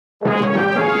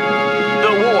The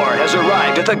war has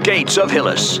arrived at the gates of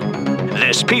Hillis.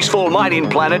 This peaceful mining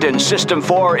planet in System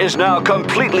 4 is now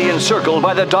completely encircled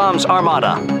by the Dom's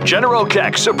Armada. General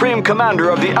Keck, Supreme Commander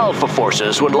of the Alpha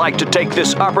Forces, would like to take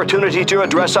this opportunity to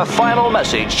address a final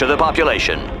message to the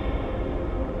population.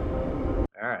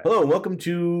 All right. Hello, welcome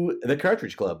to the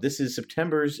Cartridge Club. This is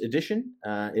September's edition.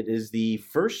 It is the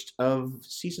first of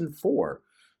Season 4.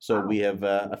 So we have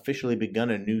officially begun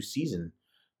a new season.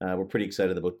 We're pretty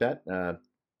excited about that.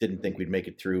 Didn't think we'd make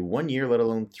it through 1 year, let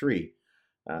alone 3.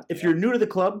 If you're new to the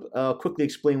club, I'll quickly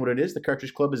explain what it is. The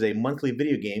Cartridge Club is a monthly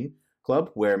video game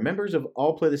club where members of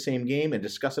all play the same game and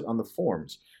discuss it on the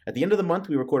forums. At the end of the month,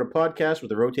 we record a podcast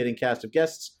with a rotating cast of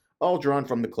guests, all drawn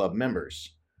from the club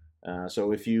members.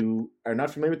 So if you are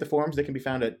not familiar with the forums, they can be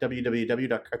found at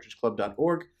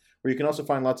www.cartridgeclub.org, where you can also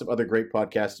find lots of other great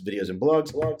podcasts, videos, and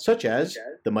blogs, such as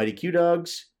The Mighty Q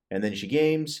Dogs, and Then She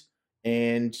Games,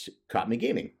 and Caught Me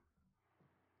Gaming.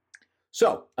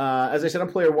 So, as I said, I'm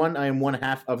Player 1. I am one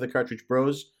half of the Cartridge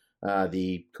Bros,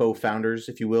 the co-founders,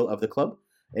 if you will, of the club.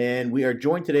 And we are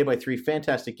joined today by 3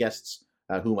 fantastic guests,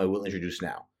 whom I will introduce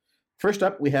now. First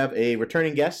up, we have a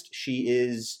returning guest. She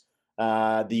is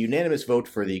the unanimous vote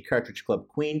for the Cartridge Club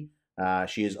Queen.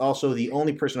 She is also the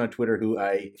only person on Twitter who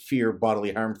I fear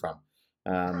bodily harm from.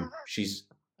 She's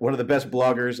one of the best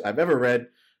bloggers I've ever read,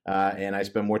 and I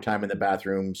spend more time in the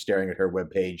bathroom staring at her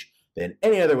webpage than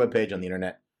any other webpage on the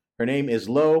internet. Her name is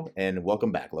Lo, and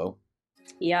welcome back, Lo.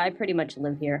 Yeah, I pretty much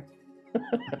live here.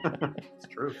 It's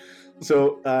true.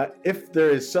 So, if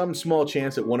there is some small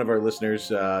chance that one of our listeners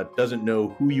doesn't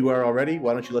know who you are already,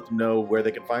 why don't you let them know where they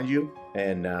can find you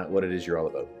and what it is you're all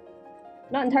about?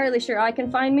 Not entirely sure I can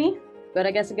find me, but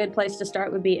I guess a good place to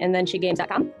start would be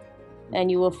andthenshegames.com, and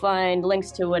you will find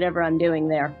links to whatever I'm doing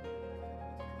there.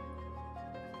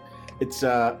 It's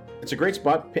a great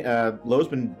spot. Lo's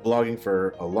been blogging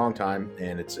for a long time,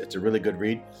 and it's a really good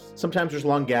read. Sometimes there's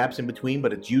long gaps in between,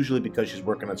 but it's usually because she's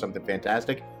working on something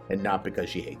fantastic and not because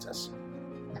she hates us.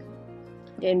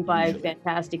 And by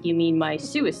fantastic, you mean my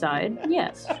suicide?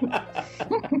 Yes.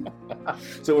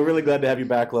 So we're really glad to have you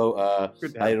back, Lo.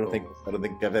 I don't think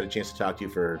I've had a chance to talk to you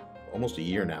for almost a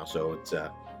year now, so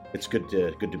it's good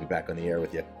to be back on the air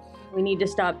with you. We need to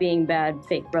stop being bad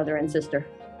fake brother and sister.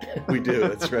 We do.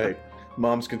 That's right.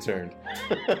 Mom's concerned.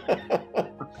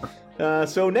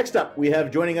 So next up, we have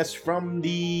joining us from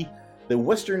the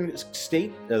Western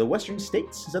state, the Western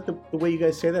states. Is that the way you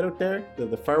guys say that out there?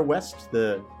 The far west,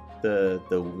 the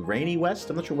rainy west.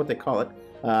 I'm not sure what they call it.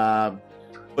 But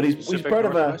he's part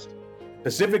Northwest? Of a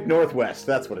Pacific Northwest.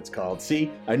 That's what it's called.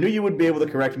 See, I knew you would be able to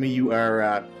correct me. You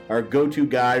are our go-to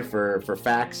guy for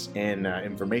facts and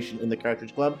information in the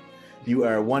Cartridge Club. You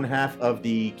are one half of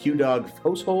the Q Dog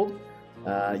household.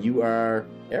 You are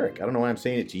Eric. I don't know why I'm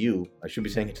saying it to you. I should be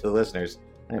saying it to the listeners.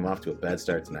 I am off to a bad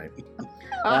start tonight.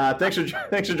 Thanks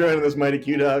for joining us, Mighty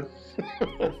Q Dog.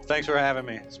 Thanks for having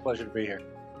me. It's a pleasure to be here.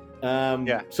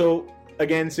 Yeah. So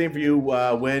again, same for you.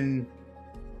 Why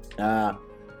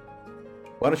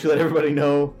don't you let everybody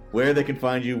know where they can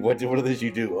find you? What it is you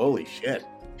do? Holy shit!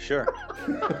 Sure.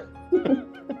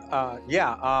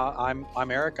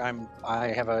 I'm Eric.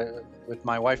 With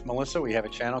my wife Melissa, we have a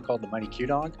channel called The Mighty Q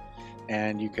Dog,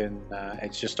 and you can.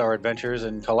 It's just our adventures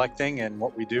in collecting and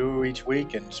what we do each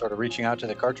week, and sort of reaching out to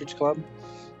the Cartridge Club.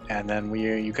 And then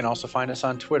you can also find us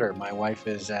on Twitter. My wife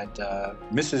is at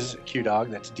Mrs. Q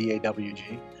Dog. That's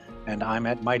DAWG, and I'm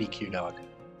at Mighty Q Dog.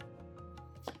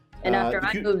 And after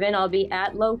I move in, I'll be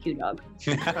at Low Q Dog.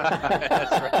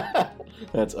 That's right.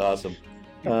 That's awesome.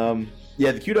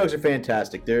 The Q Dogs are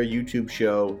fantastic. Their YouTube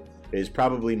show is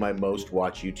probably my most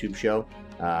watched YouTube show.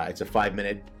 It's a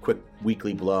 5-minute quick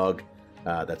weekly blog.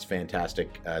 That's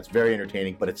fantastic. It's very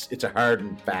entertaining, but it's a hard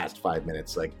and fast 5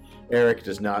 minutes. Like Eric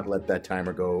does not let that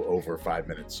timer go over 5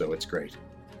 minutes, so it's great.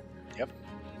 Yep.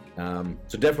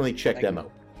 So definitely check them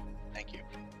out. Thank you.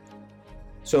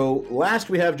 So last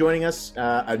we have joining us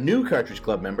a new Cartridge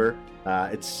Club member.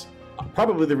 It's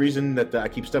probably the reason that I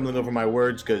keep stumbling over my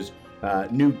words, because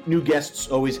new guests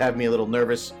always have me a little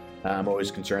nervous. I'm always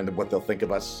concerned of what they'll think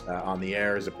of us on the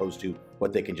air as opposed to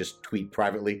what they can just tweet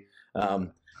privately.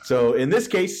 So in this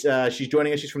case, she's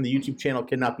joining us. She's from the YouTube channel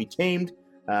Cannot Be Tamed,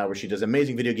 where she does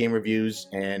amazing video game reviews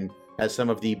and has some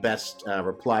of the best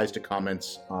replies to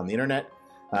comments on the internet.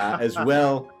 As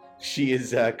well, she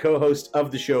is co-host of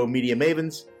the show Media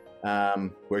Mavens,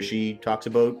 where she talks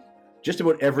about just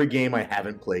about every game I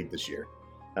haven't played this year.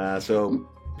 So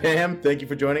Pam, thank you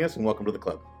for joining us and welcome to the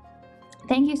club.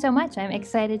 Thank you so much. I'm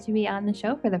excited to be on the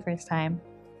show for the first time.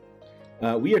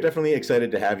 We are definitely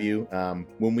excited to have you.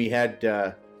 When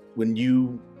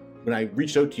I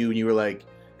reached out to you and you were like,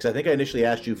 because I think I initially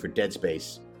asked you for Dead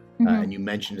Space, and you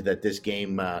mentioned that this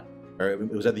game, or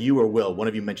it was either you or Will, one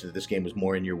of you mentioned that this game was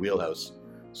more in your wheelhouse.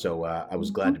 So I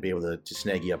was glad to be able to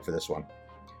snag you up for this one.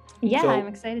 Yeah, So- I'm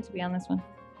excited to be on this one.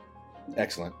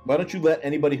 Excellent. Why don't you let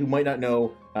anybody who might not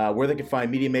know where they can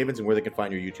find Media Mavens and where they can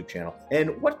find your YouTube channel,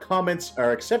 and what comments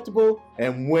are acceptable,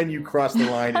 and when you cross the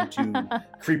line into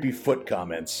creepy foot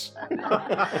comments.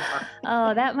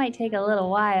 Oh, that might take a little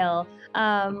while.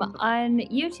 On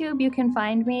YouTube, you can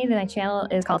find me. My channel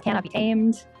is called Cannot Be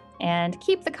Tamed. And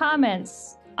keep the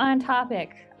comments on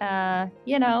topic.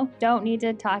 Don't need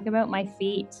to talk about my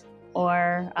feet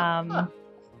or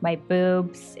my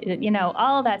boobs.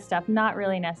 All of that stuff, not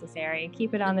really necessary.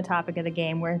 Keep it on the topic of the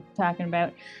game we're talking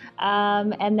about.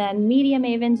 And then Media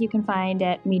Mavens, you can find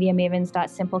at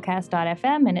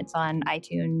mediamavens.simplecast.fm, and it's on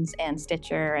iTunes and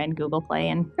Stitcher and Google Play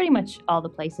and pretty much all the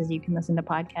places you can listen to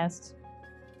podcasts.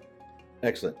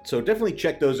 Excellent. So definitely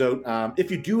check those out. If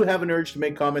you do have an urge to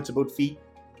make comments about feet,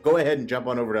 go ahead and jump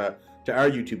on over to our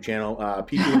YouTube channel.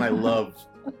 P2 and I love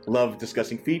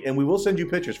discussing feet, and we will send you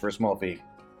pictures for a small fee.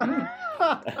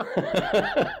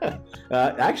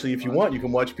 Actually, if you want, you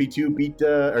can watch P2 beat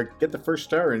or get the first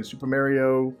star in Super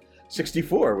Mario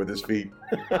 64 with his feet.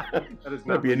 That is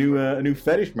Might be a new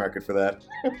fetish market for that.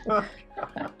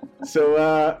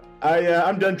 So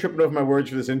I'm done tripping over my words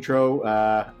for this intro.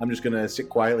 I'm just gonna sit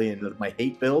quietly and let my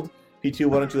hate build. P2,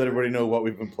 why don't you let everybody know what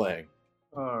we've been playing?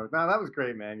 Oh, no, that was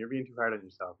great, man. You're being too hard on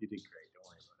yourself. You did great. Don't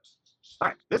worry about it. All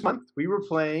right, this month we were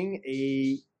playing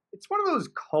it's one of those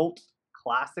cult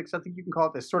classics, I think you can call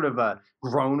it. That's sort of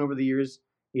grown over the years.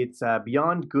 It's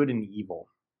Beyond Good and Evil.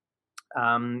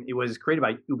 It was created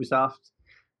by Ubisoft,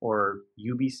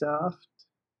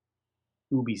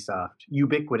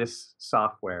 Ubiquitous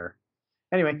Software.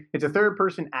 Anyway, it's a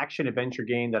third-person action-adventure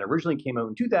game that originally came out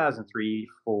in 2003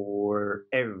 for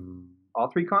all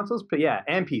three consoles, but yeah,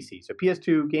 and PC. So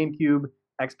PS2, GameCube,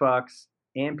 Xbox,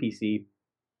 and PC.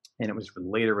 And it was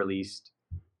later released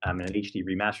in an HD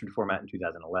remastered format in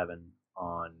 2011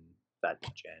 on that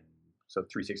gen. So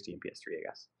 360 and PS3, I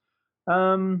guess.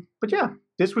 But yeah,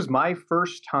 this was my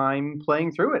first time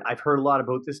playing through it. I've heard a lot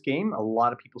about this game. A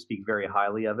lot of people speak very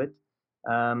highly of it.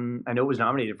 I know it was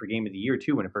nominated for Game of the Year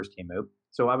too when it first came out.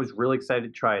 So I was really excited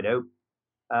to try it out.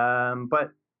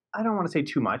 But I don't want to say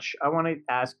too much. I want to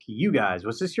ask you guys,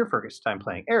 was this your first time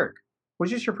playing? Eric, was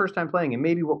this your first time playing? And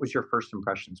maybe what was your first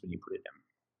impressions when you put it in?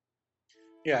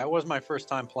 Yeah, it was my first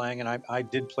time playing, and I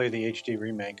did play the HD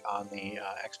remake on the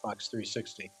Xbox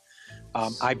 360.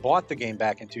 I bought the game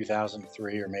back in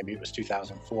 2003, or maybe it was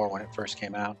 2004 when it first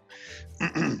came out.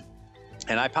 And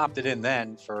I popped it in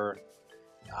then for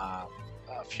a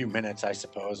few minutes, I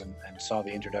suppose, and saw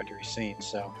the introductory scene.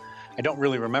 So I don't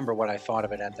really remember what I thought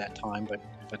of it at that time, but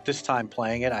this time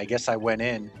playing it, I guess I went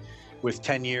in with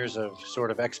 10 years of sort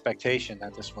of expectation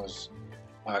that this was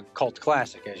a cult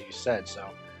classic, as you said. So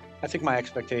I think my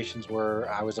expectations were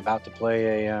I was about to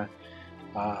play a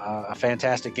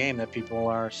fantastic game that people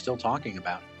are still talking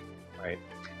about. Right.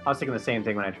 I was thinking the same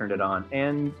thing when I turned it on.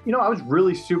 And, I was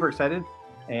really super excited.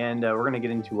 And we're going to get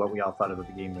into what we all thought about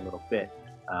the game in a little bit.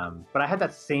 But I had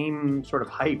that same sort of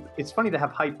hype. It's funny to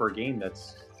have hype for a game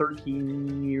that's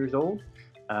 13 years old.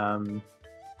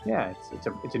 Yeah,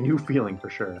 it's a new feeling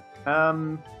for sure.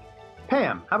 Pam,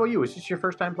 how about you? Is this your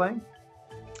first time playing?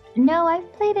 No,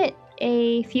 I've played it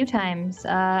a few times.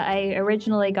 I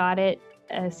originally got it,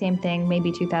 same thing,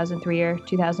 maybe 2003 or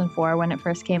 2004 when it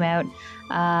first came out.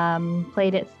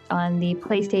 Played it on the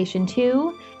PlayStation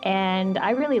 2, and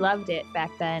I really loved it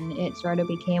back then. It sort of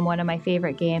became one of my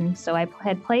favorite games. So I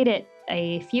had played it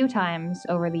a few times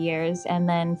over the years, and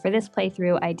then for this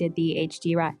playthrough, I did the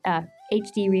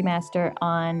HD remaster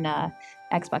on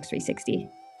Xbox 360.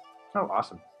 Oh,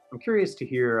 awesome. I'm curious to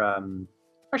hear...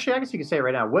 Actually, I guess you can say it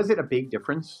right now. Was it a big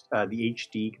difference, the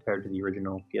HD compared to the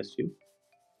original PS2?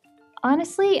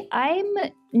 Honestly, I'm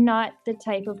not the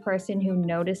type of person who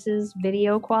notices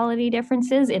video quality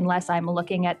differences unless I'm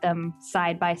looking at them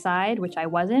side by side, which I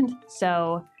wasn't.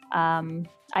 So I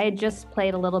had just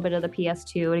played a little bit of the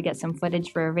PS2 to get some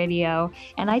footage for a video,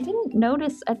 and I didn't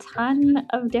notice a ton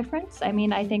of difference. I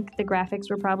mean, I think the graphics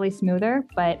were probably smoother,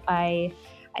 but I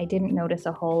didn't notice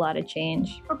a whole lot of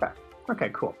change. Okay,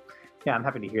 cool. Yeah, I'm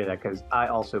happy to hear that because I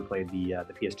also played the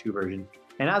PS2 version.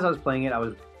 And as I was playing it,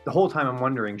 the whole time I'm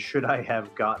wondering, should I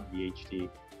have gotten the HD?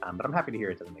 But I'm happy to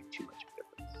hear it doesn't make too much of a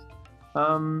difference.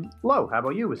 Lo, how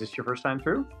about you? Was this your first time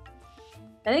through?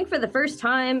 I think for the first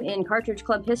time in Cartridge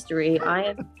Club history, I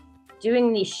am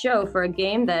doing the show for a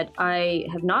game that I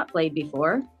have not played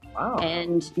before. Wow.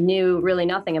 And knew really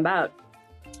nothing about.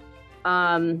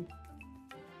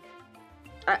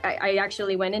 I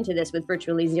actually went into this with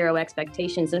virtually zero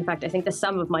expectations. In fact, I think the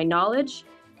sum of my knowledge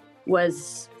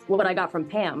was what I got from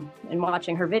Pam and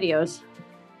watching her videos.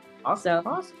 Awesome.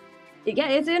 So, yeah,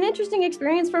 it's an interesting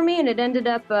experience for me, and it ended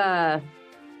up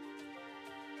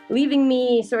leaving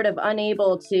me sort of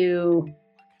unable to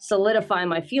solidify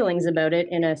my feelings about it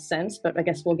in a sense, but I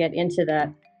guess we'll get into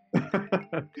that.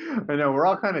 I know, we're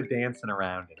all kind of dancing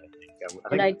around it, I think.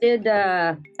 And I did,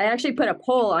 I actually put a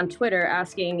poll on Twitter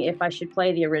asking if I should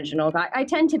play the original. I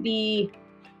tend to be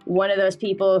one of those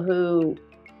people who,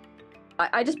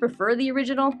 I just prefer the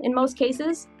original in most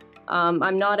cases.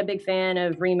 I'm not a big fan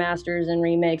of remasters and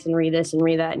remakes and re-this and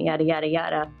re-that and yada, yada,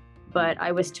 yada. But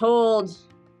I was told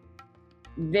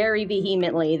very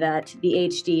vehemently that the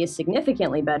HD is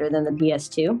significantly better than the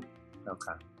PS2.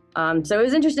 Okay. So it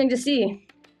was interesting to see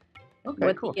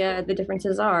what cool. the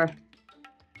differences are.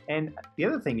 And the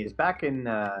other thing is,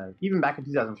 even back in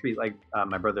 2003, like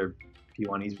my brother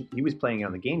P1, he was playing it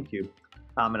on the GameCube,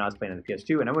 and I was playing on the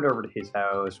PS2, and I went over to his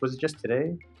house. Was it just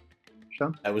today,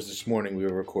 Sean? That was this morning. We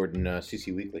were recording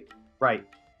CC Weekly. Right.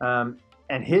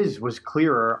 And his was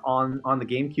clearer on the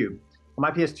GameCube. On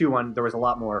my PS2 one, there was a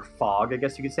lot more fog, I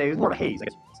guess you could say. It was more of a haze, I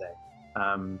guess you could say,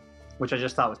 which I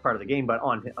just thought was part of the game. But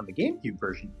on the GameCube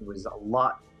version, it was a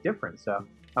lot different. So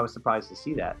I was surprised to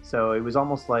see that. So it was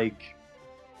almost like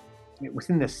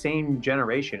within the same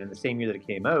generation, in the same year that it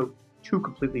came out, two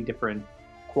completely different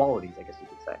qualities, I guess you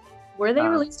could say. Were they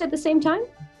released at the same time?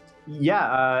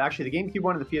 Yeah, actually, the GameCube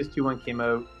one and the PS2 one came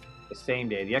out the same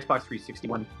day. The Xbox 360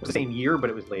 one was the same year, but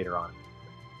it was later on.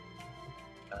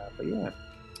 But yeah.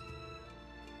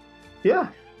 Yeah.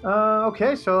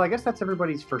 Okay, so I guess that's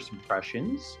everybody's first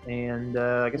impressions, and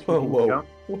I guess we can go.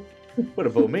 What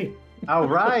about me? All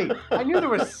right. I knew there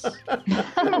was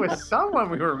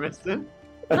someone we were missing.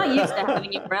 I'm not used to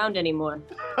having you around anymore.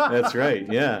 That's right.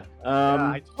 Yeah. Yeah,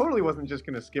 I totally wasn't just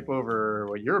going to skip over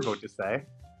what you're about to say.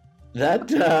 That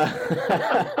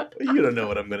you don't know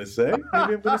what I'm going to say. Maybe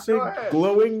I'm going to say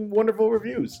glowing, wonderful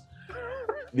reviews.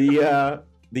 The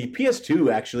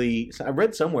PS2 actually, I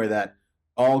read somewhere that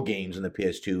all games in the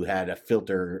PS2 had a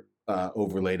filter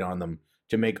overlaid on them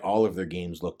to make all of their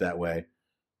games look that way.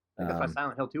 That's why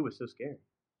Silent Hill 2 was so scary.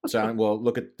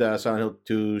 Look at Silent Hill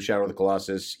 2, Shadow of the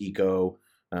Colossus, Eco,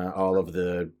 all of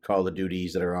the Call of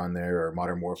Duties that are on there, or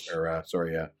Modern Warfare,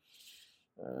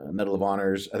 Medal of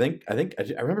Honors. I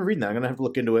remember reading that. I'm gonna have to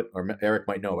look into it, or Eric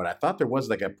might know, but I thought there was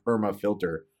like a perma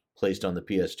filter placed on the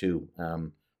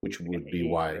PS2, which would be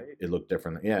why it looked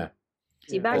different. Yeah.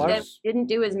 See, back then we didn't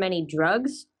do as many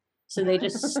drugs, so they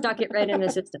just stuck it right in the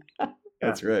system.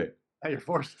 That's right. Now you're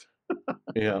forced.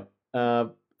 Yeah.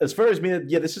 As far as me,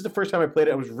 yeah, this is the first time I played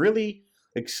it. I was really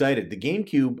excited. The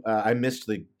GameCube, I missed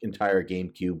the entire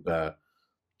GameCube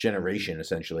generation,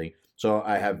 essentially. So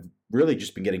I have really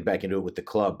just been getting back into it with the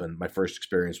club, and my first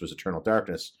experience was Eternal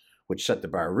Darkness, which set the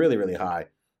bar really, really high.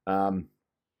 And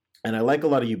I like a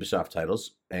lot of Ubisoft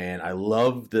titles, and I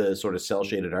love the sort of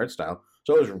cel-shaded art style.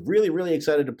 So I was really, really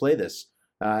excited to play this.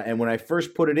 And when I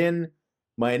first put it in,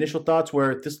 my initial thoughts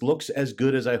were, this looks as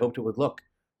good as I hoped it would look.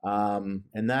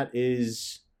 And that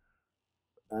is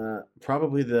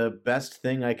probably the best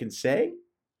thing I can say.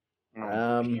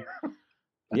 Yeah,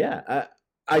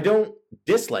 I don't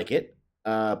dislike it,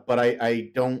 but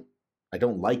I don't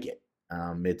like it.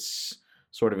 It's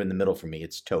sort of in the middle for me.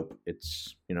 It's taupe.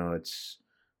 It's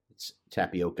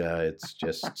tapioca. It's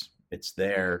just it's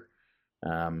there.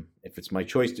 If it's my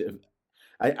choice to,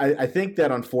 I think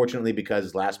that unfortunately,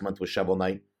 because last month was Shovel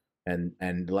Knight, and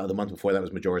the month before that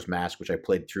was Majora's Mask, which I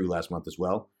played through last month as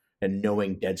well. And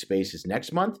knowing Dead Space is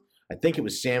next month, I think it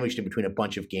was sandwiched in between a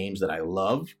bunch of games that I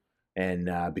love. And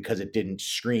because it didn't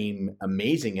scream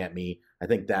amazing at me, I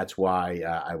think that's why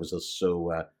I was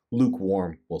so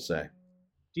lukewarm, we'll say.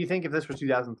 Do you think if this was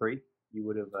 2003, you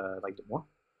would have liked it more?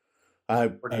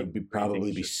 I'd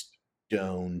probably be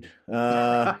stoned.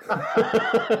 Life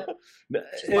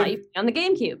on the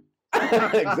GameCube.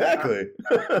 Exactly.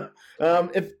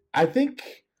 I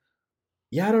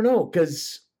don't know,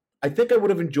 because I think I would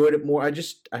have enjoyed it more. I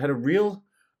had a real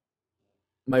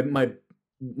my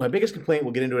biggest complaint,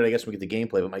 we'll get into it, I guess, when we get the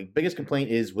gameplay, but my biggest complaint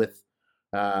is with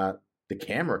the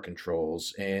camera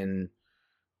controls and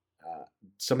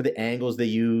some of the angles they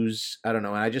use. I don't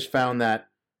know, and I just found that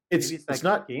it's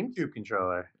not GameCube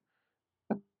controller.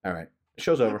 All right,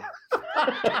 show's over.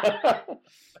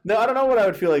 No, I don't know what I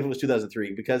would feel like if it was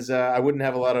 2003, because I wouldn't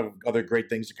have a lot of other great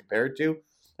things to compare it to.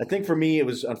 I think for me, it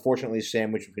was unfortunately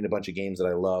sandwiched between a bunch of games that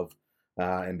I love,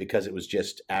 and because it was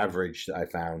just average, I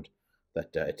found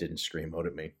that it didn't scream out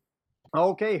at me.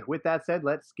 Okay, with that said,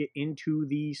 let's get into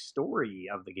the story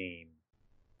of the game.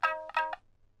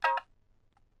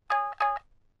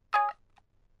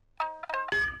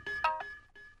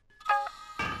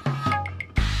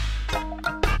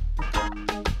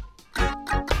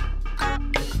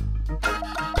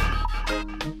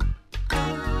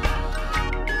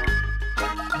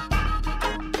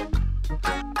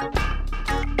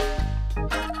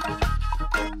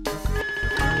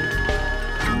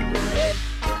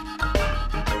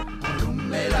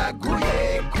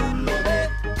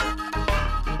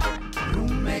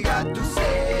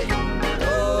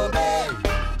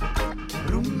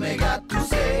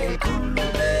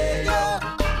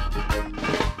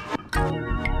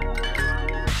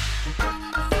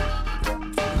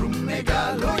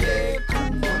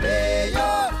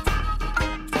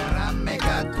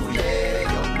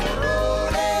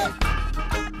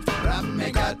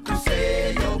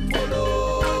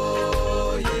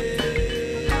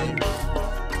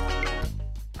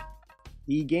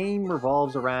 The game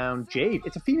revolves around Jade.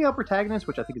 It's a female protagonist,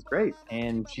 which I think is great,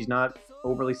 and she's not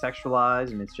overly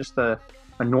sexualized, and it's just a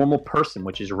normal person,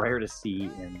 which is rare to see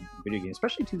in video games,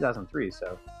 especially 2003.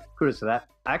 So kudos to that.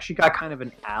 I actually got kind of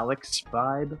an Alex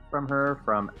vibe from her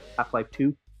from Half-Life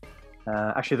 2.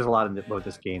 Actually, there's a lot about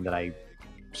this game that I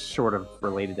sort of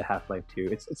related to Half-Life 2.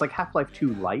 It's like Half-Life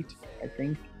 2 Light, I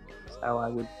think, is how I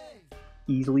would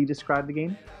easily describe the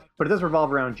game. But it does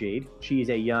revolve around Jade. She is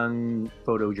a young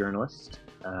photojournalist.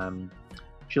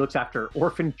 She looks after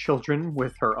orphan children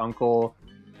with her uncle,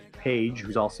 Paige,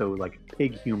 who's also like a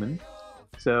pig human.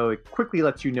 So it quickly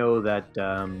lets you know that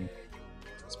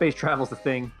space travel's a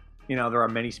thing. You know, there are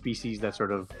many species that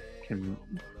sort of can,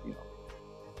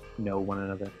 know one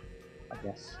another, I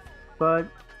guess. But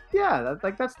yeah,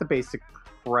 that's the basic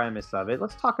premise of it.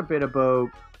 Let's talk a bit about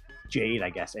Jade, I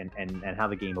guess, and how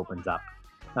the game opens up.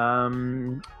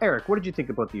 Eric, what did you think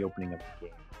about the opening of the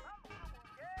game?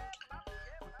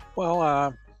 Well,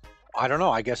 I don't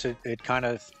know. I guess it kind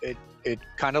of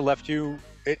left you.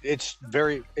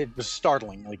 It was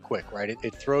startlingly quick, right?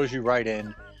 It throws you right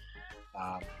in.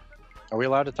 Are we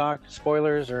allowed to talk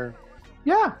spoilers or?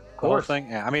 Yeah, of the whole course.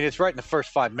 thing. Yeah, I mean, it's right in the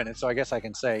first 5 minutes, so I guess I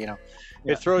can say,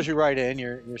 it throws you right in.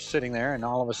 You're sitting there, and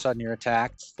all of a sudden you're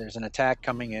attacked. There's an attack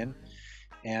coming in,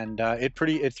 and it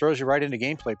throws you right into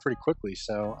gameplay pretty quickly.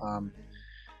 So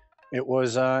it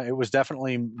was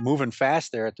definitely moving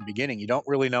fast there at the beginning. You don't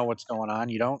really know what's going on.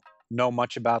 You don't know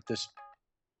much about this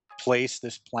place,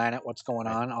 this planet, what's going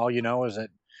on. All you know is that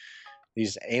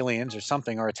these aliens or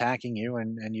something are attacking you,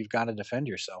 and you've got to defend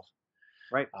yourself.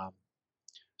 Right.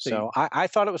 So I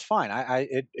thought it was fine.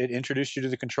 It introduced you to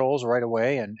the controls right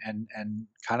away and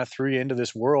kind of threw you into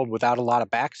this world without a lot of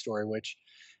backstory, which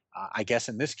I guess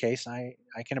in this case I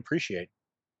can appreciate.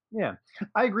 Yeah,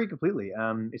 I agree completely.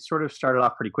 It sort of started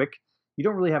off pretty quick. You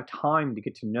don't really have time to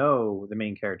get to know the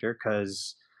main character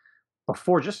because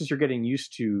before, just as you're getting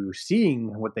used to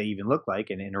seeing what they even look like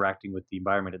and interacting with the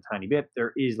environment a tiny bit,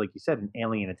 there is, like you said, an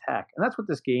alien attack. And that's what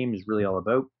this game is really all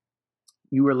about.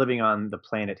 You are living on the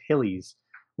planet Hillies,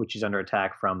 which is under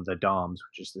attack from the Doms,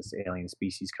 which is this alien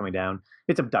species coming down.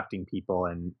 It's abducting people,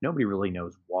 and nobody really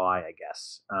knows why, I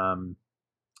guess. And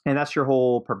that's your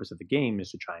whole purpose of the game, is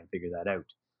to try and figure that out.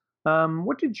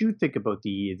 What did you think about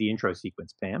the intro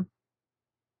sequence, Pam?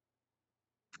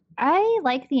 I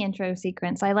like the intro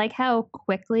sequence. I like how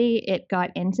quickly it got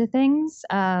into things.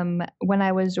 When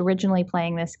I was originally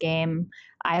playing this game,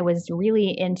 I was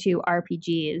really into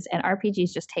RPGs, and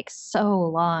RPGs just take so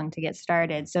long to get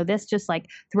started. So this just like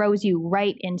throws you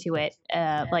right into it,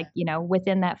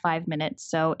 within that 5 minutes.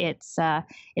 So it's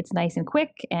nice and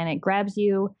quick, and it grabs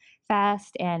you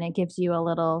fast, and it gives you a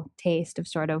little taste of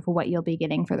sort of what you'll be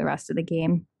getting for the rest of the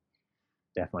game.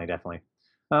 Definitely.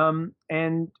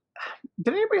 And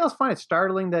did anybody else find it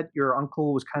startling that your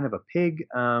uncle was kind of a pig?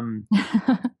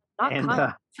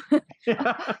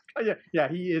 Yeah,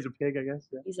 he is a pig, I guess.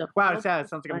 Yeah. He's a Wow, it's sad. It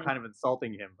sounds like I'm kind of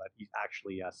insulting him, but he's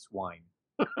actually a swine.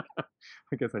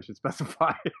 I guess I should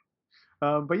specify.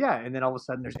 But yeah, and then all of a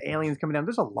sudden there's aliens coming down.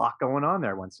 There's a lot going on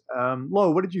there once.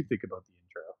 Lo, what did you think about the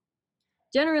intro?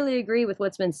 Generally agree with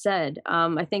what's been said.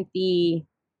 I think the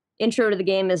intro to the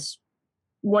game is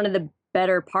one of the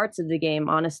better parts of the game,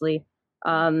 honestly.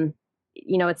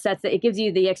 It gives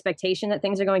you the expectation that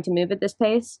things are going to move at this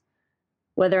pace.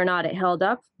 Whether or not it held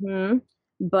up,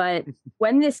 but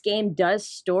when this game does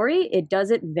story, it does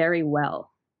it very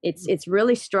well. It's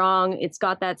really strong. It's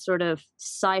got that sort of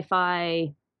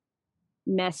sci-fi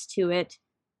mess to it,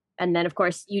 and then of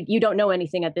course you don't know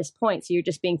anything at this point, so you're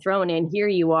just being thrown in. Here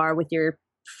you are with your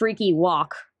freaky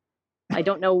walk. I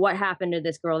don't know what happened to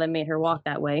this girl that made her walk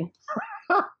that way.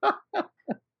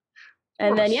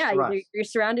 And then you're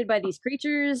surrounded by these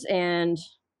creatures, and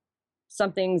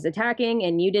something's attacking,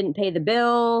 and you didn't pay the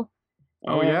bill.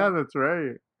 Oh yeah, that's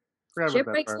right. Ship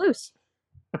breaks loose.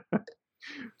 That's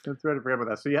right. I forgot about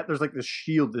that. So yeah, there's like this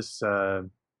shield,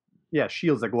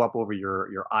 shields that go up over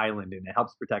your island, and it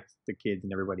helps protect the kids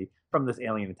and everybody from this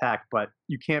alien attack. But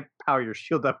you can't power your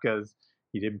shield up because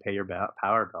you didn't pay your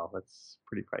power bill. That's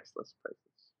pretty priceless.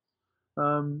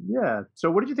 Yeah.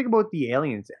 So what did you think about the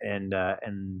aliens and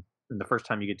the first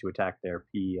time you get to attack their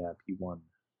P1?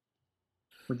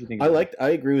 What do you think? I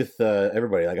agree with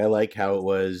everybody. Like, I like how it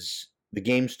was the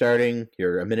game starting.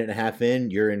 You're a minute and a half in.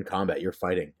 You're in combat. You're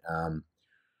fighting.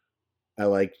 I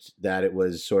liked that it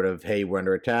was sort of, hey, we're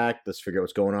under attack. Let's figure out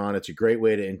what's going on. It's a great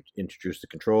way to introduce the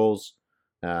controls.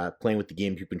 Playing with the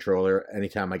GameCube controller,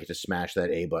 anytime I get to smash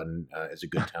that A button is a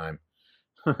good time.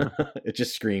 It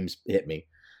just screams, hit me.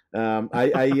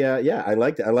 I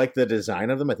liked it. I like the design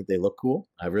of them. I think they look cool.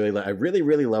 I really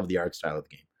love the art style of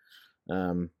the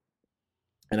game.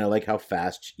 and I like how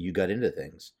fast you got into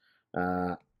things.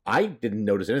 I didn't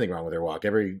notice anything wrong with her walk.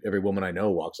 Every woman I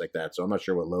know walks like that, so I'm not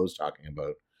sure what Lowe's talking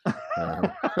about.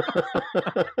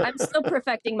 I'm still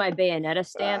perfecting my Bayonetta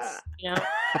stance, you know.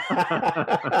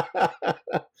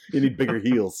 You need bigger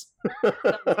heels.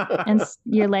 And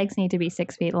your legs need to be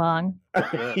 6 feet long.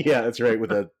 Yeah, that's right.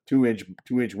 With a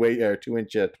 2-inch weight or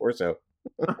 2-inch torso.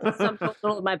 Some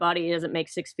little of my body doesn't make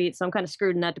 6 feet, so I'm kind of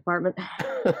screwed in that department.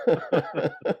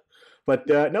 But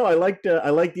no, I like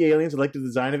the aliens. I like the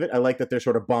design of it. I like that they're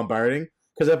sort of bombarding.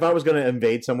 Because if I was going to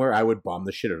invade somewhere, I would bomb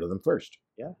the shit out of them first.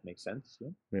 Yeah, makes sense. Yeah.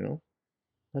 You know,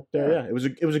 but yeah, it was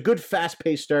a good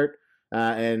fast-paced start.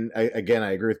 And I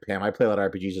agree with Pam. I play a lot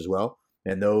of RPGs as well,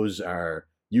 and those are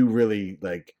you really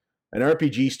like an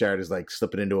RPG start is like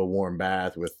slipping into a warm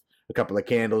bath with a couple of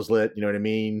candles lit. You know what I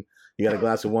mean? You got a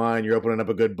glass of wine. You're opening up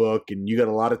a good book, and you got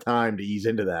a lot of time to ease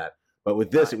into that. But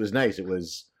with this, it was nice. It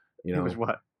was It was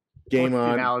what? Game What's the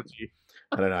on. analogy?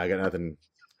 I don't know. I got nothing.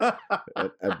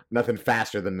 Nothing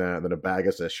faster than a I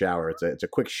guess a shower. It's a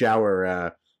quick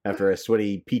shower after a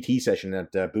sweaty PT session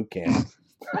at boot camp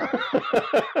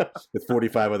with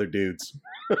 45 other dudes.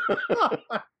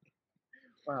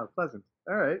 Wow, pleasant.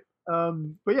 All right.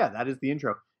 But yeah, that is the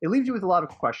intro. It leaves you with a lot of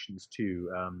questions too,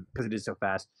 because it is so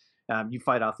fast. You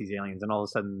fight off these aliens, and all of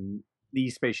a sudden,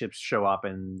 these spaceships show up,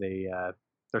 and they're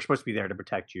supposed to be there to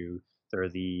protect you. They're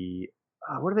the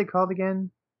what are they called again?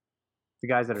 The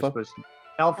guys that are supposed to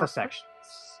Alpha sections.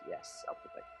 Yes, Alpha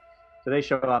sections. So they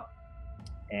show up,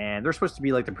 and they're supposed to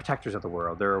be like the protectors of the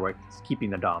world. They're like keeping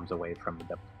the Doms away from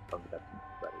the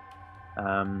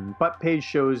but Paige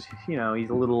shows, he's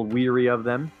a little weary of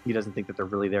them. He doesn't think that they're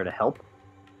really there to help.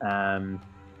 And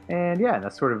yeah,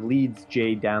 that sort of leads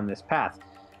Jade down this path.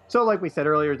 So like we said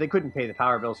earlier, they couldn't pay the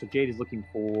power bill, so Jade is looking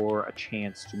for a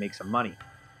chance to make some money.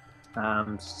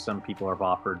 Some people have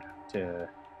offered to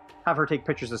have her take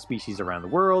pictures of species around the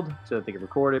world so that they can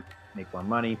record it, make more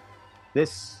money.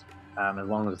 This, as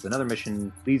long as another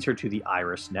mission, leads her to the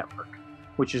Iris Network,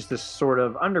 which is this sort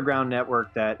of underground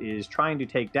network that is trying to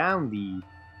take down the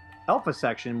Alpha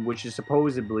section, which is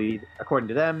supposedly, according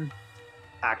to them,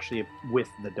 actually with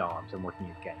the Doms and working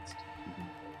against the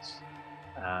humanoids.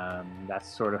 That's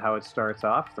sort of how it starts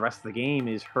off. The rest of the game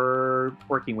is her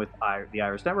working with the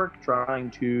Iris Network, trying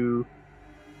to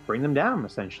bring them down,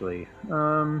 essentially.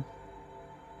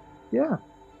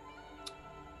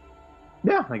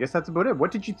 Yeah, I guess that's about it.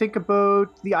 What did you think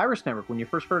about the Iris Network when you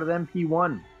first heard of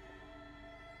MP1?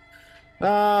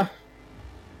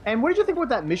 And what did you think about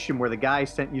that mission where the guy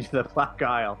sent you to the Black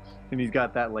Isle and he's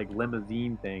got that like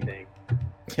limousine thing?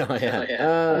 Oh yeah,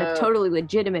 And a totally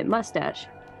legitimate mustache.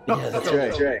 Yeah, that's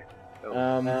right.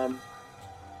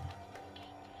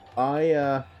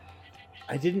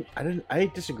 I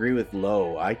disagree with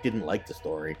Lowe. I didn't like the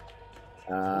story.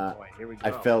 Boy, here we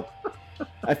go.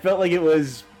 I felt like it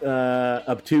was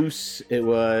obtuse. It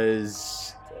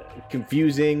was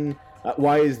confusing.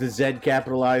 Why is the Z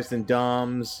capitalized in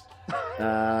Doms?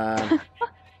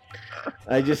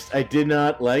 I did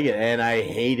not like it, and I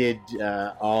hated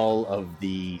all of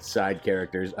the side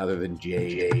characters other than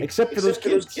Jade, except for those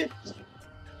kids.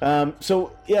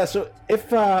 So if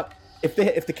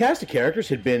the cast of characters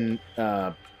had been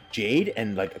Jade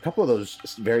and like a couple of those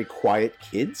very quiet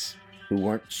kids who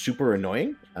weren't super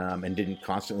annoying and didn't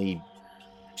constantly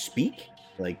speak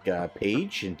like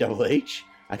Paige and Double H,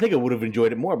 I think I would have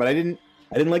enjoyed it more. But I didn't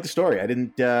like the story.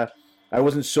 I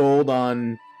wasn't sold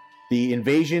on the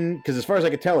invasion because, as far as I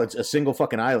could tell, it's a single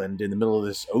fucking island in the middle of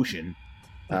this ocean.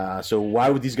 So why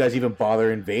would these guys even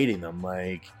bother invading them?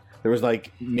 Like, there was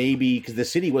like maybe because the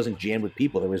city wasn't jammed with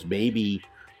people. There was maybe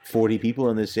 40 people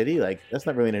in the city. Like, that's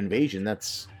not really an invasion.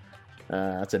 That's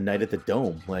a night at the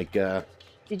Dome. Like,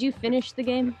 Did you finish the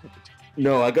game?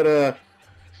 no,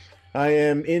 I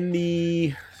am in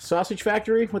the sausage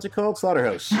factory. What's it called?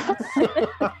 Slaughterhouse.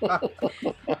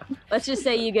 Let's just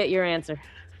say you get your answer.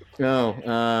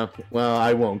 No, well,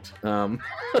 I won't. Well,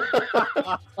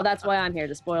 that's why I'm here,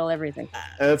 to spoil everything.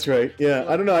 That's right. Yeah,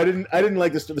 I don't know. I didn't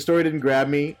like the story. Didn't grab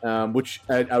me, which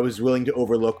I was willing to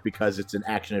overlook because it's an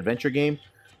action adventure game.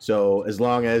 So as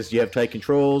long as you have tight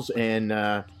controls and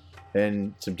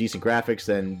some decent graphics,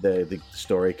 then the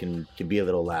story can be a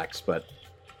little lax. But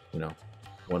 1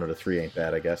 out of 3 ain't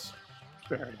bad, I guess.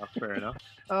 Fair enough.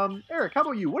 Eric, how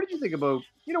about you? What did you think about?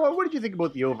 What did you think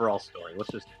about the overall story? Let's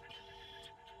just.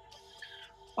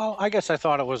 Well, I guess I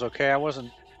thought it was okay. I wasn't.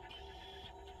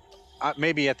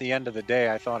 Maybe at the end of the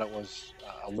day, I thought it was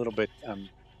a little bit.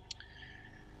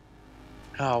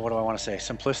 What do I want to say?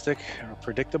 Simplistic or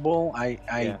predictable.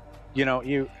 I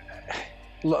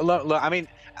mean,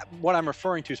 what I'm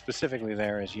referring to specifically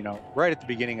there is, right at the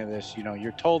beginning of this,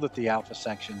 you're told that the alpha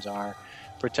sections are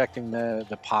protecting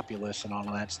the populace and all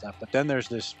of that stuff. But then there's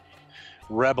this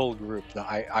rebel group, the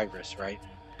Iris, right?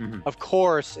 Mm-hmm. Of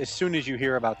course, as soon as you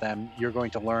hear about them, you're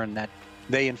going to learn that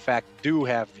they, in fact, do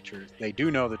have the truth. They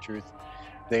do know the truth.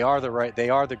 They are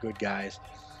the good guys.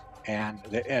 And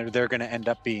they're going to end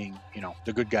up being,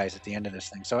 the good guys at the end of this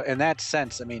thing. So in that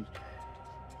sense, I mean,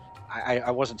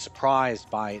 I wasn't surprised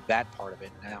by that part of it.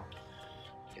 Now,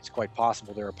 it's quite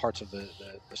possible there are parts of the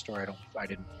story I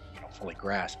didn't fully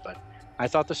grasp, but I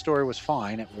thought the story was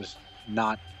fine. It was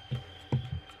not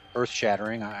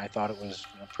earth-shattering. I thought it was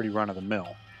pretty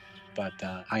run-of-the-mill, but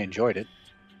I enjoyed it.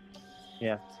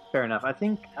 Yeah, fair enough. I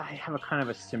think I have a kind of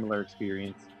a similar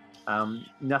experience.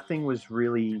 Nothing was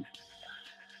really...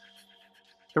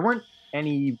 There weren't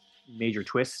any major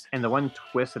twists, and the one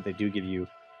twist that they do give you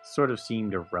sort of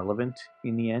seemed irrelevant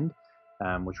in the end,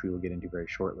 which we will get into very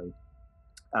shortly.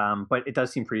 But it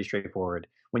does seem pretty straightforward.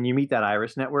 When you meet that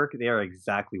Iris network, they are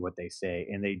exactly what they say,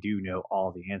 and they do know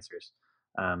all the answers.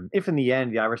 If in the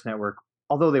end, the Iris network,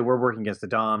 although they were working against the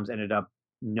Doms, ended up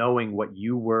knowing what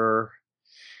you were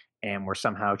and were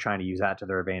somehow trying to use that to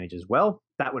their advantage as well,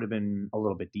 that would have been a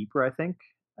little bit deeper, I think.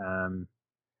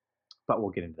 But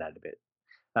we'll get into that in a bit.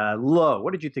 Lo,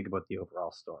 what did you think about the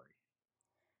overall story?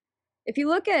 If you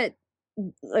look at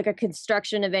like a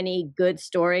construction of any good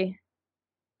story,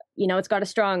 it's got a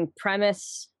strong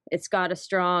premise, it's got a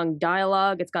strong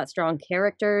dialogue, it's got strong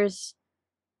characters,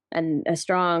 and a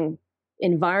strong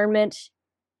environment.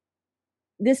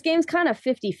 This game's kind of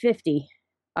 50-50.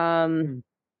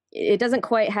 It doesn't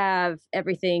quite have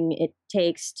everything it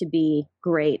takes to be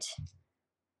great,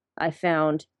 I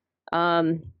found.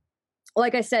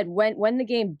 Like I said, when the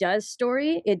game does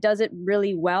story, it does it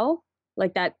really well.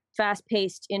 Like that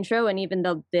fast-paced intro, and even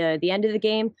the end of the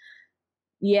game.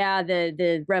 Yeah,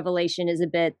 the revelation is a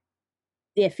bit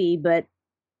iffy, but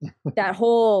that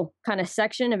whole kind of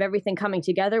section of everything coming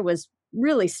together was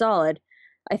really solid.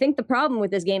 I think the problem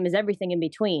with this game is everything in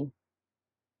between.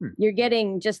 You're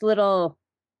getting just little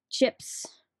chips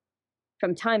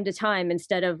from time to time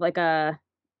instead of like a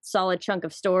solid chunk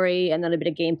of story and then a bit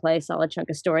of gameplay, solid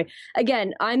chunk of story.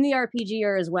 Again, I'm the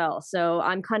RPGer as well, so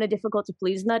I'm kind of difficult to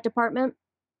please in that department.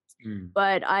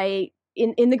 But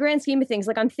in the grand scheme of things,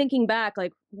 like I'm thinking back,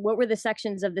 like what were the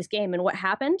sections of this game and what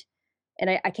happened?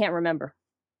 And I can't remember.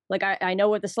 Like I know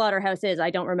what the slaughterhouse is. I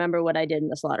don't remember what I did in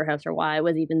the slaughterhouse or why I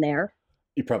was even there.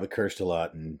 You probably cursed a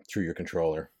lot and threw your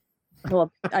controller.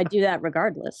 Well, I do that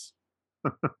regardless.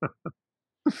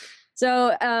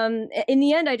 So in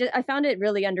the end, I found it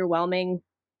really underwhelming.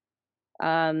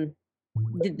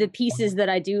 The pieces that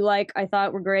I do like, I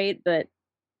thought were great, but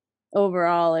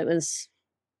overall, it was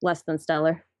less than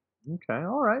stellar. Okay,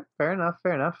 all right, fair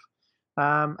enough.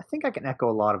 I think I can echo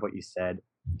a lot of what you said.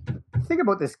 The thing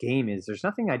about this game is there's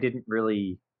nothing I didn't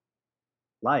really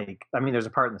like. I mean, there's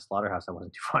a part in the slaughterhouse I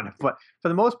wasn't too fond of, but for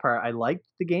the most part, I liked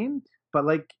the game. But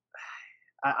like,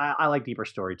 I like deeper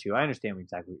story too. I understand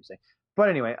exactly what you're saying. But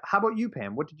anyway, how about you,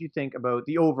 Pam? What did you think about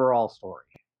the overall story?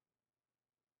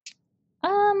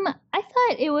 I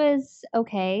thought it was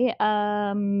okay.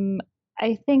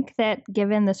 I think that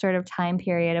given the sort of time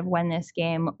period of when this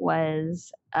game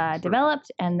was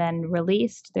developed and then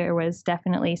released, there was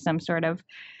definitely some sort of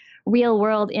real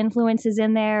world influences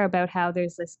in there about how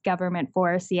there's this government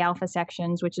force, the Alpha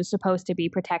sections, which is supposed to be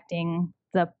protecting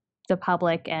the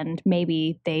public, and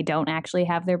maybe they don't actually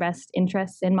have their best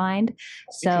interests in mind.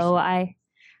 So I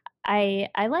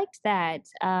liked that.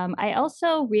 I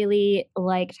also really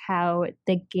liked how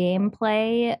the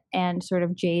gameplay and sort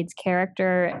of Jade's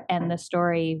character and the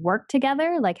story worked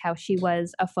together, like how she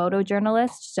was a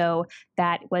photojournalist. So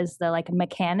that was the like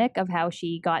mechanic of how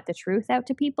she got the truth out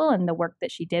to people and the work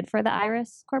that she did for the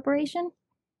Iris Corporation.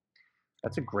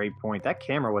 That's a great point. That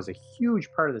camera was a huge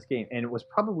part of this game, and it was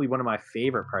probably one of my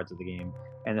favorite parts of the game.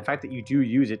 And the fact that you do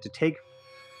use it to take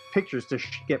pictures to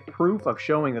get proof of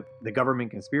showing that the government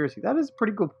conspiracy, that is a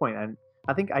pretty good point. And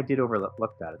I think I did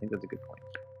overlook that. I think that's a good point.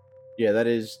 Yeah, that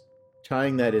is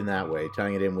tying that in that way,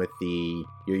 tying it in with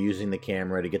you're using the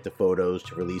camera to get the photos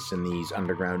to release in these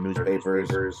underground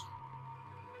newspapers.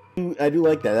 I do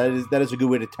like that. That is a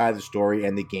good way to tie the story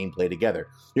and the gameplay together.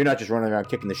 You're not just running around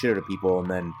kicking the shit out of people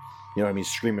and then, you know what I mean,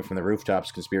 screaming from the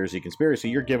rooftops, conspiracy.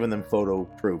 You're giving them photo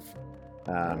proof.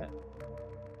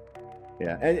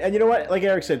 Yeah, and you know what? Like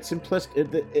Eric said,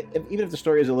 even if the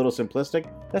story is a little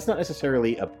simplistic, that's not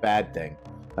necessarily a bad thing.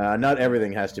 Not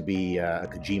everything has to be a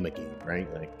Kojima game, right?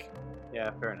 Like,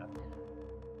 yeah, fair enough.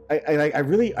 I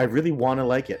really want to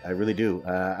like it. I really do.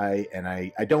 I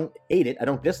don't hate it. I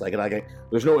don't dislike it.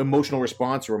 There's no emotional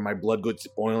response where my blood goes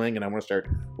boiling and I want to start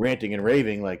ranting and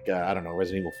raving like I don't know,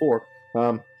 Resident Evil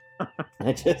 4.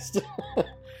 I just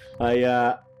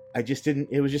I just didn't.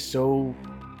 It was just so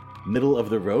middle of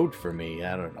the road for me.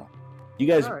 I don't know. You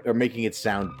guys are making it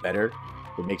sound better.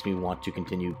 It makes me want to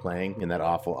continue playing in that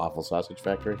awful sausage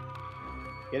factory.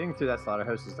 Getting through that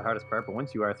slaughterhouse is the hardest part, but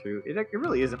once you are through, it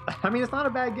really isn't. I mean, it's not a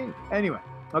bad game. Anyway,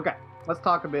 okay, let's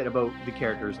talk a bit about the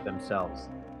characters themselves.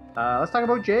 Let's talk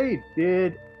about Jade.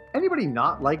 Did anybody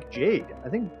not like Jade? I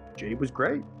think Jade was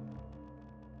great.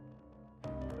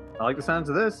 I like the sounds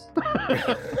of this.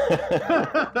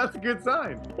 That's a good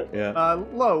sign. Yeah.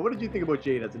 Lo, what did you think about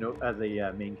Jade as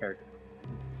a main character?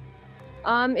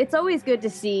 It's always good to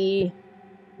see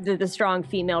the strong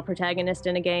female protagonist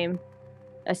in a game,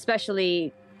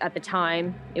 especially at the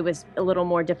time. It was a little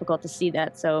more difficult to see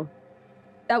that, so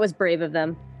that was brave of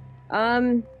them.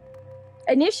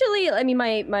 Initially, I mean,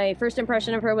 my first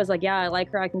impression of her was like, yeah, I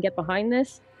like her, I can get behind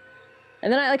this.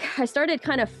 And then I started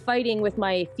kind of fighting with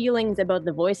my feelings about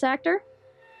the voice actor.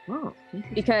 Oh.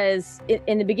 Because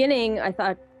in the beginning, I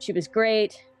thought she was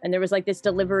great, and there was like this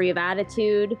delivery of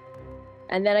attitude.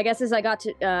 And then I guess as I got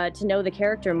to know the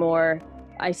character more,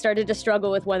 I started to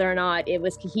struggle with whether or not it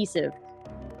was cohesive.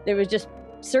 There was just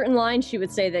certain lines she would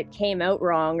say that came out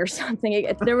wrong or something.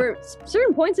 There were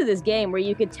certain points of this game where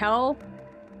you could tell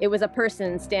it was a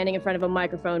person standing in front of a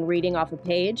microphone reading off a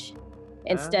page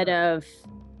instead of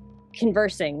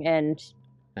conversing and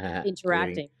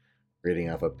interacting. Reading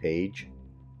off a page.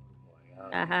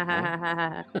 Go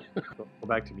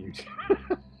back to mute.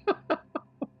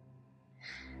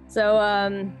 So,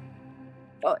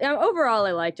 overall,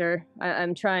 I liked her.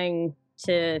 I'm trying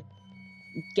to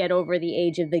get over the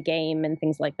age of the game and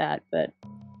things like that, but...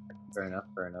 Fair enough.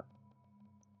 All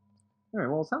right,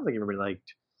 well, it sounds like everybody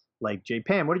liked Jade.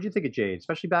 Pam, what did you think of Jade,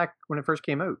 especially back when it first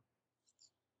came out?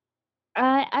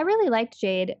 I really liked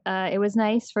Jade. It was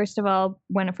nice, first of all,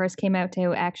 when it first came out,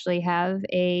 to actually have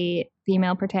a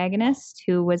female protagonist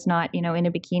who was not, in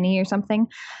a bikini or something.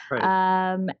 Right.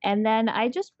 And then I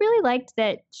just really liked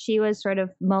that she was sort of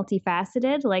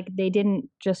multifaceted. Like, they didn't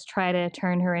just try to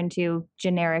turn her into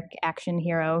generic action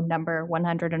hero number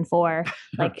 104.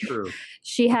 Like, True.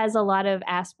 She has a lot of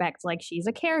aspects. Like, she's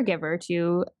a caregiver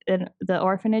to the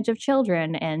orphanage of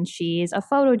children, and she's a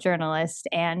photojournalist,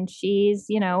 and she's,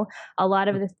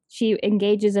 she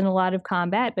engages in a lot of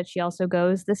combat, but she also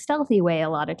goes the stealthy way a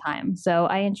lot of times. So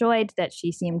I enjoyed that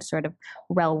she seemed sort of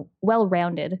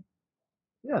well-rounded.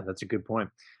 Yeah, that's a good point.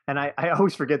 And I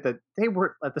always forget that they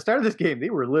were, at the start of this game, they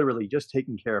were literally just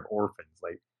taking care of orphans.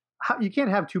 Like, you can't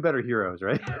have two better heroes,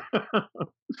 right?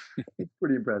 It's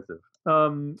pretty impressive.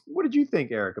 What did you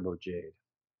think, Eric, about Jade?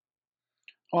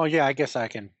 Oh yeah, I guess I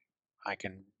can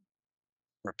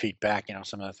repeat back,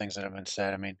 some of the things that have been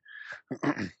said. I mean,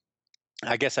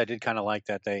 I guess I did kind of like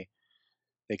that they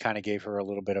kind of gave her a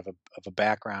little bit of a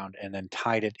background and then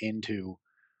tied it into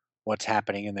what's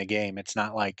happening in the game. It's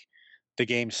not like the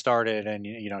game started and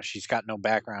she's got no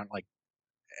background, like,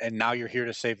 and now you're here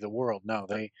to save the world. No,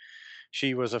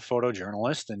 she was a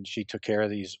photojournalist and she took care of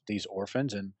these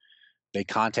orphans, and they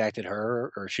contacted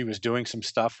her, or she was doing some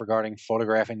stuff regarding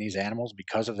photographing these animals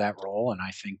because of that role. And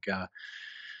I think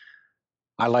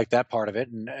I like that part of it.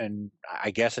 And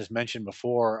I guess, as mentioned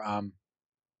before,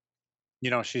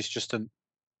 she's just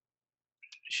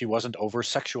she wasn't over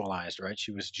sexualized, right?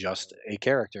 She was just a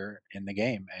character in the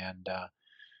game. And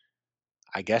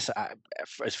I guess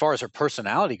as far as her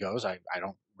personality goes, I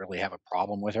don't really have a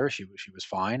problem with her. She was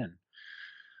fine. And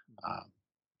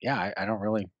I don't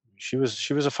really, she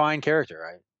was a fine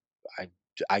character.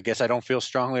 I guess I don't feel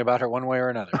strongly about her one way or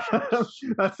another.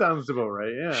 That sounds about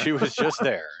right. Yeah. She was just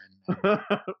there. And,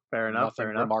 fair enough.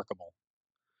 Nothing remarkable.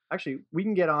 Actually, we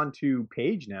can get on to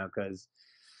Paige now, because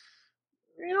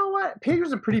you know what? Paige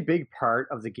was a pretty big part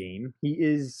of the game. He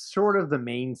is sort of the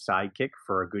main sidekick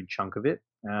for a good chunk of it.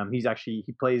 He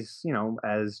plays,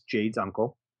 as Jade's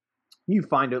uncle. You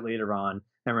find out later on,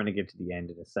 and we're going to get to the end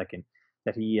in a second,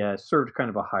 that he served kind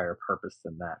of a higher purpose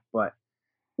than that. But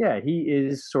yeah, he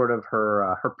is sort of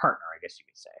her partner, I guess you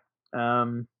could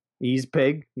say. He's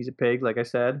pig. He's a pig, like I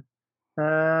said.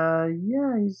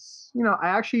 He's, I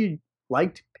actually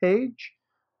liked Paige.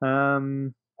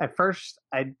 At first,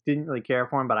 I didn't really care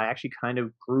for him, but I actually kind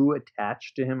of grew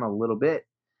attached to him a little bit.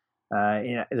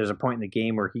 There's a point in the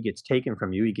game where he gets taken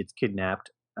from you. He gets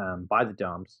kidnapped by the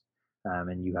Doms,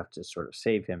 and you have to sort of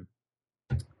save him.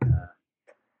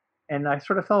 And I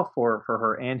sort of fell for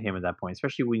her and him at that point,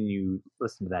 especially when you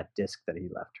listen to that disc that he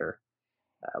left her,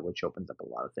 which opens up a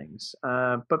lot of things.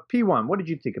 But P1, what did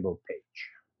you think about Paige?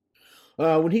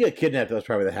 When he got kidnapped, that was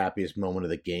probably the happiest moment of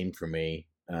the game for me.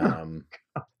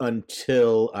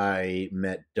 Until I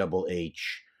met Double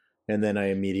H, and then I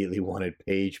immediately wanted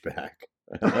Paige back.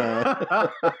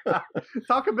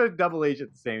 Talk about Double H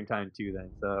at the same time too.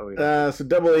 Then, so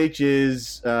Double H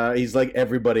is he's like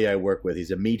everybody I work with.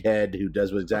 He's a meathead who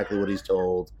does exactly what he's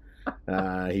told.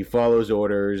 He follows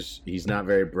orders. He's not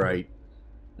very bright.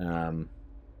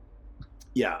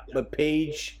 Yeah, but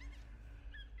Paige,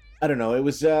 I don't know. It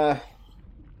was the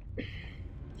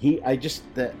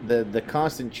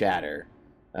constant chatter,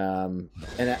 and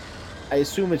I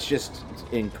assume it's just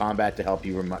in combat to help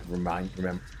you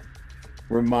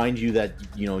remind you that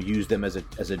use them as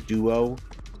a duo,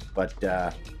 but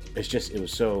it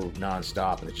was so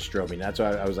nonstop and it just drove me nuts. So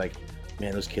I was like,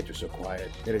 man, those kids are so quiet.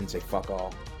 They didn't say fuck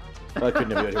all. I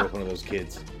couldn't have been here with one of those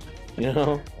kids,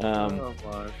 But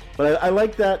I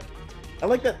like that. I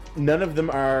like that none of them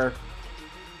are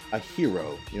a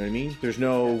hero. You know what I mean? There's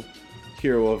no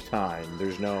hero of time.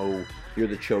 There's no you're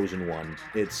the chosen one.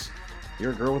 It's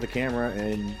you're a girl with a camera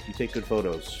and you take good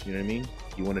photos. You know what I mean?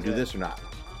 You want to do this or not?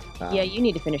 Yeah, you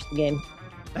need to finish the game.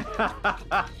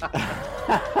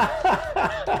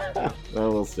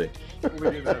 Well, we'll see.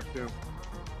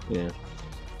 Yeah.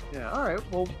 Yeah. All right.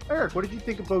 Well, Eric, what did you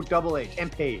think about Double H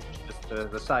and Paige, just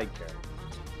the side character?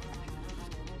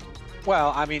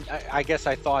 Well, I mean, I guess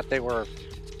I thought they were.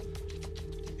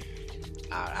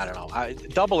 I don't know.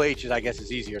 Double H is, I guess,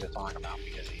 is easier to talk about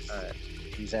because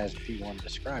he's as P1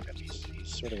 described him. He's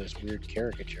sort of this weird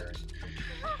caricature.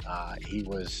 He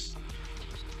was.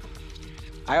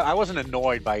 I wasn't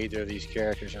annoyed by either of these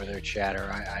characters or their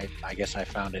chatter. I guess I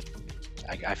found it.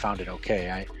 I found it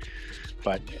okay.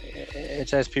 But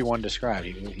it's as P1 described.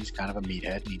 He's kind of a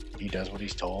meathead. He does what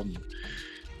he's told. And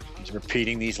he's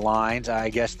repeating these lines. I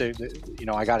guess I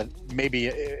got it. Maybe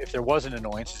if there was an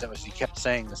annoyance, that was he kept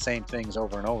saying the same things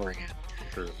over and over again.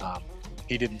 True.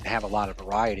 He didn't have a lot of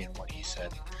variety in what he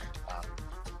said.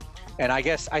 And I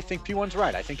think P1's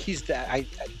right. I think he's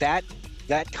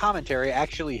that commentary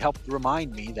actually helped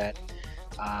remind me that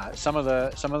some of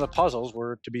the puzzles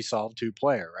were to be solved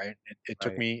 2-player. Right. It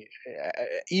took me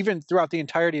even throughout the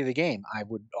entirety of the game. I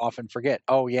would often forget.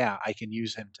 Oh yeah, I can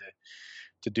use him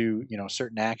to do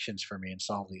certain actions for me and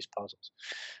solve these puzzles.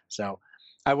 So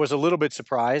I was a little bit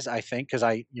surprised. I think because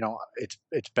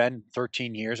it's been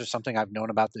 13 years or something I've known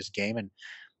about this game, and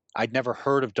I'd never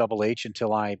heard of Double H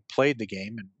until I played the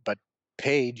game. But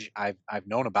Paige I've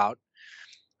known about.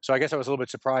 So I guess I was a little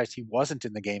bit surprised he wasn't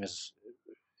in the game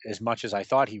as much as I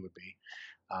thought he would be.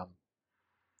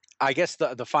 I guess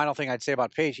the final thing I'd say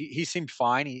about Paige, he seemed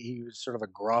fine. He was sort of a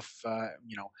gruff,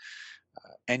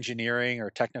 engineering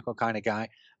or technical kind of guy.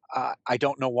 I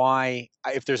don't know why.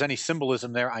 If there's any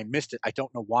symbolism there, I missed it. I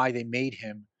don't know why they made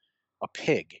him a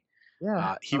pig.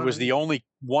 Yeah, he was the only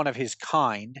one of his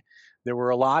kind. There were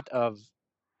a lot of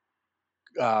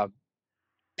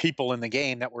people in the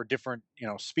game that were different,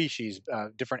 species,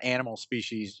 different animal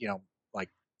species, like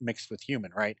mixed with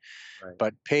human, right?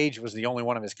 But Paige was the only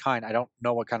one of his kind. I don't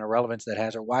know what kind of relevance that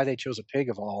has or why they chose a pig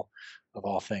of all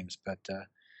things, but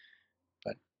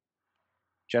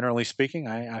generally speaking,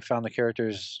 I found the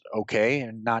characters okay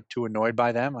and not too annoyed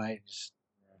by them.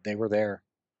 They were there.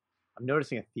 I'm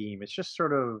noticing a theme. It's just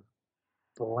sort of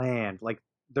bland. Like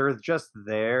they're just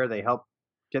there. They help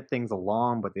get things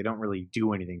along, but they don't really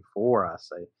do anything for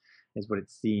us. Is what it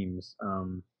seems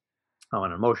on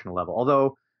an emotional level.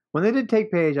 Although when they did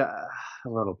take Paige, a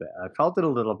little bit, I felt it a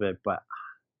little bit, but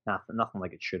nothing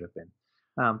like it should have been.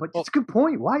 But it's a good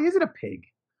point. Why is it a pig?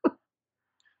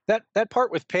 That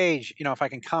part with Paige, if I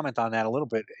can comment on that a little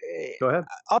bit. Go ahead.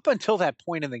 Up until that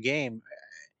point in the game,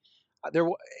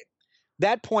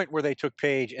 that point where they took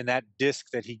Paige and that disc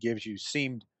that he gives you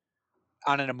seemed,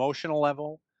 on an emotional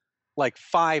level, like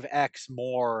 5x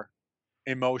more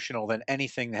emotional than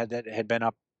anything that had been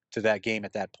up to that game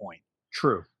at that point.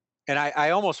 True. And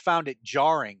I almost found it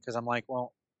jarring because I'm like,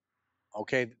 well,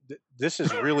 okay, this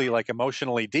is really like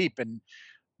emotionally deep, and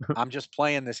I'm just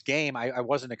playing this game. I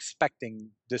wasn't expecting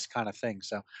this kind of thing.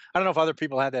 So I don't know if other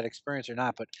people had that experience or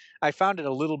not, but I found it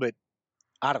a little bit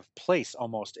out of place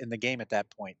almost in the game at that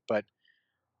point. But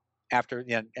after,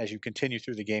 as you continue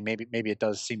through the game, maybe it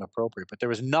does seem appropriate. But there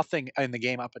was nothing in the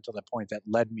game up until that point that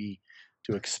led me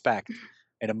to expect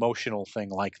an emotional thing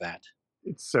like that.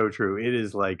 It's so true. It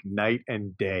is like night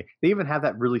and day. They even have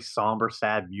that really somber,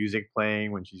 sad music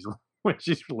playing when she's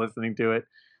listening to it.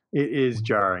 It is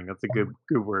jarring. That's a good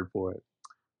word for it.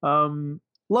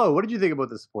 Lo, what did you think about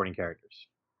the supporting characters?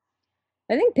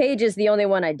 I think Paige is the only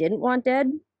one I didn't want dead.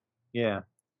 Yeah.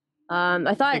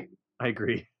 I thought I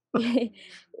agree.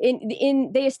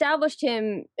 they established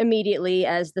him immediately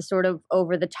as the sort of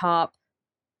over the top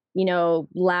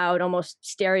loud, almost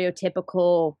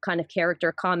stereotypical kind of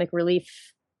character, comic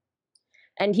relief.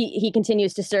 And he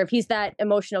continues to serve. He's that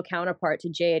emotional counterpart to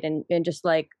Jade. And just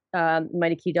like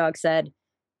Mighty Q Dog said,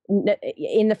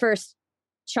 in the first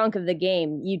chunk of the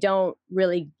game, you don't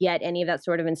really get any of that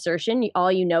sort of insertion.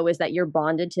 All you know is that you're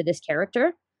bonded to this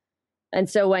character. And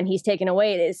so when he's taken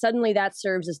away, suddenly that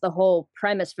serves as the whole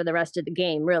premise for the rest of the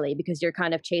game, really, because you're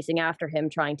kind of chasing after him,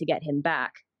 trying to get him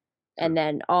back. And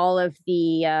then all of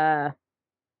the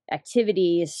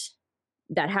activities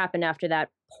that happen after that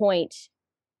point,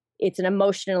 it's an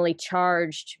emotionally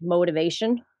charged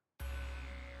motivation.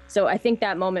 So I think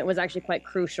that moment was actually quite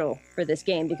crucial for this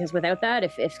game, because without that,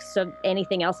 if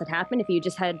anything else had happened, if you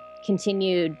just had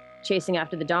continued chasing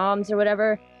after the Doms or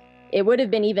whatever, it would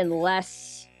have been even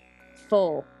less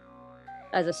full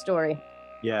as a story.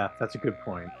 Yeah, that's a good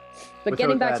point. But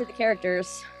getting back to the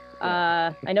characters,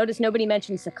 I noticed nobody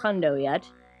mentioned Secundo yet.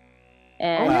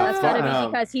 And that's gotta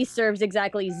be because he serves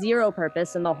exactly zero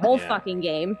purpose in the whole fucking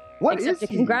game. Except to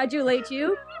congratulate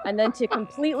you and then to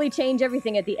completely change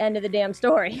everything at the end of the damn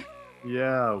story.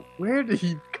 Yeah, where did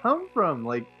he come from?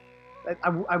 Like,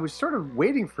 I was sort of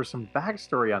waiting for some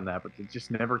backstory on that, but it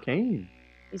just never came.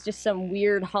 He's just some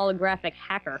weird holographic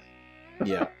hacker.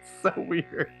 Yeah. So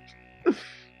weird.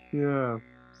 Yeah,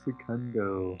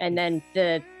 Secundo. And then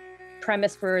the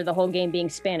premise for the whole game being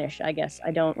Spanish, I guess. I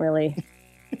don't really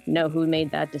know who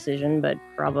made that decision, but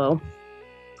bravo.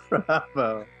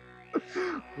 Bravo.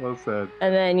 Well said.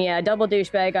 And then, double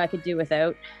douchebag I could do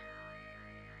without.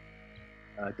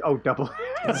 Double. Double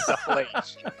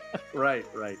H. Right.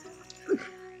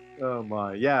 Oh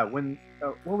my, yeah. When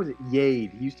what was it?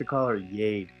 Yade. He used to call her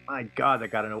Yade. My God, that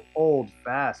got an old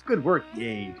fast. Good work,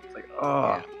 Yade. It's like,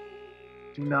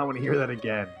 do not want to hear that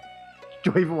again.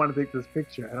 Do I even want to take this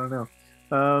picture? I don't know.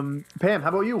 Pam, how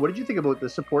about you? What did you think about the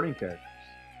supporting characters?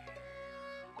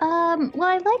 Well,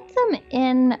 I liked them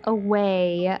in a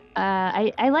way.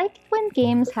 I like when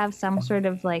games have some sort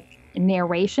of like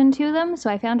narration to them. So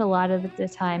I found a lot of the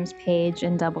times Paige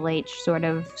and Double H sort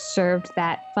of served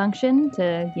that function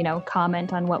to,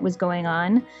 comment on what was going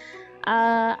on.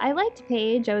 I liked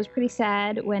Paige. I was pretty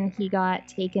sad when he got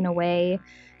taken away.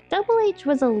 Double H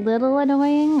was a little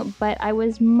annoying, but I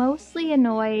was mostly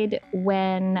annoyed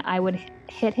when I would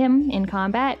hit him in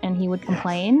combat and he would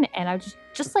complain, and I was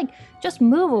just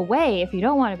move away if you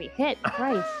don't want to be hit.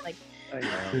 Christ, like. I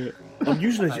know. I'm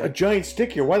using a giant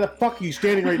stick here. Why the fuck are you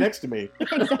standing right next to me?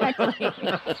 Exactly.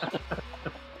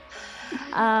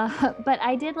 But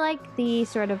I did like the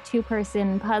sort of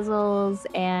two-person puzzles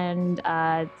and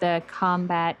the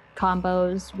combat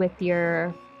combos with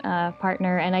your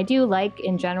partner, and I do like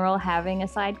in general having a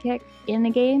sidekick in the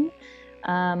game.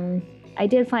 I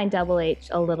did find Double H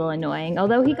a little annoying,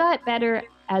 although he got better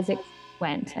as it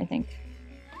went, I think.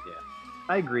 Yeah,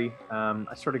 I agree.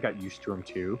 I sort of got used to him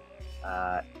too.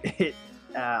 I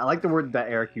like the word that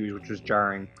Eric used, which was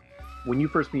jarring. When you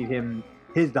first meet him,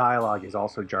 his dialogue is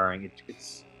also jarring.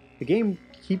 It's the game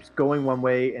keeps going one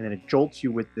way, and then it jolts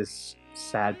you with this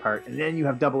sad part, and then you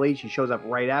have Double H. He shows up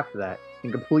right after that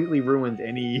and completely ruins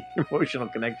any emotional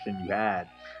connection you had.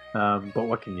 But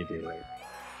what can you do,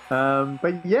 right?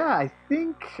 But yeah, I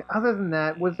think other than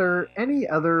that, was there any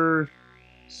other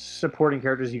supporting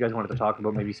characters you guys wanted to talk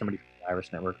about? Maybe somebody from the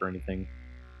Iris Network or anything?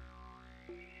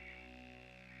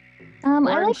 I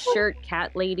Orange like shirt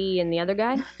cat lady and the other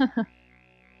guy.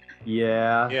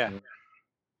 Yeah.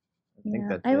 I think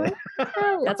that's I it. like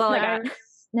how That's all I got. Iris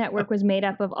Network was made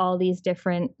up of all these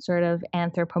different sort of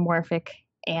anthropomorphic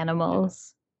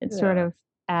animals. It sort of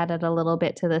added a little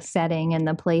bit to the setting and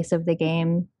the place of the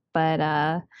game. But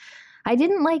I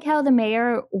didn't like how the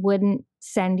mayor wouldn't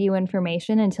send you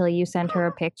information until you sent her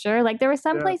a picture. Like there were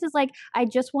some places like, I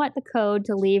just want the code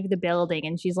to leave the building.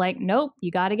 And she's like, nope,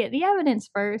 you got to get the evidence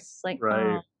first. Like,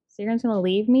 Right. So you're just going to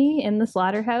leave me in the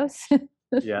slaughterhouse?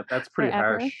 Yeah, that's pretty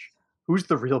Forever. harsh. Who's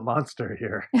the real monster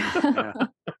here? Yeah.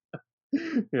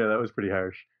 Yeah, that was pretty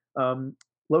harsh.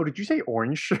 Lo, did you say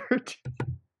orange shirt?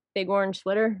 Big orange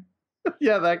sweater.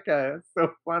 Yeah, that guy. That's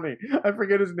so funny. I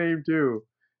forget his name too.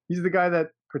 He's the guy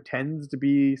that pretends to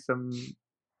be some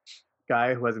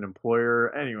guy who has an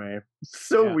employer. Anyway,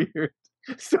 so weird.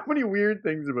 So many weird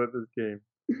things about this game.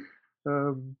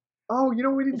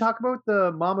 We didn't talk about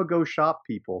the Mama Go Shop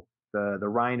people, the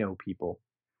Rhino people.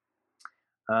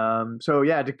 To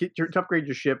upgrade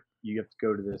your ship, you have to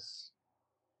go to this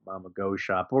Mama Go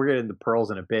Shop. We'll get into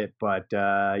pearls in a bit, but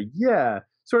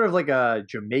sort of like a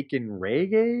Jamaican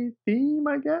reggae theme,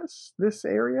 I guess. This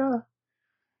area.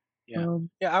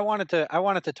 I wanted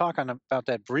to talk about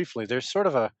that briefly. There's sort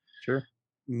of a Sure.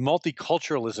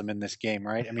 multiculturalism in this game,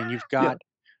 right? I mean, you've got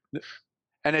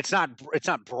and it's not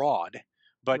broad,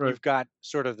 but Right. you've got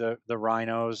sort of the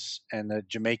rhinos and the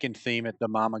Jamaican theme at the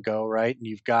Mama Go, right? And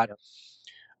you've got, Yep.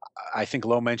 I think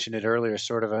Lo mentioned it earlier,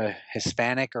 sort of a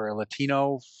Hispanic or a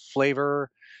Latino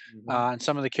flavor Mhm. in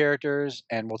some of the characters,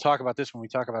 and we'll talk about this when we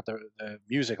talk about the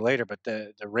music later. But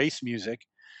the race music,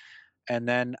 and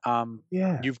then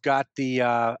Yeah. you've got the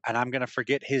and I'm gonna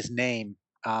forget his name,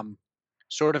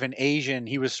 sort of an Asian.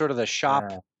 He was sort of the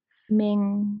shop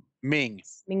Ming. Ming,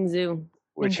 Mingzu.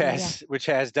 which Mingzu,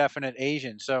 yeah. has definite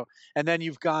Asian. So, and then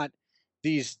you've got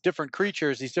these different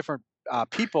creatures, these different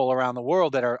people around the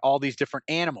world that are all these different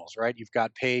animals, right? You've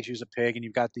got Paige, who's a pig, and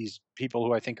you've got these people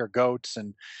who I think are goats,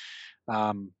 and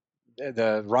um,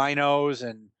 the rhinos,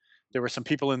 and there were some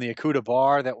people in the Akuta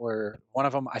bar that were, one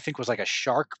of them I think was like a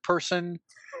shark person,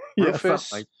 Yeah, something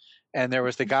Rufus, like and there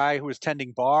was the guy who was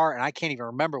tending bar, and I can't even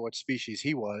remember what species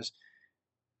he was,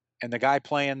 and the guy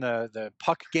playing the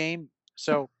puck game.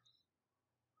 So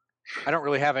I don't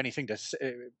really have anything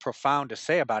profound to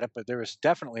say about it, but there is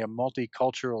definitely a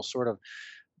multicultural sort of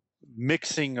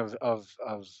mixing of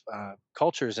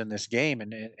cultures in this game,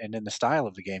 and in the style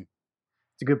of the game,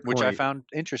 it's a good point. which I found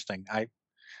interesting.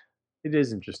 It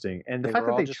is interesting, and the They fact were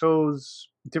that all they just chose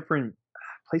different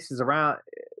places around,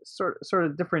 sort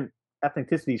of different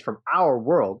ethnicities from our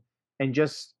world, and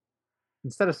just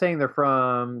instead of saying they're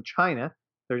from China,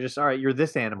 they're just all right. You're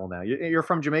this animal now. You're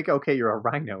from Jamaica. Okay, you're a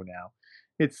rhino now.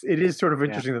 It is sort of yeah.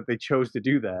 interesting that they chose to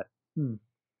do that.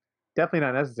 Definitely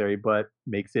not necessary, but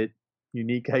makes it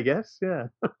unique, I guess. Yeah.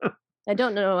 I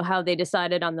don't know how they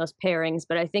decided on those pairings,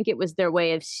 but I think it was their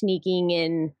way of sneaking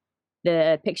in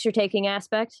the picture taking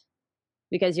aspect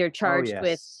because you're Oh charged with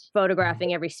yes.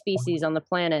 photographing every species on the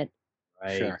planet.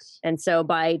 Right. Sure. And so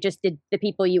by just the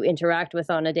people you interact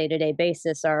with on a day-to-day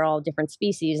basis are all different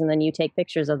species, and then you take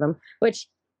pictures of them, which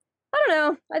I don't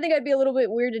know. I think I'd be a little bit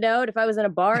weirded out if I was in a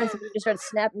bar and somebody just started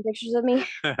snapping pictures of me.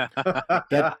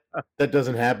 That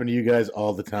doesn't happen to you guys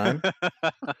all the time.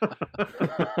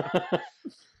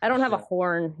 I don't have a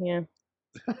horn. Yeah.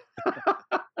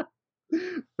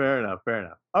 Fair enough. Fair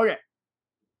enough. Okay.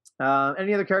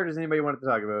 Any other characters anybody wanted to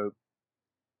talk about?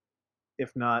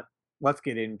 If not, let's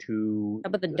get into How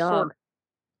about the the dog?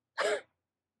 There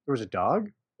was a dog?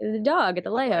 The dog at the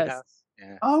lighthouse.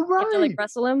 Yeah. Oh, You have to right. like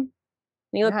wrestle him. And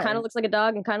he Yeah, kind and- of looks like a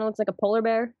dog and kind of looks like a polar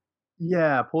bear.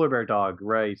 Yeah, polar bear dog,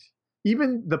 right.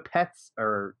 Even the pets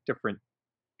are different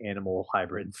animal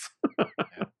hybrids.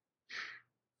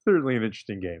 Certainly an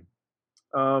interesting game.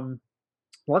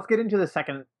 Let's get into the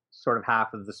second sort of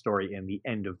half of the story and the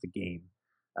end of the game.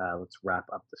 Let's wrap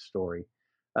up the story.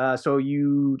 So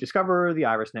you discover the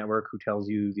Iris Network, who tells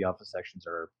you the alpha sections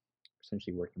are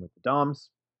essentially working with the DOMs.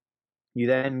 You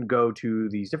then go to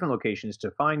these different locations to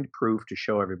find proof to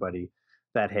show everybody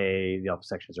that, hey, the alpha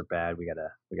sections are bad. We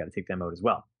gotta take them out as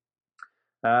well.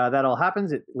 That all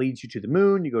happens. It leads you to the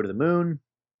moon. You go to the moon,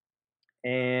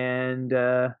 and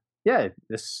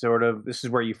this is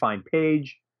where you find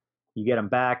Paige. You get him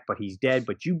back, but he's dead.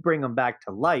 But you bring him back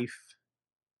to life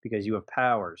because you have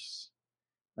powers,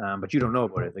 but you don't know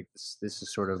about it. Like this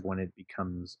is sort of when it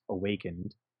becomes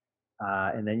awakened,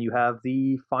 and then you have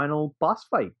the final boss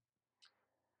fight,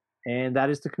 and that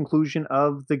is the conclusion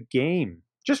of the game.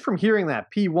 Just from hearing that,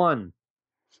 P1,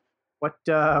 what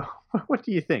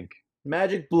do you think?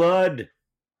 Magic blood.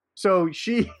 So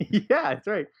she, yeah, that's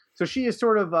right. So she is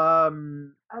sort of, I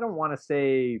don't want to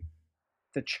say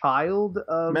the child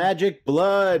of Magic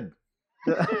blood.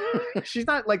 she's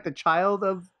not like the child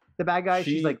of the bad guy.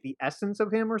 She's She- like the essence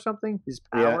of him or something. His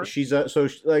Yeah, power. she's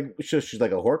she's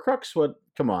like a Horcrux. What?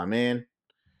 Come on, man.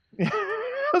 I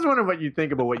was wondering what you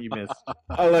think about what you missed.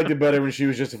 I liked it better when she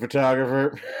was just a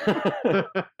photographer.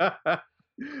 All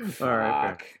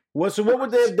right. Fuck. So what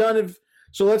would they have done if?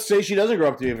 So let's say she doesn't grow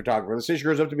up to be a photographer. Let's say she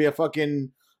grows up to be a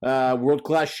fucking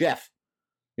world-class chef.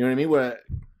 You know what I mean?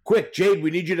 Quick, Jade,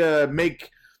 we need you to make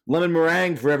lemon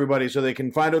meringue for everybody so they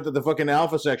can find out that the fucking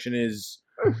alpha section is.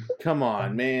 Come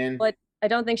on, man. But I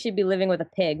don't think she'd be living with a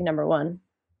pig, number one.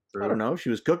 I don't know. She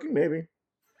was cooking, maybe.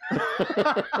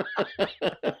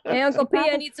 Hey, Uncle P,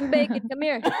 I need some bacon. Come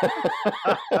here.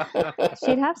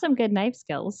 She'd have some good knife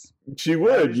skills. She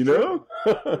would, is you know.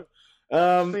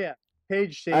 So yeah,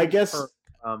 Paige saves I guess-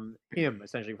 him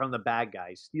essentially from the bad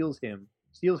guy, steals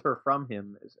her from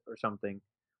him or something,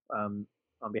 on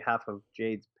behalf of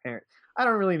Jade's parents. I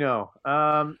don't really know.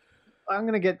 I'm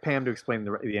gonna get Pam to explain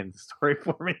the end of the story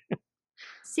for me.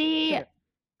 See,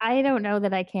 I don't know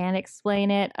that I can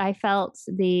explain it. I felt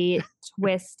the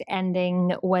twist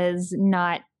ending was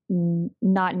not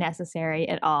necessary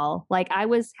at all. Like, I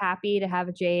was happy to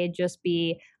have Jade just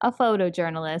be a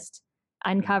photojournalist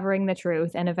uncovering the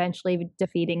truth and eventually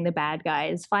defeating the bad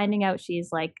guys, finding out she's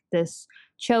like this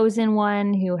chosen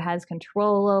one who has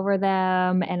control over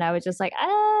them. And I was just like,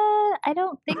 I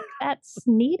don't think that's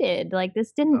needed. Like,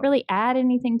 this didn't really add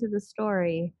anything to the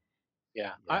story.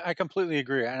 Yeah, I completely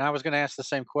agree. And I was going to ask the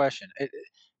same question.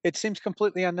 It seems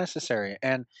completely unnecessary.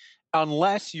 And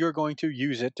unless you're going to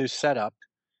use it to set up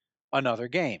another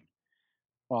game.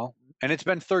 Well, and it's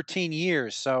been 13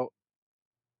 years, so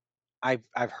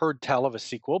I've heard tell of a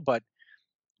sequel, but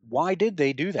why did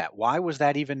they do that? Why was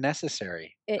that even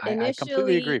necessary? I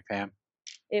completely agree, Pam.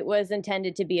 It was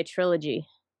intended to be a trilogy.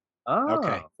 Oh.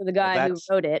 Okay. So the guy who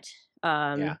wrote it,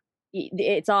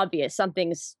 it's obvious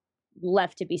something's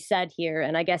left to be said here,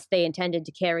 and I guess they intended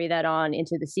to carry that on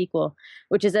into the sequel,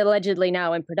 which is allegedly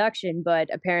now in production, but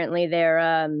apparently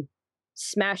they're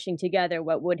smashing together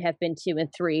what would have been 2 and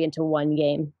 3 into one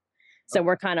game. So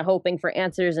we're kind of hoping for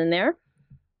answers in there.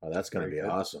 Oh, that's going to be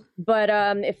awesome. But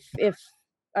if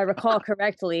I recall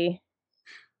correctly,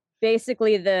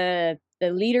 basically the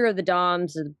leader of the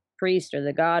Doms, the priest or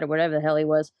the god or whatever the hell he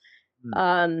was,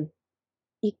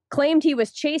 he claimed he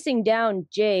was chasing down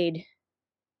Jade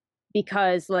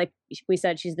because, like we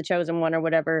said, she's the chosen one or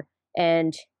whatever,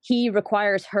 and he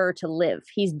requires her to live.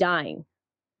 He's dying.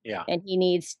 Yeah. And he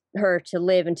needs her to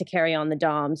live and to carry on the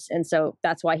Doms. And so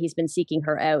that's why he's been seeking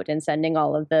her out and sending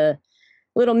all of the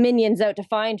little minions out to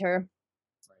find her.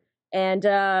 And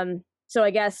so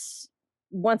I guess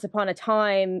once upon a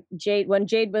time, when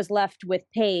Jade was left with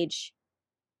Paige,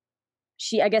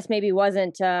 she, I guess, maybe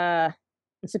wasn't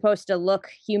supposed to look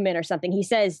human or something. He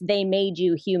says they made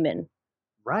you human.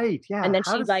 Right, yeah. And then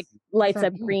she lights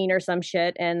up green or some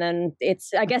shit. And then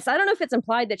it's, I guess, I don't know if it's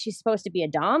implied that she's supposed to be a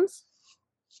Doms.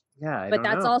 Yeah, but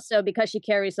that's also because she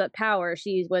carries that power.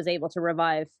 She was able to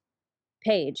revive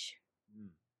Paige.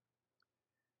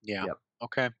 Yeah. Yep.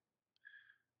 Okay.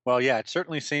 Well, yeah, it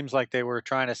certainly seems like they were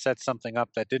trying to set something up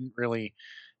that didn't really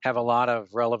have a lot of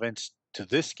relevance to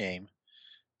this game,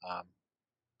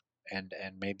 and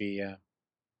maybe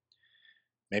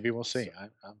we'll see.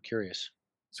 I'm curious.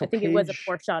 So I think it was a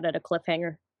poor shot at a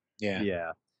cliffhanger. Yeah.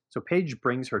 Yeah. So Paige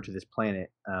brings her to this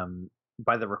planet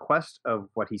by the request of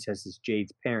what he says is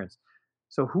Jade's parents.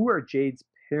 So who are Jade's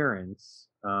parents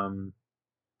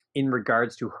in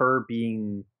regards to her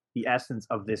being the essence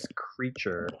of this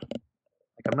creature?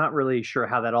 Like, I'm not really sure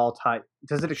how that all ties.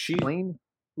 Does it explain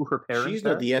who her parents are? She's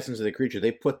not the essence of the creature.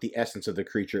 They put the essence of the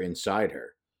creature inside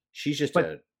her. She's just a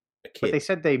kid. But they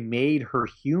said they made her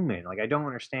human. Like, I don't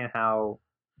understand how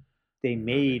they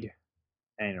made...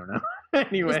 I don't know.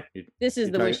 Anyway. This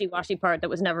is the wishy-washy part that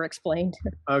was never explained.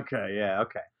 Okay, yeah,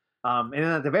 okay. And then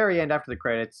at the very end, after the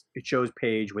credits, it shows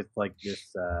Paige with, like,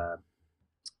 this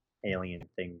alien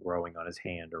thing growing on his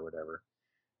hand or whatever,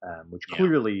 which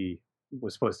clearly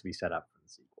was supposed to be set up for the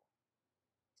sequel.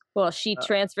 Well, she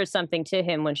transferred something to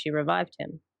him when she revived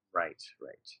him. Right.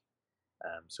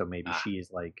 So maybe she is,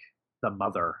 like, the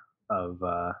mother of...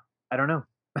 I don't know.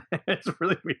 It's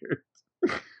really weird.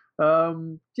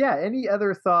 Yeah, any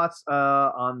other thoughts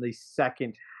on the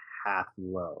second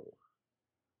Half-Low?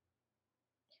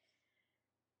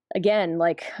 Again,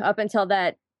 like, up until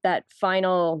that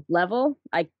final level,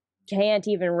 I can't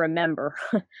even remember.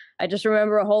 I just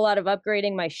remember a whole lot of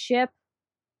upgrading my ship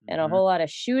and a whole lot of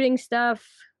shooting stuff.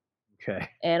 Okay.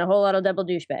 And a whole lot of double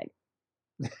douchebag.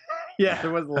 Yeah, there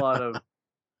was a lot of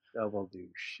double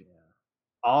douche. Yeah.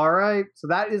 All right, so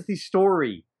that is the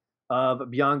story of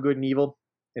Beyond Good and Evil.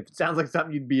 If it sounds like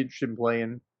something you'd be interested in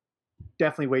playing,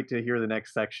 definitely wait to hear the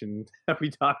next section that we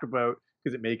talk about,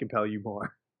 because it may compel you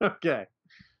more. Okay.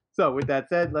 So with that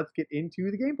said, let's get into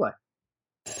the gameplay.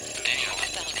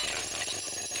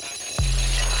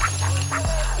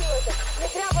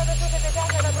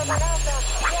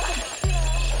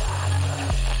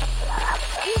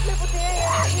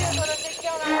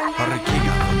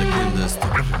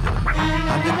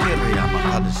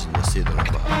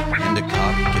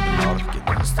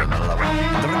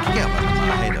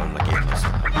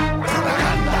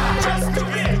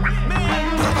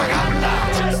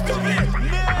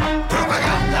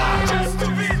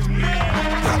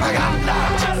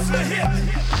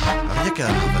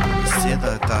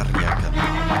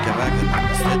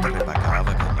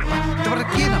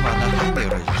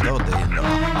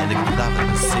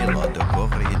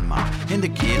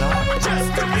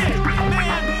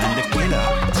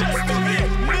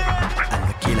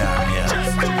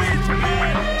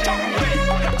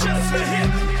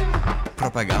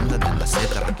 Propaganda nella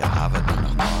seta ricava nella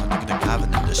the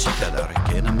cavern in the shika da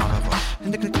rikena marava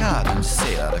and the card and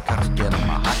say the carrigan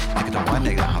maha the one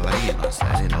the havarina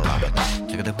says in the lava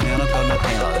the piano on the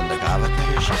tail and the cavern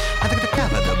and the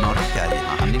cavern the morika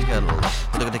and the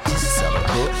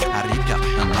kissaluku Arika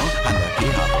no Andaki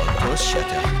haboto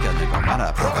Shatarika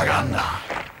Negomara Propaganda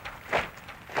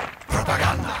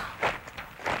Propaganda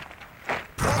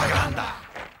Propaganda.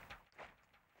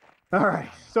 All right.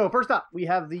 So first up, we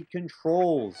have the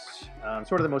controls.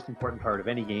 Sort of the most important part of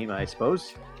any game, I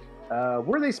suppose.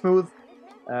 Were they smooth?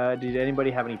 Did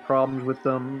anybody have any problems with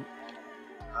them?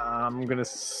 I'm gonna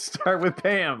start with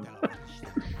Pam.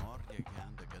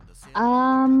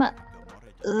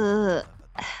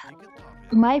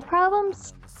 My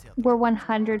problems were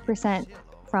 100%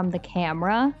 from the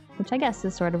camera, which I guess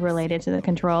is sort of related to the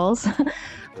controls.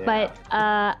 But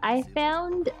I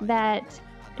found that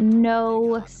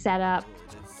no setup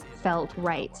felt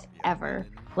right ever.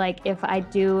 Like if I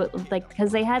do, like,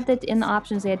 because they had in the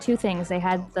options, they had two things. They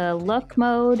had the look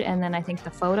mode and then I think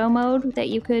the photo mode that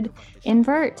you could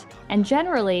invert. And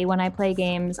generally when I play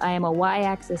games, I am a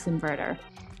y-axis inverter.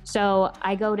 So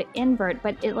I go to invert,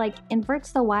 but it like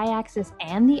inverts the y-axis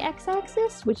and the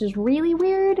x-axis, which is really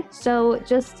weird. So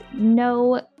just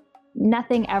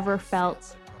nothing ever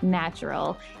felt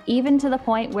natural. Even to the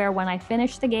point where when I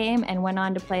finished the game and went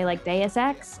on to play like Deus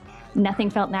Ex, nothing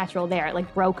felt natural there. It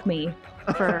like broke me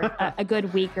for a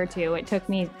good week or two. It took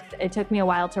me a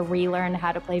while to relearn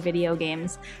how to play video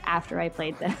games after I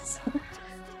played this. Yeah,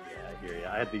 I hear you.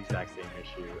 I had the exact same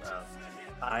issue.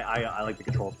 I like the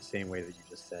controls the same way that you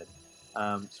just said.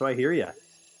 So I hear you.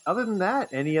 Other than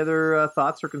that, any other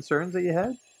thoughts or concerns that you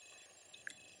had?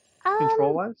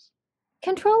 Control-wise?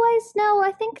 Control-wise, no.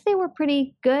 I think they were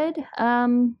pretty good.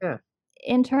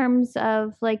 In terms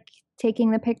of like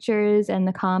taking the pictures and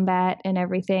the combat and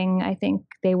everything, I think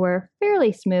they were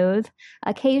fairly smooth.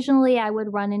 Occasionally, I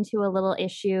would run into a little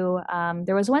issue.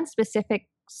 There was one specific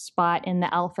spot in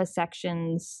the alpha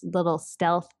section's little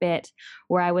stealth bit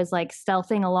where I was like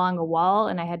stealthing along a wall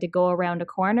and I had to go around a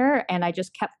corner and I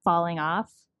just kept falling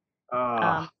off.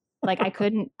 Like I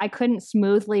couldn't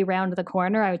smoothly round the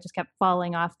corner. I just kept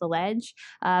falling off the ledge.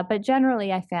 But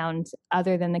generally I found,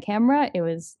 other than the camera, it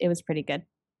was pretty good.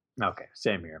 Okay,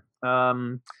 same here.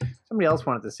 Somebody else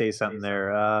wanted to say something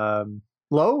there.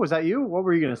 Lo, was that you? What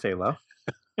were you going to say, Lo?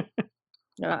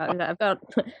 I've got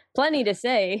plenty to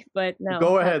say, but no.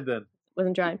 Go ahead then.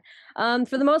 Wasn't trying.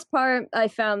 For the most part, I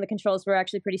found the controls were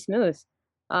actually pretty smooth.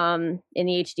 In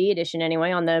the HD edition,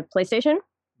 anyway, on the PlayStation.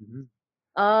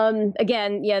 Mm-hmm.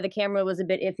 Again, yeah, the camera was a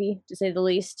bit iffy, to say the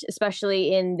least,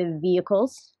 especially in the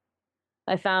vehicles.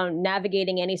 I found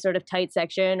navigating any sort of tight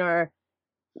section or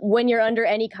when you're under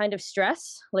any kind of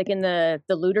stress, like in the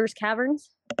looters' caverns,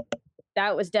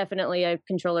 that was definitely a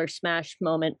controller smash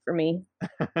moment for me.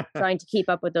 Trying to keep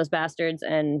up with those bastards,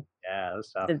 and yeah,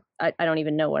 that's tough. I don't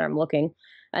even know where I'm looking.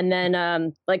 And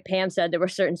then, like Pam said, there were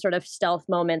certain sort of stealth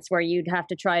moments where you'd have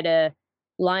to try to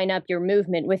line up your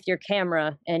movement with your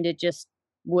camera, and it just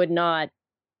would not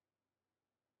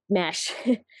mesh.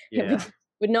 Yeah. It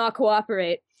would not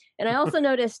cooperate. And I also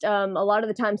noticed a lot of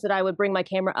the times that I would bring my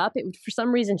camera up, it would for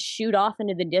some reason shoot off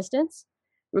into the distance,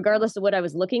 regardless of what I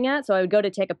was looking at. So I would go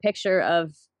to take a picture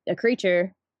of a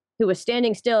creature who was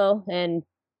standing still and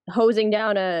hosing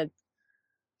down a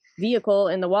vehicle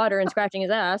in the water and scratching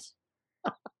his ass.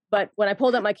 But when I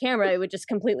pulled up my camera, it would just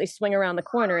completely swing around the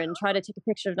corner and try to take a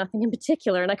picture of nothing in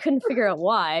particular. And I couldn't figure out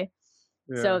why.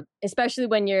 Yeah. So especially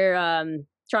when you're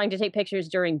trying to take pictures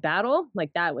during battle,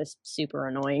 like that was super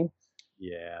annoying.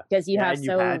 Yeah. Because you have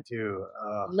so had to,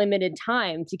 limited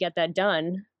time to get that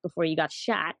done before you got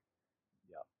shot.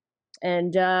 Yep.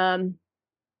 And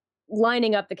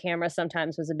lining up the camera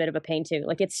sometimes was a bit of a pain too.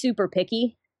 Like it's super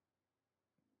picky.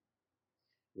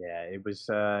 Yeah, it was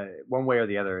one way or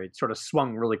the other. It sort of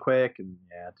swung really quick and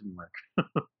yeah, it didn't work.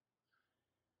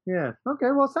 Yeah.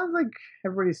 Okay. Well, it sounds like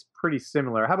everybody's pretty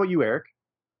similar. How about you, Eric?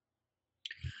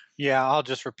 Yeah, I'll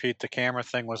just repeat. The camera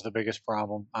thing was the biggest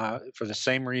problem for the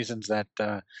same reasons that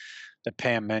that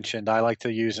Pam mentioned. I like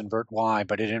to use invert Y,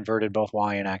 but it inverted both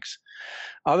Y and X.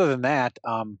 Other than that,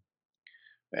 and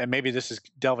maybe this is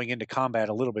delving into combat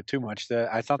a little bit too much.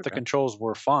 I thought the controls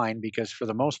were fine because for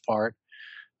the most part,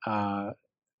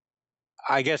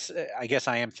 I guess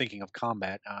I am thinking of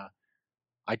combat.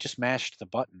 I just mashed the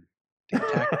button to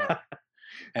attack me.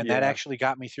 And that actually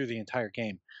got me through the entire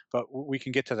game, but we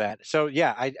can get to that. So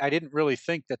yeah, I didn't really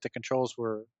think that the controls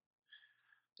were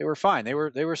fine. They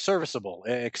were serviceable,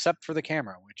 except for the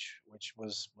camera, which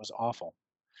was awful.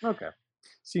 Okay,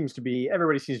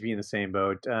 everybody seems to be in the same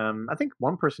boat. I think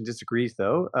one person disagrees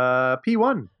though.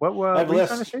 P1, what were you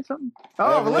trying to say something?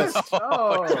 Oh, the list.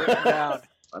 Oh, down.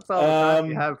 That's all the time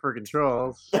you have for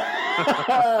controls.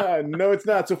 No, it's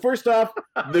not. So first off,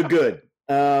 the good.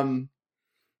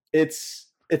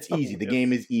 It's easy. The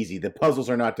game is easy. The puzzles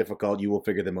are not difficult. You will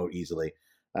figure them out easily.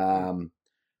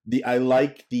 I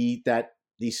like the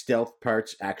stealth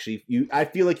parts. Actually, I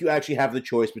feel like you actually have the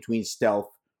choice between stealth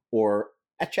or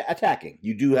attacking.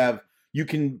 You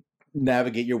can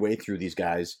navigate your way through these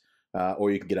guys,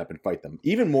 or you can get up and fight them.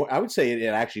 Even more, I would say it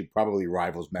actually probably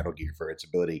rivals Metal Gear for its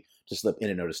ability to slip in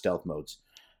and out of stealth modes.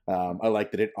 I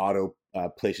like that it auto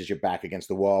places your back against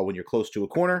the wall when you're close to a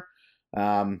corner,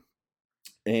 and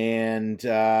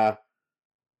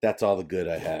that's all the good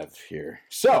I have here.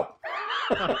 So,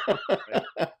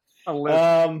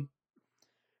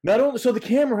 not only so the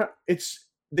camera,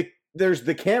 there's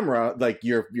the camera, like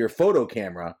your photo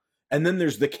camera, and then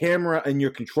there's the camera and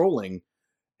you're controlling,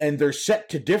 and they're set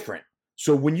to different.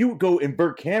 So when you go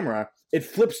invert camera, it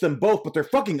flips them both, but they're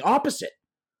fucking opposite.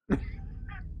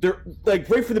 They're like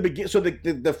right from the beginning. So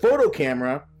the photo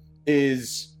camera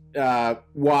is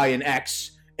Y and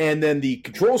X, and then the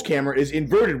controls camera is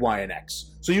inverted Y and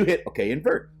X. So you hit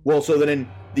invert. Well, so then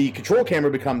the control camera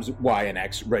becomes Y and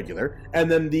X regular, and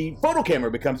then the photo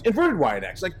camera becomes inverted Y and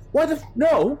X. Like, why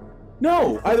no?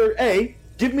 Either A,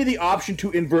 give me the option to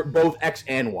invert both X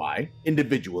and Y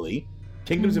individually.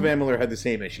 Kingdoms of Amalur had the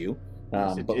same issue,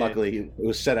 but luckily it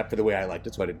was set up for the way I liked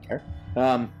it, so I didn't care.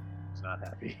 It's not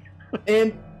happy.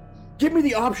 And give me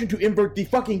the option to invert the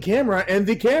fucking camera and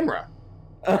the camera.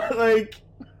 Like,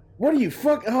 what are you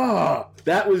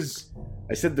that was...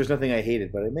 I said there's nothing I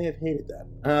hated, but I may have hated that.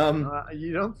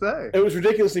 You don't say. It was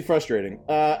ridiculously frustrating.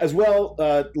 As well,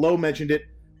 Lo mentioned it.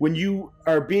 When you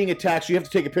are being attacked, you have to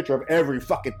take a picture of every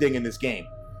fucking thing in this game.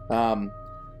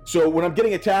 So when I'm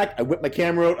getting attacked, I whip my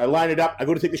camera out, I line it up, I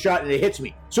go to take the shot, and it hits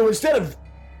me. So instead of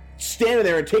standing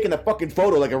there and taking the fucking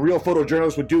photo like a real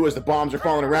photojournalist would do as the bombs are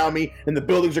falling around me, and the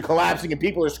buildings are collapsing, and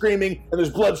people are screaming, and there's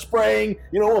blood spraying,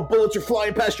 and bullets are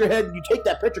flying past your head, and you take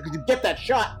that picture because you get that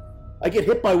shot. I get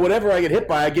hit by whatever I get hit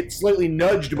by. I get slightly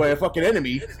nudged by a fucking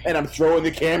enemy, and I'm throwing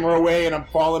the camera away, and I'm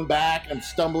falling back, I'm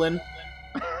stumbling.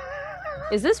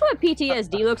 Is this what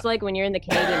PTSD looks like when you're in the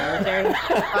Canadian military?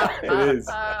 It is.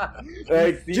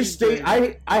 Like, just stay.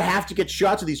 I have to get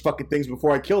shots of these fucking things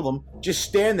before I kill them. Just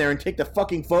stand there and take the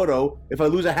fucking photo. If I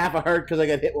lose a half a heart because I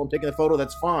got hit while I'm taking the photo,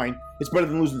 that's fine. It's better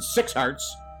than losing 6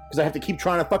 hearts because I have to keep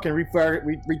trying to fucking refocus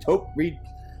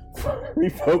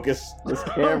this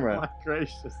camera. Oh my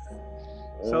gracious.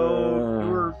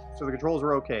 So the controls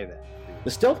were okay then. The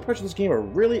stealth parts of this game are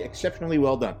really exceptionally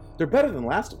well done. They're better than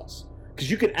Last of Us. Because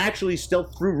you can actually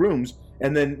stealth through rooms,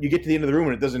 and then you get to the end of the room,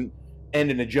 and it doesn't end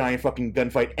in a giant fucking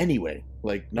gunfight anyway,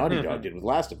 like Naughty Dog did with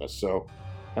Last of Us. So,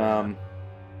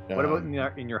 what about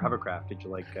in your hovercraft? Did you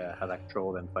like how that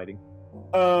controlled and fighting?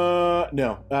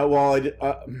 No. Well, I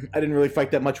didn't really fight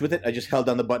that much with it. I just held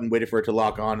down the button, waited for it to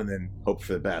lock on, and then hoped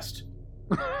for the best.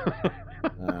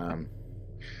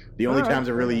 The only times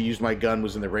I really used my gun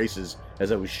was in the races,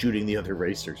 as I was shooting the other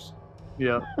racers.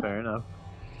 Yeah, fair enough.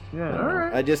 Yeah, all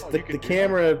right. I just the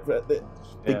camera, the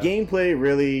gameplay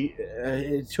really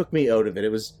it took me out of it. It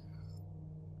was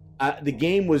the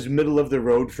game was middle of the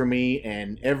road for me,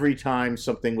 and every time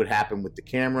something would happen with the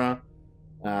camera,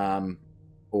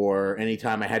 or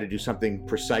anytime I had to do something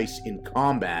precise in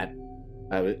combat,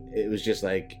 it was just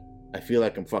like I feel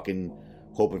like I'm fucking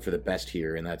hoping for the best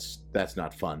here, and that's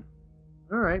not fun.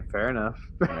 All right, fair enough.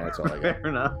 Yeah, that's all I got. Fair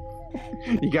enough.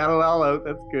 You got it all out.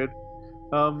 That's good.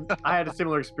 I had a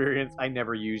similar experience. I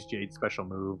never used Jade's special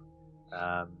move.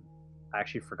 I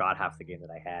actually forgot half the game that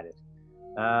I had it.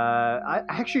 I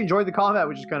actually enjoyed the combat,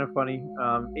 which is kind of funny.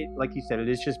 It, like you said, it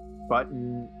is just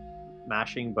button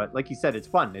mashing, but like you said, it's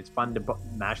fun. It's fun to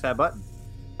mash that button.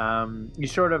 You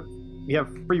have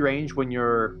free range when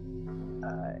you're,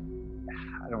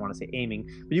 I don't want to say aiming,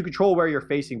 but you control where you're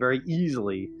facing very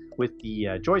easily with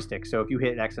the joystick. So if you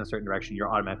hit X in a certain direction, you're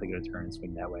automatically going to turn and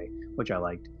swing that way, which I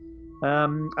liked. I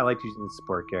liked using the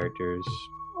support characters.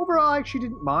 Overall, I actually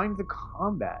didn't mind the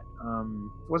combat.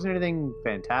 It wasn't anything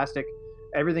fantastic.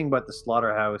 Everything but the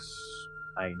slaughterhouse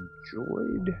I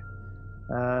enjoyed.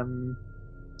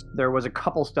 There was a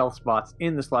couple stealth spots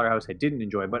in the slaughterhouse I didn't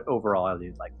enjoy, but overall I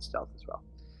did like the stealth as well.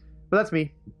 But that's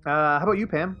me. How about you,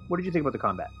 Pam? What did you think about the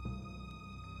combat?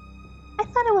 I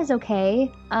thought it was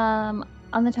okay.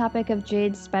 On the topic of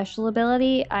Jade's special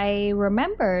ability, I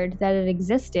remembered that it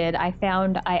existed. I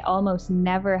found I almost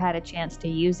never had a chance to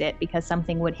use it because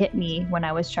something would hit me when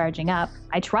I was charging up.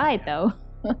 I tried, though.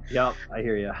 Yep, I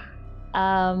hear you.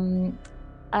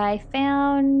 I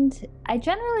found I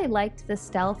generally liked the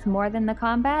stealth more than the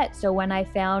combat. So when I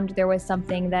found there was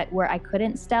something where I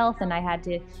couldn't stealth and I had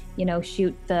to,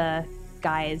 shoot the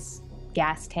guy's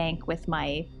gas tank with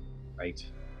my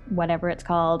whatever it's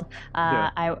called.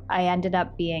 I ended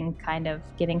up getting kind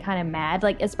of mad,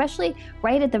 like especially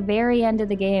right at the very end of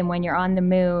the game when you're on the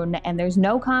moon and there's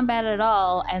no combat at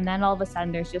all, and then all of a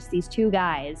sudden there's just these two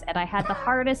guys, and I had the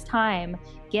hardest time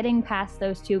getting past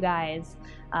those two guys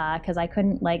because I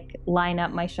couldn't like line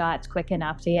up my shots quick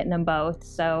enough to hit them both.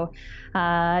 So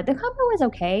the combat was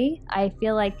okay. I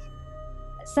feel like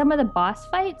some of the boss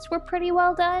fights were pretty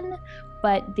well done,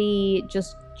 but the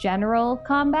just general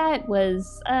combat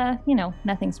was,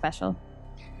 nothing special.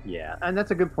 Yeah, and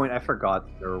that's a good point. I forgot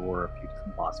there were a few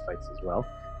different boss fights as well.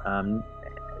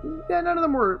 None of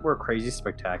them were crazy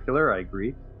spectacular, I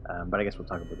agree. But I guess we'll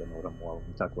talk about them a little more when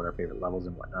we talk about our favorite levels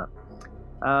and whatnot.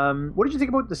 What did you think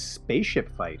about the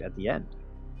spaceship fight at the end?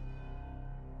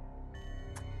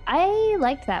 I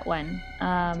liked that one.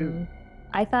 Too.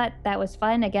 I thought that was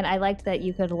fun. Again, I liked that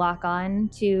you could lock on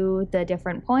to the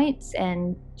different points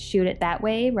and shoot it that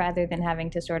way rather than having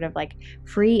to sort of like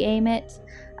free aim it.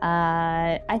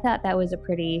 I thought that was a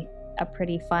pretty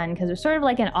fun, because it was sort of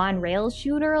like an on-rails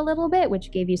shooter a little bit,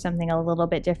 which gave you something a little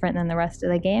bit different than the rest of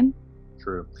the game.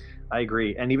 True. I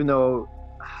agree. And even though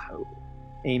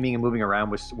aiming and moving around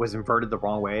was inverted the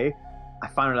wrong way, I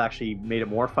found it actually made it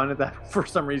more fun at that for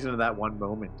some reason at that one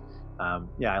moment.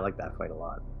 I like that fight a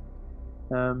lot.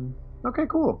 Okay,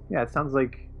 cool. Yeah, it sounds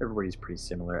like everybody's pretty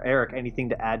similar. Eric, anything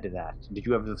to add to that? Did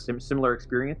you have a similar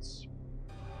experience?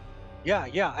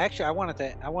 Yeah. Actually, I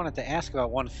wanted to ask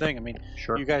about one thing. I mean,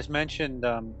 Sure. you guys mentioned,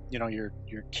 your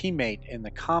teammate in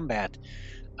the combat.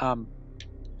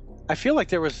 I feel like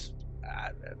there was,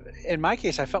 in my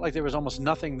case, I felt like there was almost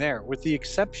nothing there, with the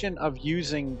exception of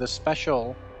using the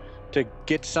special to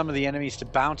get some of the enemies to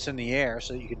bounce in the air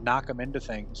so that you could knock them into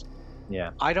things.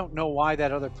 Yeah. I don't know why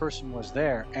that other person was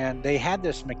there. And they had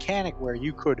this mechanic where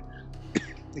you could,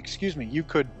 you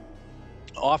could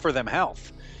offer them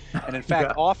health. And in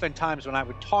fact, oftentimes when I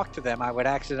would talk to them, I would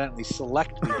accidentally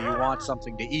select do you want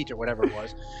something to eat or whatever it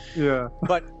was. Yeah.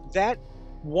 But that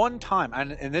one time,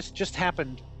 and this just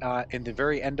happened in the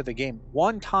very end of the game,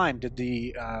 one time did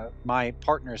my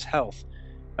partner's health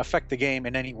affect the game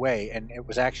in any way. And it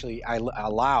was actually, I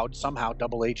allowed somehow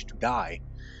Double H to die.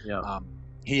 Yeah.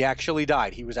 He actually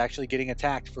died. He was actually getting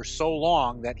attacked for so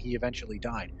long that he eventually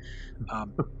died.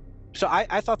 So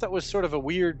I thought that was sort of a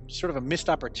weird, sort of a missed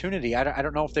opportunity. I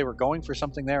don't know if they were going for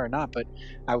something there or not, but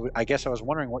I guess I was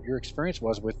wondering what your experience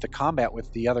was with the combat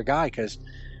with the other guy, because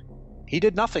he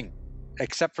did nothing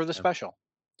except for the special.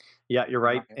 Yeah, you're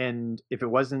right. And if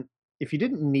you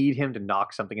didn't need him to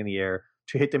knock something in the air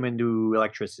to hit them into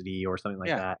electricity or something like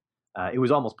that, it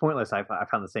was almost pointless. I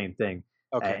found the same thing.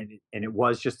 Okay. And it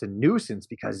was just a nuisance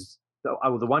because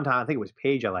the one time, I think it was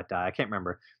Paige I let die. I can't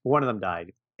remember. But one of them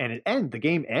died. And the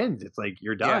game ends. It's like,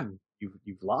 you're done.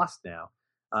 You've lost now.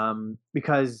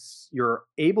 Because you're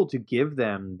able to give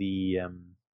them the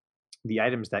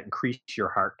items that increase your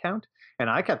heart count. And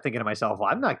I kept thinking to myself, well,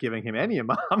 I'm not giving him any of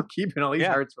them. I'm keeping all these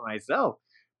hearts for myself.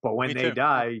 But when they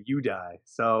die, you die.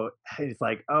 So it's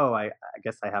like, I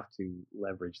guess I have to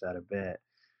leverage that a bit.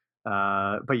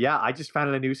 But yeah, I just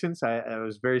found it a nuisance. I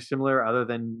was very similar, other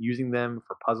than using them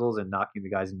for puzzles and knocking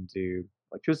the guys into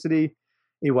electricity.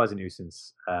 It was a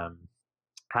nuisance.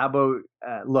 How about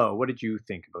Lo? What did you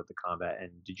think about the combat, and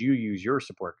did you use your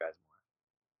support guys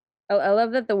Oh, I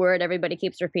love that the word everybody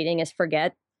keeps repeating is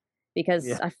forget, because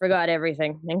I forgot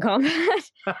everything in combat.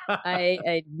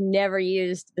 I never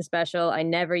used the special. I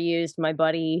never used my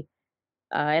buddy.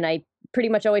 And I pretty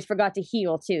much always forgot to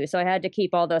heal too. So I had to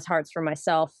keep all those hearts for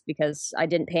myself because I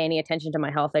didn't pay any attention to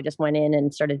my health. I just went in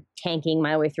and started tanking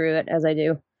my way through it as I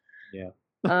do. Yeah.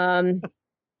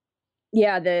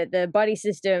 The buddy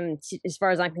system, as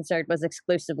far as I'm concerned, was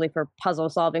exclusively for puzzle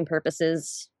solving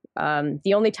purposes.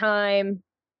 The only time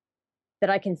that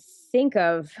I can think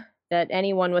of that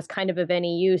anyone was kind of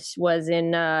any use was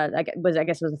in, I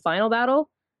guess it was the final battle,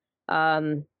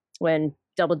 when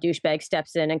Double Douchebag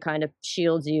steps in and kind of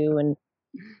shields you, and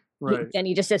then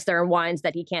he just sits there and whines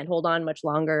that he can't hold on much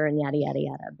longer, and yada yada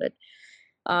yada. But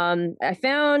I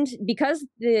found, because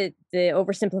the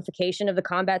oversimplification of the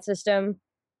combat system,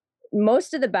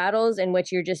 most of the battles in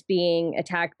which you're just being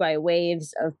attacked by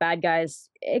waves of bad guys,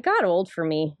 it got old for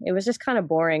me. It was just kind of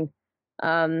boring.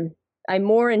 I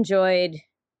more enjoyed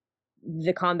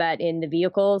the combat in the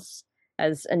vehicles,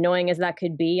 as annoying as that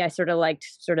could be. I sort of liked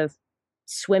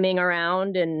swimming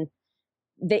around, and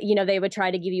they would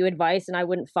try to give you advice and I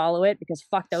wouldn't follow it because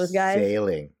fuck those guys.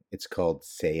 Sailing. It's called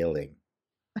sailing.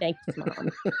 Thank you,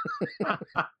 Mom.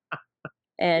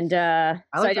 And I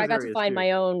got to find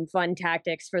my own fun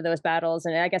tactics for those battles,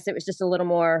 and I guess it was just a little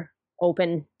more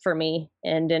open for me.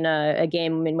 And in a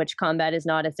game in which combat is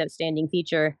not its outstanding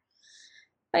feature,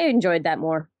 I enjoyed that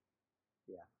more.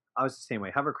 I was the same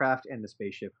way. Hovercraft and the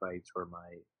spaceship fights were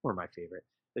my favorite.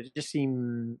 They just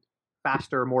seem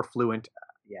faster, more fluent.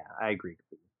 Yeah, I agree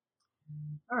completely.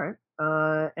 All right.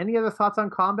 Any other thoughts on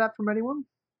combat from anyone?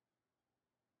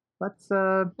 Let's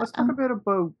talk a bit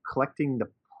about collecting the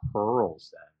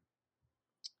pearls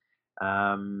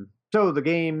then. So the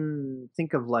game,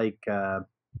 think of like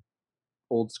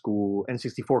old school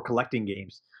N64 collecting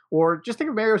games, or just think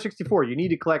of Mario 64. You need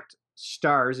to collect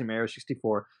stars in Mario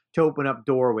 64 to open up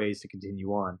doorways to continue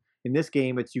on. In this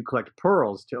game, it's you collect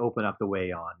pearls to open up the way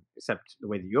on, except the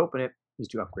way that you open it is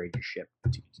to upgrade your ship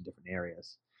to get to different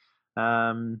areas.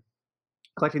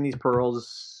 Collecting these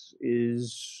pearls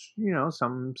is,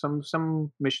 some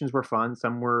missions were fun,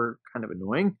 some were kind of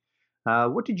annoying.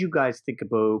 What did you guys think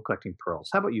about collecting pearls?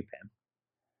 How about you, Pam?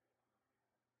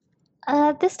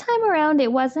 This time around,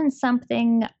 it wasn't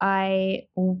something I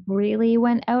really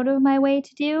went out of my way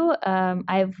to do.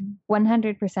 I've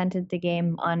 100%ed the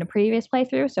game on a previous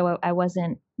playthrough, so I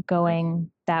wasn't going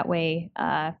that way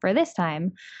for this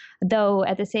time. Though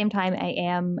at the same time, I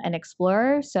am an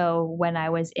explorer, so when I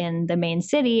was in the main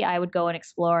city, I would go and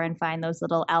explore and find those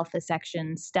little alpha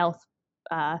section stealth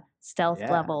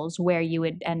levels where you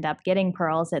would end up getting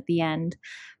pearls at the end.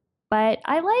 But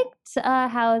I liked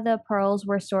how the pearls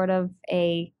were sort of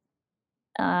a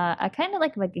kind of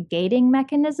like a gating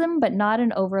mechanism, but not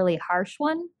an overly harsh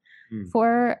one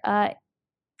for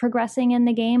progressing in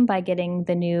the game by getting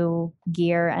the new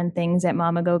gear and things at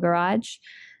Mamago Garage.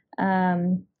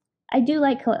 I do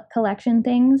like collection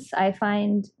things. I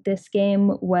find this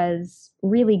game was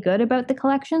really good about the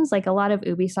collections. Like a lot of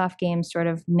Ubisoft games sort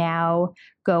of now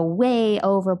go way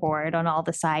overboard on all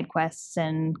the side quests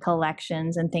and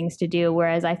collections and things to do,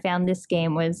 whereas I found this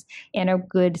game was in a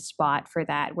good spot for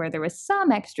that, where there was some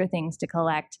extra things to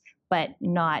collect, but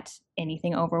not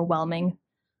anything overwhelming.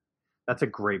 That's a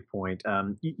great point.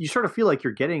 You sort of feel like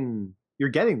you're getting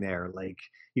there. Like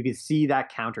you can see that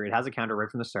counter. It has a counter right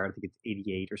from the start. I think it's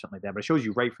 88 or something like that, but it shows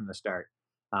you right from the start.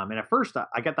 And at first,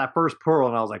 I got that first pearl,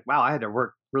 and I was like, wow, I had to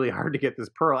work really hard to get this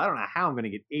pearl. I don't know how I'm going to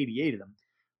get 88 of them.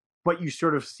 But you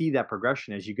sort of see that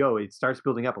progression as you go. It starts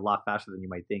building up a lot faster than you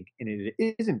might think, and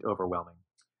it isn't overwhelming.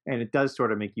 And it does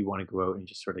sort of make you want to go out and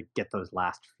just sort of get those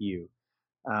last few.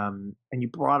 And you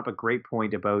brought up a great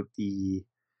point about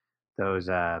those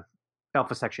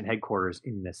Alpha Section headquarters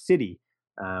in the city.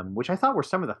 Which I thought were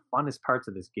some of the funnest parts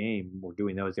of this game. Were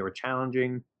doing those. They were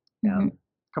challenging. A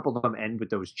couple of them end with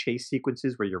those chase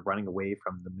sequences where you're running away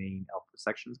from the main Alpha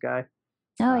Sections guy.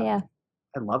 Oh yeah,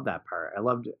 I love that part. I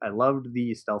loved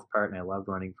the stealth part, and I loved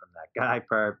running from that guy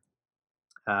part.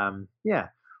 Yeah.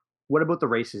 What about the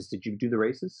races? Did you do the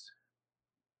races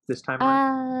this time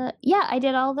around? Yeah, I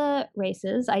did all the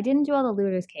races. I didn't do all the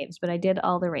looters caves, but I did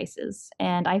all the races,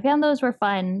 and I found those were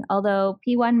fun. Although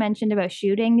P1 mentioned about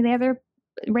shooting the other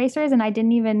racers, and I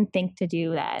didn't even think to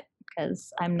do that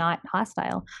because I'm not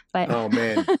hostile. But oh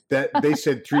man, that they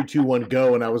said 3, 2, 1,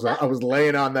 go, and I was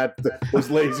laying on those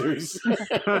lasers.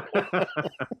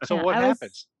 So what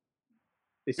happens?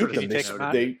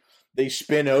 They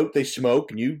spin out, they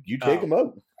smoke, and you take them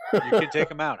out. You can take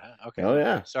them out, huh? Okay. Oh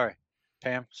yeah. Sorry,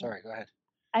 Pam. Sorry. Go ahead.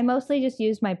 I mostly just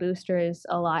used my boosters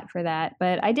a lot for that,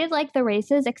 but I did like the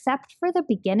races, except for the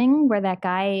beginning where that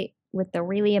guy with the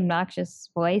really obnoxious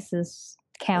voice is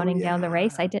counting down the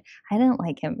race. I didn't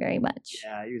like him very much.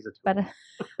 Yeah, he was a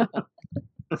tool.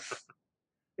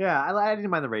 Yeah, I didn't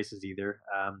mind the races either.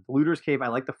 The Looters Cave, I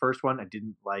liked the first one. I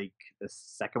didn't like the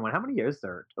second one. How many is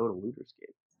there total Looters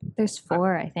Cave? There's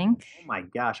 4, I think. Oh my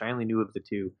gosh, I only knew of the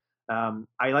 2.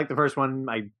 I liked the first one.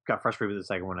 I got frustrated with the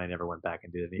second one. I never went back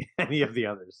and did any of the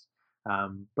others.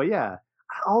 But yeah,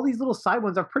 all these little side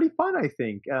ones are pretty fun, I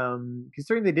think,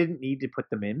 considering they didn't need to put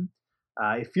them in.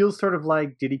 It feels sort of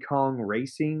like Diddy Kong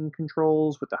racing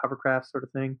controls with the hovercraft sort of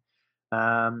thing.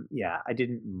 Yeah, I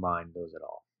didn't mind those at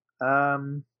all.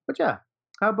 But yeah,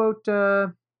 how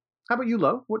about you,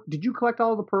 Lo? What did you collect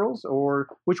all the pearls, or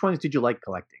which ones did you like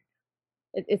collecting?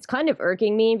 It's kind of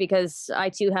irking me because I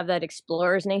too have that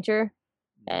explorer's nature,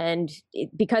 and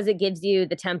because it gives you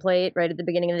the template right at the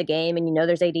beginning of the game, and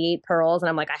there's 88 pearls, and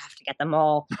I'm like, I have to get them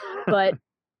all. But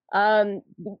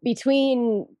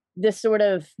between this sort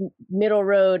of middle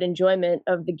road enjoyment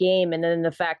of the game, and then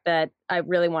the fact that I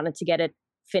really wanted to get it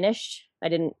finished, I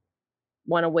didn't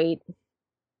want to wait,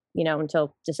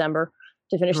 until December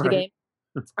to finish the game.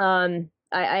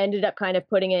 I ended up kind of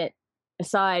putting it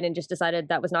aside and just decided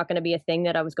that was not going to be a thing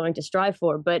that I was going to strive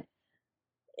for. But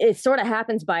it sort of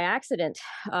happens by accident.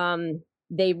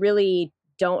 They really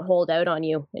don't hold out on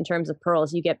you in terms of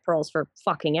pearls. You get pearls for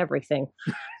fucking everything.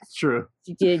 It's true.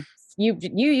 You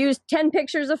you used 10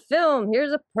 pictures of film.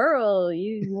 Here's a pearl.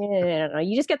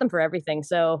 You just get them for everything.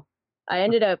 So I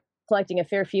ended up collecting a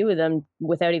fair few of them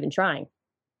without even trying.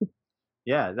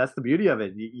 Yeah, that's the beauty of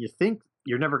it. You think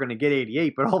you're never going to get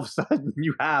 88, but all of a sudden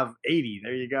you have 80.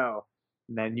 There you go.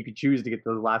 And then you can choose to get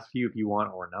those last few if you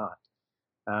want or not.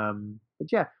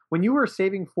 But yeah, when you were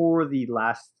saving for the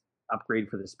last upgrade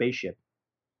for the spaceship,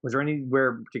 was there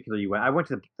anywhere in particular you went? I went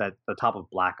to the top of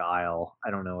Black Isle. I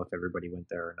don't know if everybody went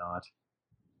there or not.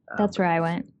 That's where I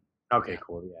went. Okay,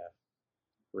 cool. Yeah,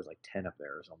 there was like 10 up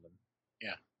there or something.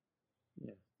 Yeah.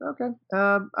 Okay.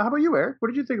 How about you, Eric? What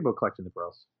did you think about collecting the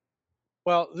pearls?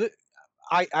 Well,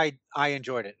 I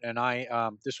enjoyed it, and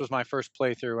this was my first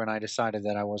playthrough, and I decided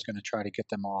that I was going to try to get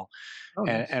them all. Oh,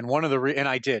 nice. And one of the and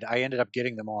I did. I ended up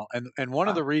getting them all, and one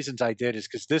of the reasons I did is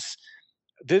because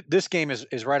this game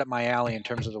is right up my alley in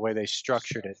terms of the way they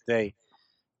structured it. They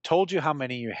told you how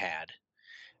many you had,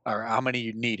 or how many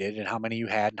you needed, and how many you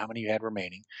had, and how many you had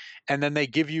remaining, and then they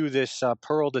give you this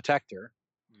pearl detector,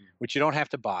 which you don't have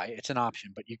to buy. It's an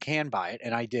option, but you can buy it,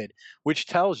 and I did, which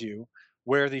tells you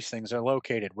where these things are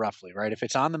located roughly, right? If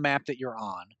it's on the map that you're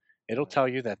on, it'll tell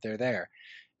you that they're there.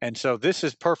 And so this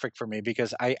is perfect for me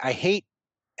because I hate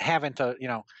having to,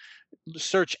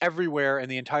 search everywhere in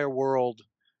the entire world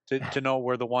to know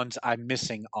where the ones I'm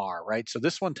missing are, right? So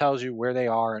this one tells you where they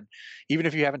are, and even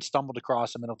if you haven't stumbled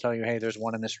across them, it'll tell you, hey, there's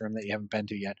one in this room that you haven't been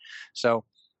to yet. So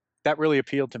that really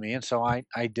appealed to me, and so I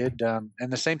did, and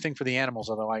the same thing for the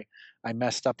animals. Although I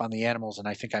messed up on the animals, and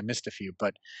I think I missed a few,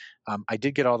 but I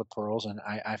did get all the pearls, and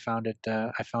I found it.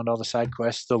 I found all the side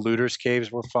quests. The looters'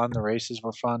 caves were fun. The races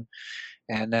were fun,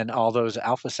 and then all those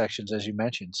alpha sections, as you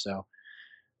mentioned. So.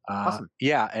 Awesome.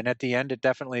 Yeah, and at the end, it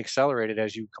definitely accelerated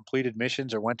as you completed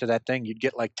missions or went to that thing. You'd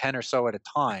get like 10 or so at a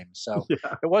time. So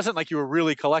Yeah, it wasn't like you were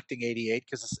really collecting 88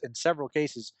 because in several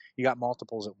cases you got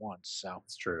multiples at once. So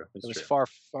it's true. it was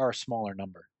far smaller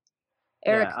number.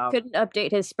 Eric Yeah, couldn't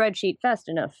update his spreadsheet fast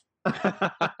enough.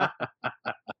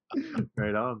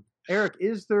 Right on. Eric,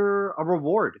 is there a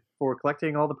reward for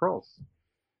collecting all the pearls?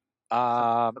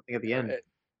 Something at the end.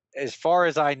 As far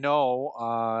as I know,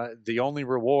 the only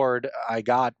reward I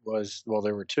got was, well,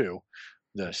 there were two: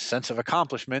 the sense of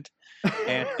accomplishment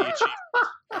and the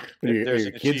achievement. Are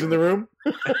your kids in the room?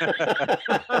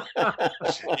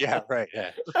 Yeah, right.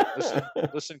 Yeah.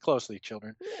 Listen closely,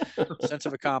 children. Sense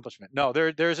of accomplishment. No,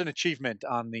 there's an achievement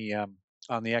on the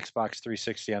Xbox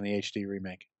 360 on the HD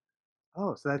remake.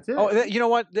 Oh, so that's it. Oh, you know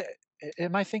what?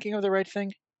 Am I thinking of the right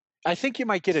thing? I think you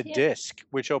might get a disc,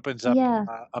 which opens up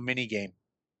a mini game.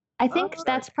 I think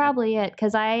that's probably it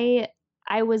because I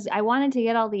wanted to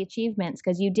get all the achievements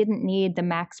because you didn't need the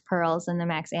max pearls and the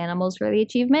max animals for the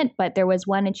achievement, but there was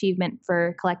one achievement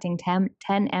for collecting 10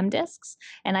 M discs,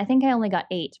 and I think I only got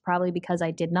 8, probably because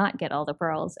I did not get all the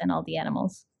pearls and all the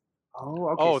animals. Oh,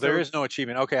 okay. Oh, there is no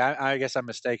achievement. Okay, I guess I'm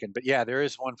mistaken, but yeah, there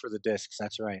is one for the discs.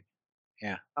 That's right.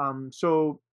 Yeah.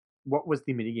 So what was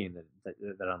the minigame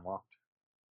that unlocked?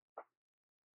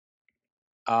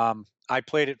 I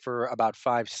played it for about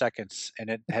 5 seconds, and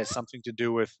it has something to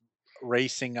do with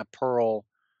racing a pearl.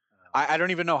 I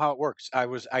don't even know how it works.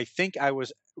 I think I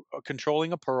was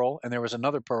controlling a pearl, and there was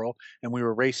another pearl, and we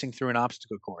were racing through an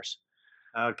obstacle course.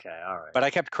 Okay, all right. But I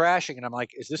kept crashing, and I'm like,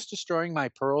 "Is this destroying my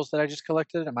pearls that I just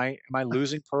collected? Am I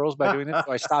losing pearls by doing this?"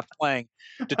 So I stopped playing,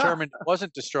 determined it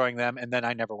wasn't destroying them, and then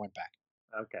I never went back.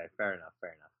 Okay, fair enough.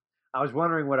 I was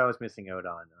wondering what I was missing out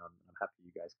on. I'm happy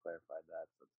you guys clarified that.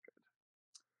 That's good.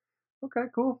 Okay,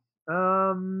 cool.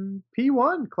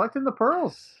 P1, collecting the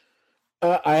pearls.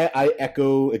 I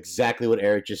echo exactly what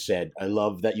Eric just said. I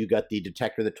love that you got the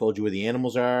detector that told you where the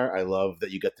animals are. I love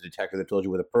that you got the detector that told you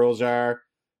where the pearls are.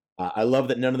 I love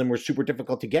that none of them were super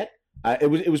difficult to get. It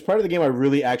was part of the game I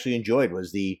really actually enjoyed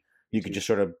was you could just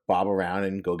sort of bob around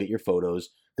and go get your photos.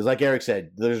 Because like Eric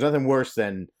said, there's nothing worse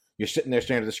than you're sitting there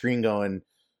staring at the screen going,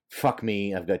 fuck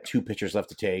me, I've got 2 pictures left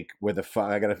to take. Where the fuck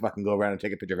I gotta fucking go around and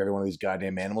take a picture of every one of these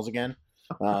goddamn animals again.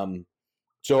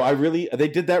 So they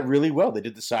did that really well. They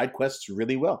did the side quests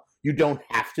really well. You don't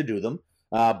have to do them,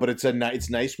 but it's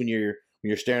nice when you're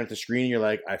staring at the screen and you're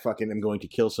like, I fucking am going to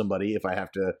kill somebody if I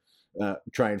have to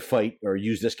try and fight or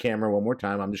use this camera one more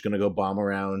time. I'm just going to go bomb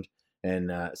around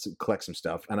and collect some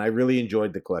stuff. And I really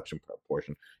enjoyed the collection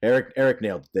portion. Eric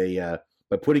nailed it. They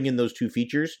by putting in those 2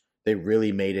 features, they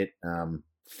really made it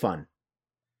fun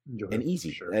and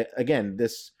easy. Sure. Again,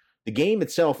 the game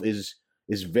itself is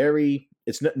very.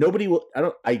 It's not, nobody will.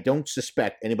 I don't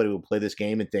suspect anybody will play this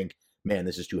game and think, man,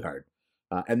 this is too hard.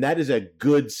 And that is a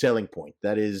good selling point.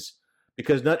 That is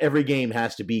because not every game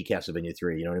has to be Castlevania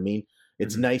 3. You know what I mean?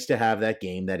 It's nice to have that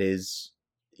game that is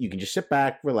you can just sit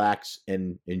back, relax,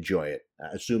 and enjoy it,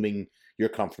 assuming you're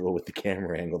comfortable with the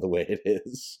camera angle the way it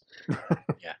is.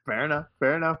 Yeah, fair enough.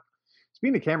 Fair enough.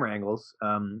 Speaking of camera angles,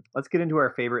 let's get into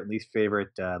our favorite and least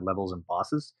favorite levels and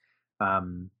bosses.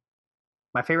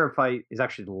 My favorite fight is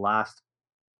actually the last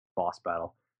boss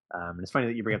battle. And it's funny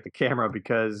that you bring up the camera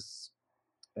because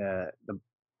the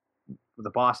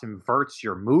boss inverts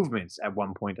your movements at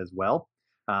one point as well.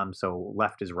 So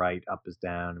left is right, up is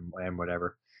down, and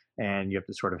whatever. And you have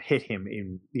to sort of hit him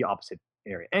in the opposite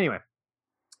area. Anyway,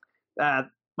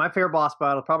 my favorite boss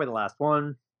battle, probably the last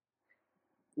one.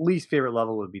 Least favorite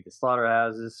level would be the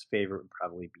slaughterhouses. Favorite would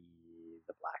probably be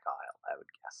the Black Isle, I would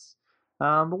guess.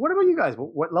 But what about you guys?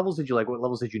 What levels did you like? What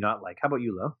levels did you not like? How about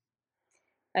you, Lo?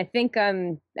 I think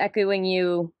I'm echoing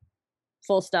you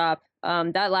full stop.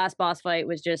 That last boss fight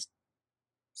was just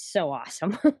so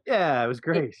awesome. Yeah, it was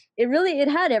great. It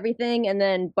had everything, and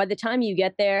then by the time you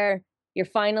get there, you're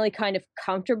finally kind of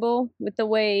comfortable with the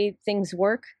way things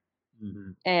work.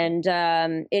 Mm-hmm.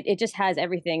 And it just has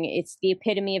everything. It's the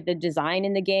epitome of the design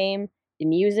in the game. The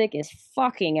music is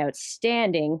fucking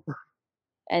outstanding.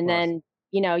 And then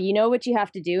you know what you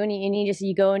have to do, and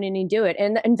you go in and you do it.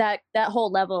 And that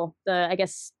whole level, I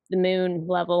guess the moon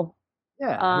level.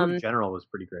 Yeah, the moon in general was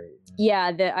pretty great.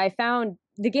 Yeah, I found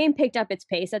the game picked up its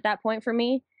pace at that point for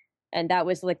me, and that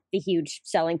was like the huge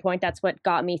selling point. That's what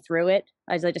got me through it.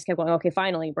 As I just kept going, okay,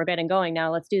 finally we're getting going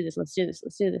now. Let's do this.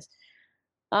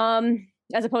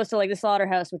 As opposed to like the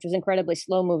slaughterhouse, which was incredibly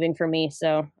slow moving for me.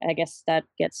 So I guess that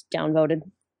gets downvoted.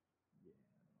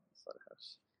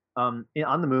 On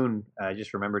the moon, I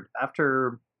just remembered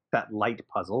after that light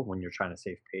puzzle when you're trying to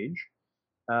save Paige,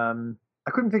 I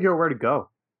couldn't figure out where to go.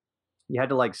 You had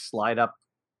to like slide up,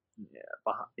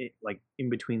 like in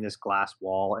between this glass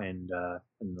wall and the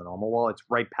normal wall. It's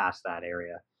right past that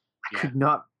area. I could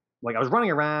not, like, I was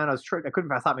running around.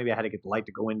 I thought maybe I had to get the light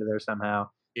to go into there somehow.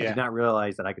 I did not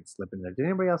realize that I could slip in there. Did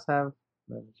anybody else have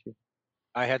that issue?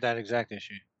 I had that exact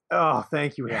issue. Oh,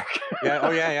 thank you, Eric. Yeah.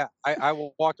 Oh, yeah. I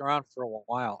walked around for a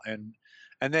while, and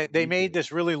they made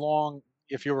this really long.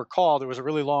 If you recall, there was a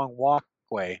really long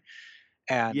walkway,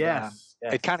 and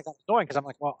it kind of got annoying because I'm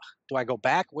like, well, do I go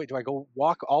back? Wait, do I go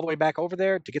walk all the way back over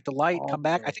there to get the light, come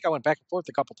back? I think I went back and forth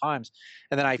a couple times,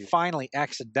 and then I finally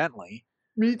accidentally.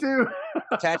 Me too.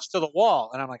 attached to the wall,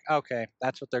 and I'm like, okay,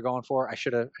 that's what they're going for. I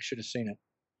should have seen it.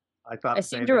 I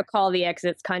seem to recall the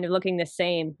exits kind of looking the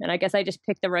same, and I guess I just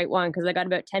picked the right one because I got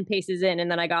about 10 paces in,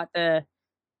 and then I got the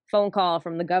phone call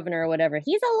from the governor or whatever.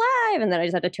 He's alive, and then I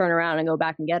just had to turn around and go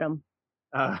back and get him.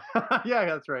 Yeah,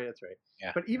 that's right.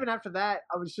 Yeah. But even after that,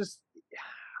 I was just,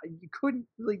 you couldn't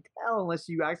really tell unless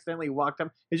you accidentally walked up.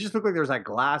 It just looked like there was that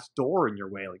glass door in your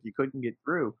way, like you couldn't get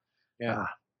through. Yeah.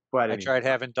 But I tried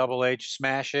having Double H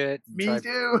smash it. Me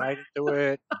too. Right into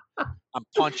it. I'm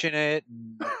punching it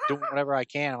and doing whatever I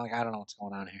can. I'm like, I don't know what's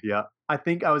going on here. Yeah. I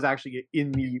think I was actually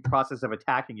in the process of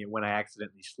attacking it when I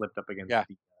accidentally slipped up against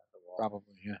the wall.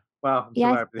 Probably, yeah. Well,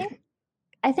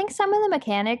 I think some of the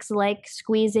mechanics, like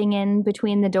squeezing in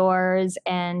between the doors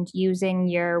and using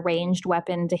your ranged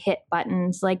weapon to hit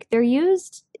buttons, like they're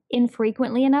used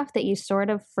infrequently enough that you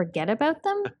sort of forget about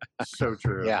them. So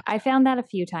true. Yeah. I found that a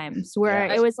few times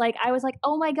where I was like,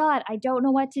 oh my God, I don't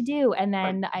know what to do. And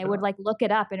then I would like look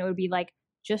it up and it would be like,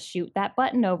 just shoot that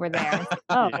button over there. Like,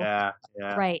 oh, yeah.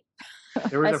 Right.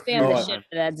 There was I spam the shit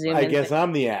for that zoom. I guess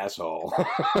I'm the asshole.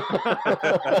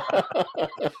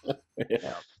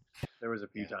 Yeah. There was a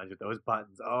few times with those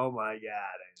buttons. Oh my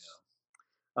God,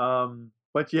 I know.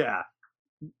 But yeah.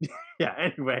 Yeah,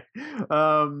 anyway.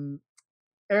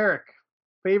 Eric,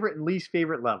 favorite and least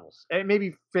favorite levels. And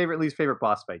maybe favorite, least favorite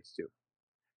boss fights too.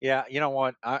 Yeah, you know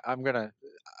what? I'm going to...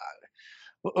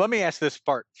 let me ask this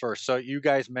part first. So you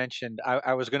guys mentioned...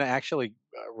 I was going to actually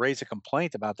raise a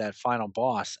complaint about that final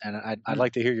boss, and I'd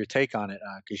like to hear your take on it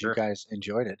because you guys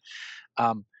enjoyed it.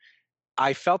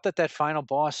 I felt that final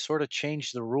boss sort of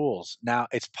changed the rules. Now,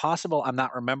 it's possible I'm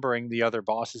not remembering the other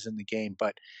bosses in the game,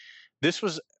 but this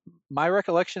was... my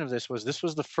recollection of this was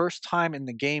the first time in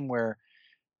the game where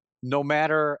no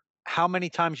matter how many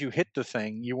times you hit the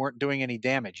thing, you weren't doing any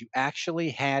damage. You actually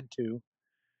had to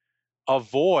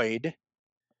avoid,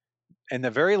 in the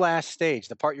very last stage,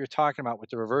 the part you're talking about with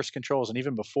the reverse controls, and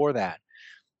even before that,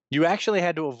 you actually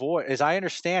had to avoid, as I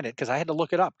understand it, because I had to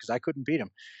look it up because I couldn't beat him.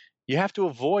 You have to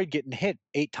avoid getting hit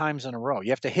 8 times in a row.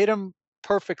 You have to hit him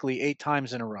perfectly 8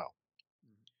 times in a row.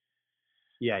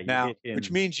 Yeah. Now, which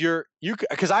means you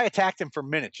because I attacked him for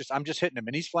minutes. I'm just hitting him,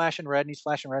 and he's flashing red,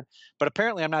 But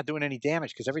apparently, I'm not doing any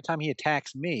damage because every time he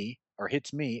attacks me or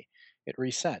hits me, it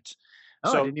resets.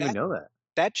 Oh, so I didn't even know that.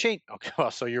 That changed. Okay, well,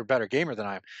 so you're a better gamer than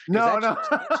I am. No.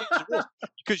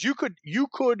 Because you could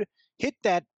hit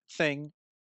that thing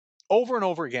over and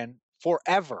over again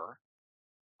forever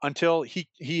until he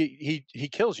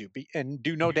kills you and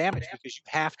do no damage because you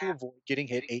have to avoid getting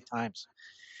hit 8 times.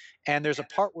 And there's a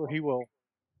part where he will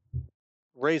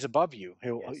raise above you.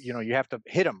 You have to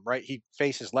hit him, right? He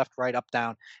faces left, right, up,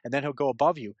 down, and then he'll go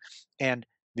above you. And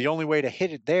the only way to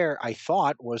hit it there, I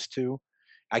thought, was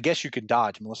I guess you could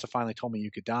dodge. Melissa finally told me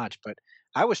you could dodge, but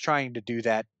I was trying to do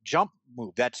that jump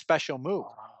move, that special move.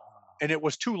 And it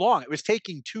was too long. It was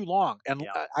taking too long. And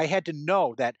I had to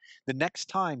know that the next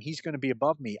time he's going to be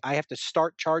above me, I have to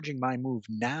start charging my move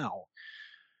now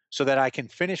so that I can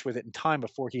finish with it in time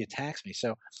before he attacks me.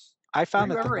 So I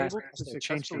found that the last they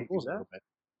changed the rules a little bit.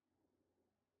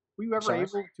 Were you ever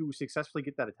able to successfully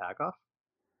get that attack off?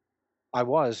 I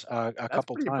was a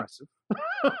couple times.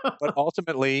 But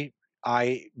ultimately,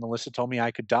 Melissa told me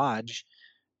I could dodge.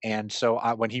 And so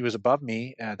when he was above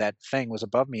me, that thing was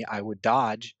above me, I would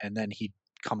dodge, and then he'd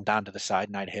come down to the side,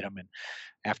 and I'd hit him. And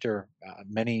after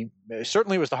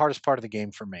certainly it was the hardest part of the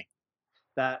game for me.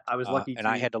 That I was lucky, and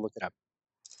I had to look it up.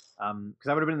 Because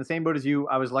I would have been in the same boat as you.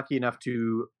 I was lucky enough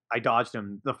I dodged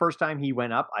him. The first time he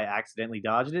went up, I accidentally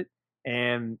dodged it,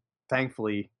 and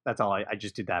thankfully, that's all. I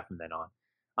just did that from then on.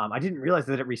 I didn't realize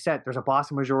that it reset. There's a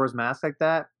boss in Majora's Mask like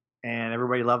that, and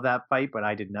everybody loved that fight, but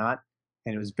I did not.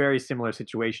 And it was a very similar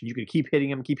situation. You could keep hitting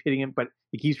him, but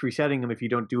he keeps resetting them if you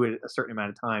don't do it a certain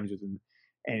amount of times within.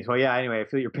 And so, yeah, anyway, I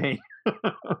feel your pain.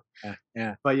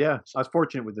 Yeah. But yeah, I was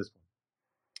fortunate with this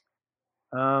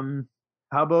one.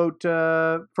 How about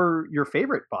for your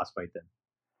favorite boss fight then?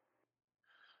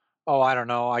 Oh, I don't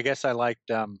know. I guess I liked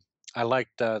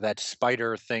that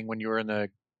spider thing when you were in the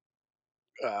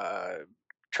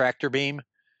tractor beam.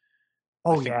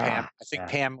 Oh, I think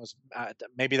Pam was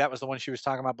maybe that was the one she was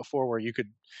talking about before, where you could.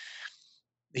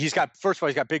 First of all,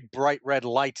 he's got big bright red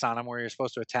lights on him where you're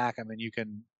supposed to attack him, and you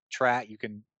can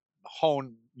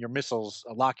hone your missiles,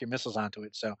 lock your missiles onto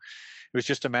it. So it was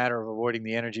just a matter of avoiding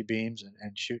the energy beams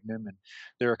and shooting him. And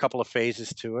there are a couple of phases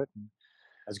to it.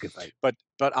 That's a good fight. But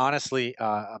honestly,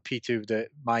 P2,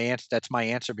 that's my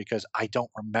answer because I don't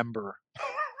remember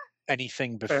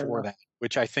anything before that,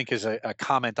 which I think is a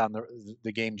comment on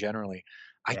the game generally.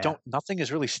 Nothing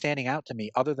is really standing out to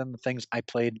me other than the things I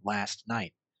played last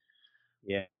night.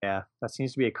 Yeah, that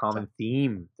seems to be a common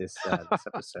theme this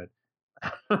episode.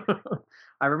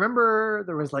 I remember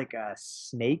there was like a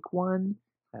snake one.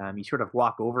 You sort of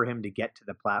walk over him to get to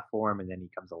the platform, and then he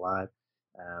comes alive.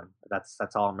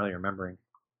 That's all I'm really remembering.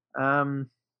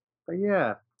 But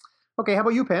yeah, okay. How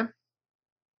about you, Pam?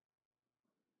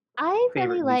 I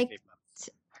really liked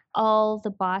all the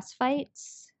boss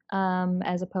fights,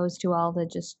 as opposed to all the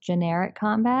just generic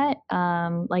combat.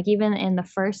 Like even in the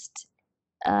first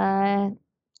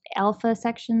alpha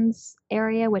sections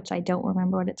area, which I don't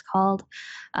remember what it's called,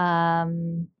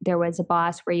 there was a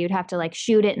boss where you'd have to like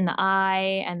shoot it in the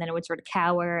eye, and then it would sort of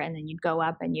cower, and then you'd go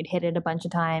up and you'd hit it a bunch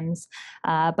of times.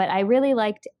 But I really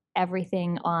liked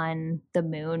everything on the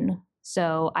moon.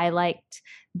 So I liked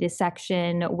the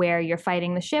section where you're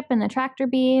fighting the ship and the tractor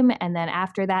beam, and then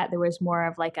after that there was more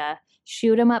of like a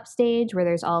shoot 'em up stage where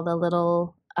there's all the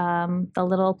little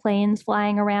planes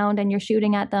flying around and you're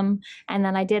shooting at them. And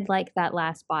then I did like that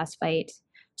last boss fight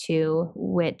too,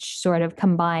 which sort of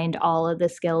combined all of the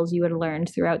skills you had learned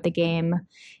throughout the game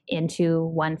into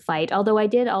one fight. Although I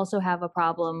did also have a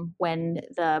problem when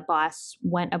the boss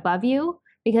went above you,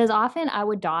 because often I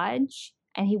would dodge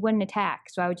and he wouldn't attack.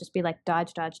 So I would just be like,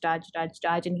 dodge, dodge, dodge, dodge,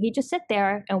 dodge. And he'd just sit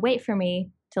there and wait for me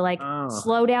to like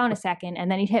slow down a second, and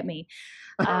then he'd hit me.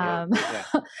 Yeah,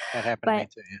 that happened to me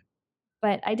too. Yeah.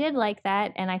 But I did like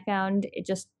that, and I found it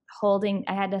just I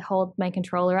had to hold my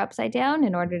controller upside down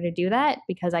in order to do that,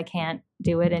 because I can't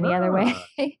do it any other way.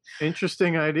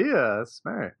 Interesting idea. That's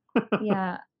smart.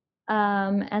 Yeah.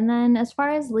 And then as far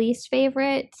as least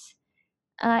favorite,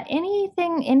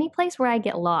 any place where I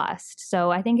get lost. So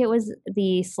I think it was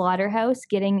the slaughterhouse,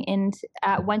 getting into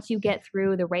once you get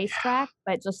through the racetrack,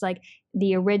 but just like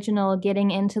the original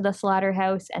getting into the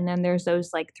slaughterhouse, and then there's those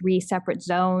like 3 separate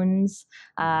zones.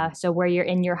 So where you're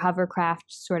in your hovercraft,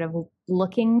 sort of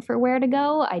looking for where to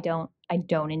go. I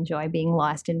don't enjoy being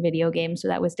lost in video games, so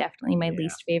that was definitely my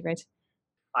least favorite.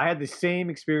 I had the same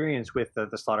experience with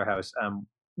the slaughterhouse.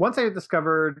 Once I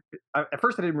discovered, at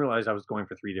first I didn't realize I was going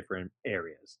for 3 different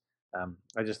areas.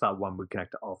 I just thought one would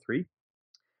connect to all 3.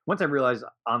 Once I realized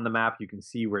on the map you can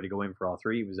see where to go in for all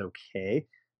 3, it was okay.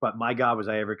 But my God, was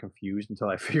I ever confused until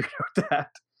I figured out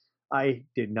that I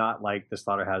did not like the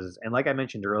slaughterhouses. And like I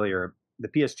mentioned earlier, the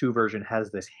PS2 version has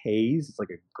this haze. It's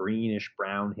like a greenish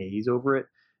brown haze over it,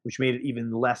 which made it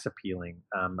even less appealing.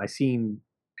 I seen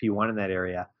P1 in that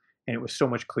area, and it was so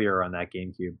much clearer on that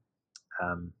GameCube.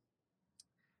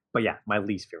 But yeah, my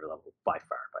least favorite level by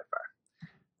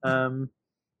far.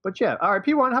 But yeah, all right,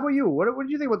 P1, how about you? What did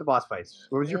you think about the boss fights?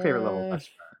 What was your favorite level thus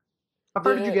far? How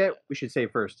far did you get? We should say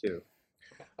first too.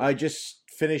 I just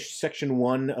finished section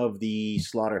 1 of the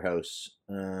slaughterhouse.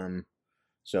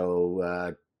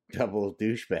 So double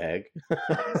douchebag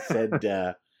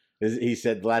said he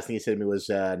said the last thing he said to me was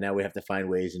now we have to find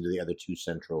ways into the other 2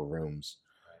 central rooms.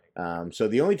 So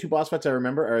the only 2 boss fights I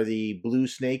remember are the blue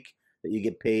snake that you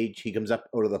get Paige. He comes up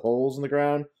out of the holes in the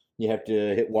ground. You have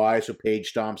to hit Y, so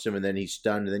Paige stomps him, and then he's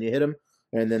stunned, and then you hit him.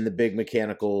 And then the big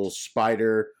mechanical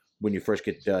spider when you first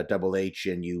get Double H,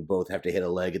 and you both have to hit a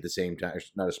leg at the same time.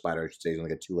 Not a spider, I should say. He's only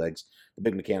got 2 legs. The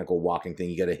big mechanical walking thing,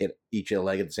 you got to hit each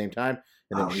leg at the same time,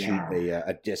 and then shoot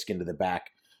a disc into the back.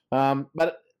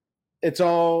 But it's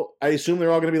all, I assume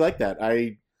they're all going to be like that.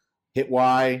 I hit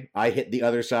Y, I hit the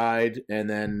other side, and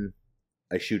then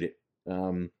I shoot it.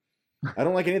 I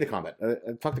don't like any of the combat.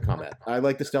 Fuck the combat. I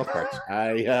like the stealth parts.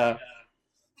 That's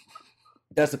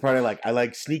the part I like. I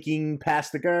like sneaking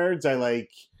past the guards. I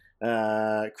like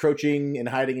crouching and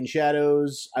hiding in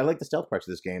shadows. I like the stealth parts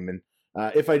of this game. And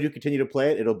if I do continue to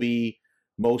play it, it'll be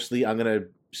mostly I'm gonna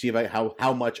see if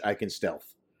how much I can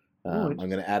stealth. I'm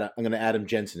gonna Adam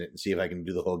Jensen it and see if I can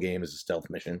do the whole game as a stealth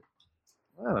mission.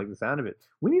 I like the sound of it.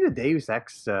 We need a Deus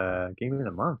Ex game in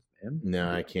a month, man.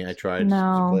 No, I can't. I tried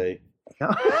to play.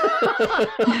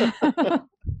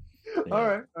 All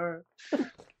right.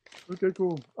 Okay,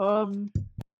 cool.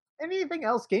 Anything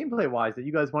else gameplay wise that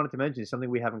you guys wanted to mention? Something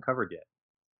we haven't covered yet.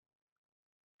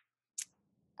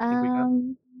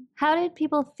 How did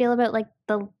people feel about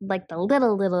the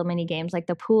little mini games, like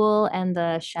the pool and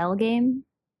the shell game?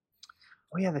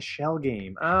 Oh yeah, the shell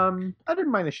game. I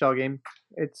didn't mind the shell game.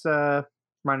 It's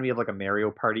reminded me of like a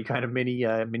Mario Party kind of mini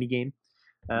game.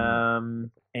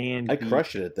 And I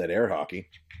crushed it at that air hockey.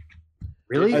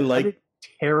 Really? I like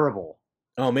terrible.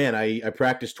 Oh man, I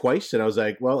practiced twice, and I was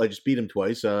like, well, I just beat him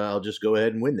twice. I'll just go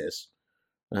ahead and win this.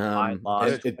 I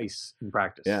lost twice in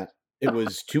practice. Yeah, it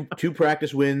was two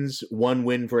practice wins, 1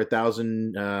 win for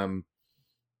 1,000.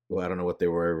 Well, I don't know what they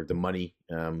were. The money,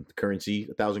 currency,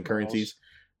 1,000 currencies.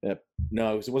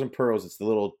 No, it wasn't pearls. It's the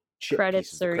little chip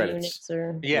credits or credits. units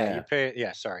or you pay.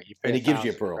 Yeah, sorry, you pay. And it gives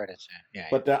you a pearl. Credits. Yeah,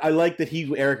 but I like that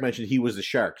Eric mentioned he was the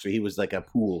shark, so he was like a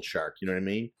pool shark. You know what I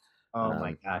mean? Oh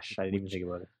my gosh, I didn't even think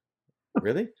about it.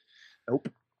 Really? Nope.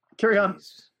 Carry on.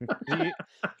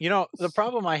 The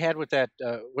problem I had with that,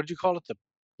 what did you call it? The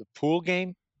pool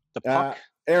game? The puck?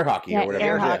 Air hockey or whatever.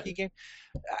 Air hockey game.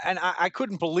 And I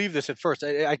couldn't believe this at first.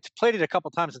 I played it a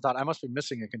couple times and thought I must be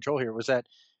missing a control here. Was that,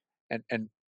 and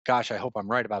gosh, I hope I'm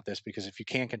right about this, because if you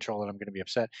can't control it, I'm going to be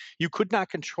upset. You could not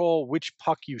control which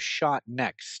puck you shot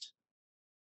next.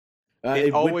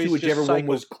 It went to whichever one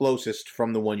was closest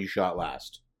from the one you shot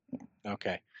last.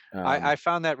 Okay. I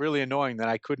found that really annoying that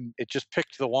I couldn't, it just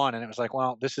picked the one and it was like,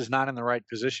 well, this is not in the right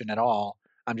position at all.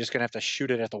 I'm just going to have to shoot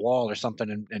it at the wall or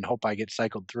something and hope I get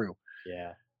cycled through.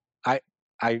 Yeah.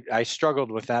 I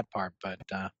struggled with that part, but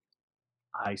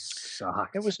I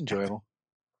sucked. It was enjoyable.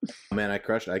 Man, I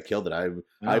crushed it. I killed it. I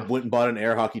went and bought an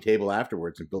air hockey table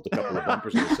afterwards and built a couple of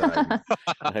bumpers on the side.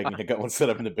 I got one set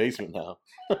up in the basement now.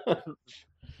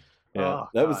 Yeah,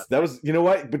 that was you know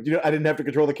what? But I didn't have to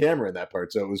control the camera in that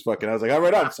part, so it was fucking. I was like, all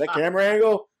right, on set camera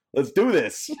angle. Let's do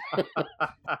this. Oh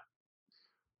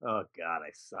God,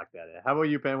 I sucked at it. How about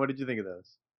you, Pen? What did you think of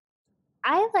those?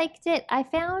 I liked it. I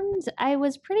found I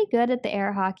was pretty good at the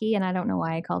air hockey, and I don't know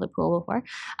why I called it pool before.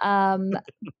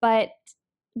 But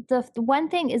the one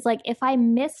thing is, like, if I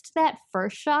missed that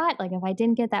first shot, like if I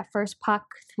didn't get that first puck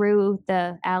through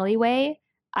the alleyway,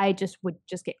 I would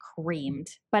get creamed.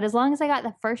 But as long as I got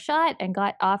the first shot and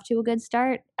got off to a good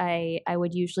start, I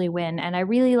would usually win. And I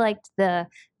really liked the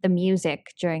music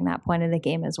during that point of the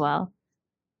game as well.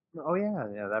 Oh yeah,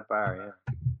 that bar, yeah.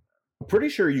 I'm pretty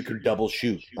sure you can double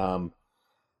shoot.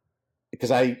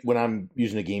 Because when I'm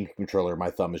using a game controller, my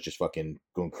thumb is just fucking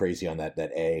going crazy on that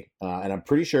A. And I'm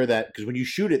pretty sure that because when you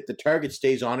shoot it, the target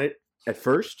stays on it at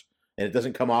first, and it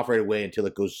doesn't come off right away until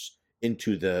it goes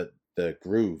into the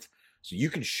groove. So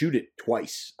you can shoot it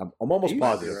twice. I'm almost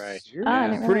positive. Right.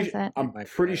 I'm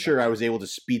pretty sure I was able to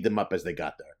speed them up as they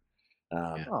got there.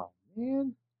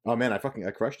 Oh man, I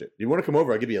crushed it. You want to come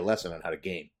over? I'll give you a lesson on how to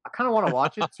game. I kind of want to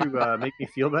watch it to make me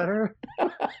feel better.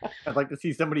 I'd like to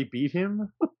see somebody beat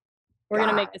him. We're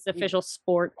gonna make this official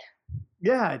sport.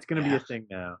 Yeah, it's gonna be a thing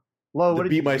now. Lo, what did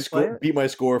beat my score? Beat my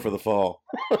score for the fall.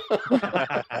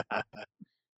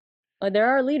 There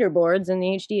are leaderboards in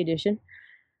the HD edition.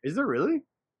 Is there really?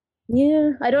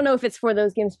 Yeah, I don't know if it's for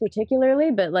those games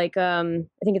particularly, but like I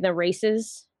think in the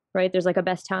races, right? There's like a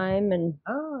best time and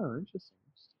interesting.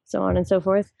 So on and so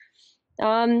forth.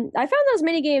 I found those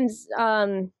mini games.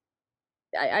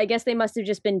 I guess they must have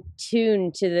just been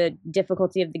tuned to the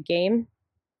difficulty of the game.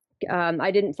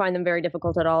 I didn't find them very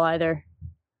difficult at all either.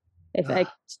 If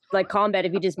like combat,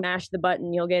 if you just mash the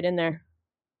button, you'll get in there.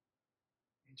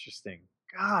 Interesting.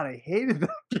 God, I hated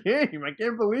that game. I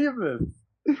can't believe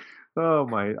this. Oh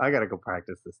my! I gotta go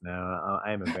practice this now.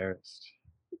 I am embarrassed.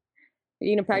 Are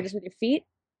you gonna practice with your feet?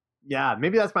 Yeah,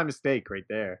 maybe that's my mistake right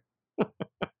there.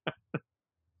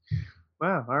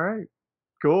 Wow. All right.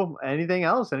 Cool. Anything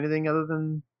else? Anything other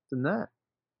than that?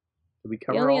 Did we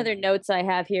cover The only all? other notes I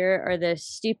have here are the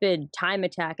stupid time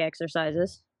attack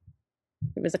exercises.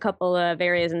 There was a couple of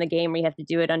areas in the game where you have to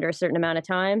do it under a certain amount of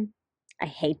time. I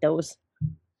hate those.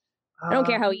 I don't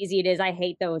care how easy it is. I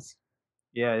hate those.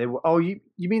 Yeah. You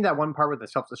mean that one part with the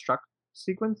self-destruct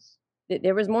sequence?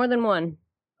 There was more than one.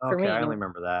 For Okay, me. I only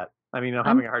remember that. I mean, I'm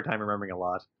having a hard time remembering a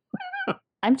lot.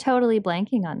 I'm totally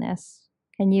blanking on this.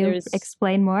 Can you There's-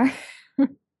 explain more?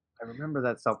 I remember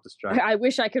that self-destruct. I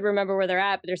wish I could remember where they're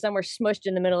at, but they're somewhere smushed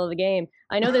in the middle of the game.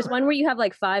 I know there's one where you have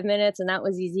like 5 minutes, and that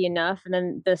was easy enough. And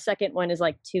then the second one is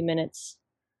like 2 minutes.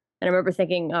 And I remember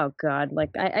thinking, oh God,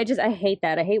 like I hate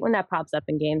that. I hate when that pops up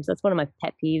in games. That's one of my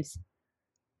pet peeves.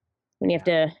 When you have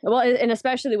to, well, and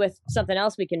especially with something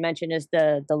else we can mention is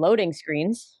the loading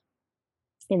screens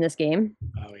in this game,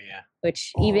 Oh yeah.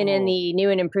 which even in the new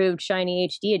and improved shiny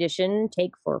HD edition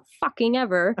take for fucking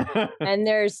ever. And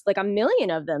there's like a million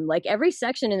of them. Like every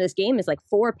section in this game is like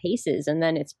 4 paces, and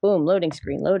then it's boom, loading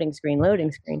screen, loading screen,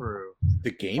 loading screen. True.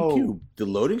 The GameCube, the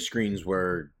loading screens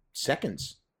were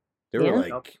seconds. They were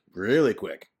Yeah. like really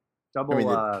quick. Double. I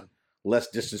mean, less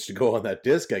distance to go on that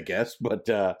disc, I guess, but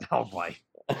Oh boy.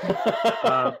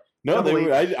 no, they double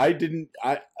were. I didn't.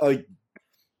 I like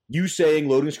you saying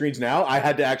loading screens now. I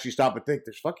had to actually stop and think.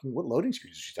 There's fucking what loading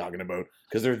screens is she talking about?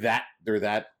 Because they're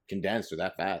that condensed. They're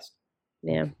that fast.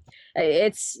 Yeah.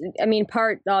 It's, I mean,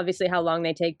 part obviously how long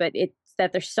they take, but it's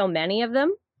that there's so many of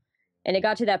them. And it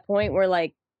got to that point where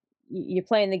like you're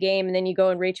playing the game and then you go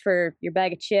and reach for your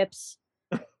bag of chips.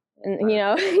 And, you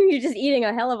know, you're just eating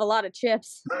a hell of a lot of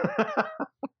chips.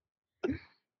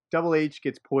 Double H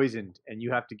gets poisoned, and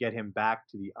you have to get him back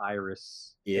to the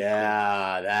iris.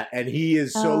 Yeah, that, and he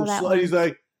is so Oh, that slow. one. He's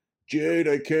like, Jade,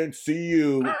 I can't see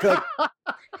you.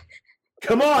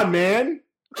 Come on, man,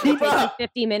 keep Takes like up.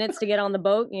 50 minutes to get on the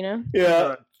boat, you know?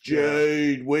 Yeah,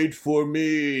 Jade, wait for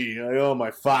me. Oh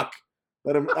my fuck!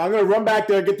 Let him. I'm gonna run back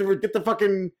there, get the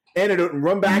fucking antidote, and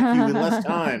run back to you in less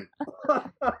time.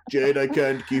 Jade, I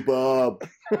can't keep up.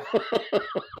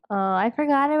 Oh, I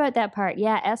forgot about that part.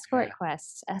 Yeah, escort Yeah.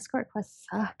 quests. Escort quests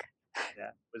suck.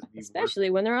 That was the worst. Especially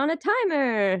when they're on a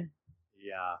timer.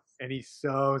 Yeah, and he's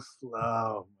so slow.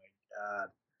 Oh my god.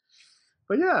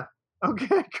 But yeah,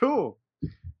 okay, cool.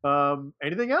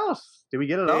 Anything else? Did we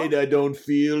get it all? Jade, I don't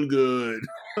feel good.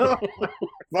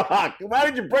 Fuck! Why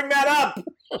did you bring that up?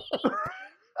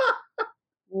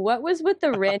 What was with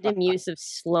the random use of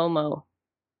slow-mo?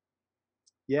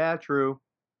 Yeah, true.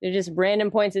 There's just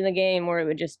random points in the game where it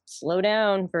would just slow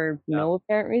down for no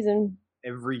apparent reason.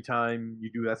 Every time you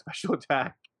do that special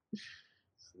attack,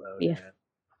 slow Yeah. down.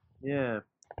 Yeah.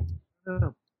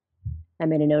 Oh. I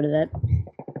made a note of that.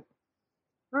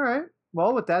 All right.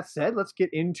 Well, with that said, let's get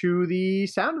into the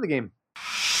sound of the game.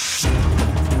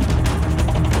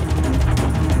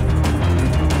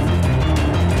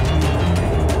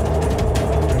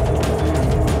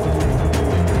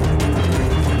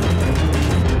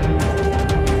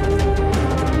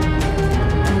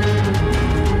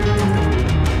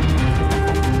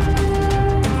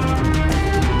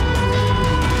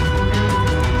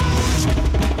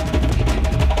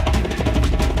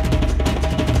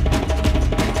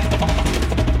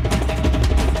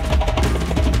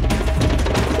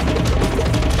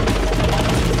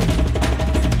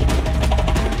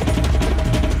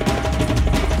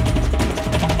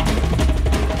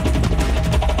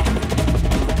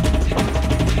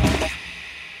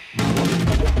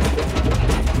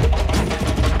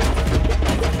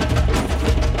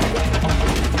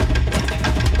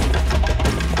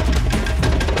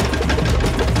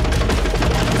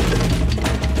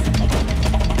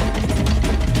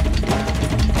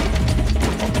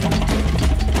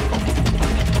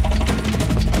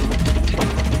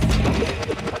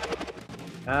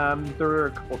 There were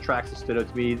a couple tracks that stood out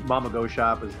to me. Mama Go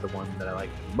Shop is the one that I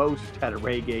liked the most. Had a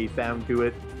reggae sound to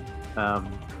it. I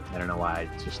don't know why,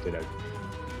 it just stood out.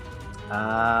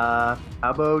 How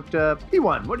about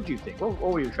P1? What did you think? What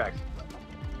were your tracks?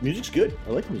 Music's good.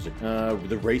 I like music.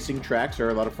 The racing tracks are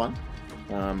a lot of fun.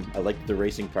 I like the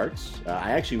racing parts.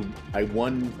 I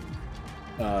won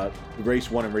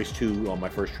race 1 and race 2 on my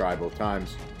first try both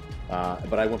times,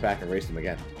 but I went back and raced them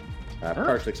again.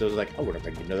 Partially because I was like, oh, what if I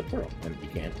get another pearl? And you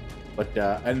can't. But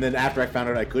and then after I found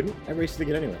out I couldn't, I raced it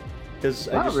again anyway. Because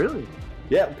really?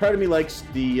 Yeah, part of me likes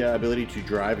the ability to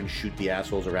drive and shoot the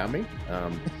assholes around me.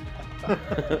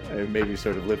 It made me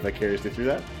sort of live vicariously through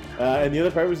that. And the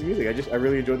other part was the music. I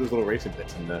really enjoyed those little racing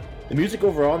bits. And the music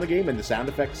overall in the game and the sound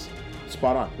effects,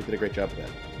 spot on. They did a great job of that.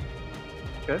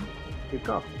 Good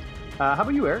call. How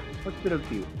about you, Eric? What's been up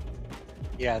to you?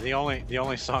 Yeah, the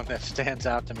only song that stands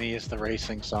out to me is the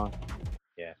racing song.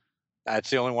 Yeah. That's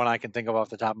the only one I can think of off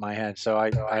the top of my head. So I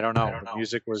don't know. The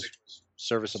music was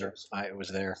serviceable. It was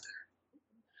there.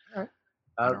 All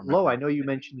right. Lo, I know you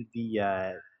mentioned the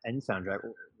end soundtrack.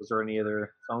 Was there any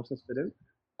other songs that stood out?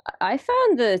 I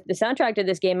found the soundtrack to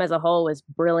this game as a whole was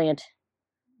brilliant.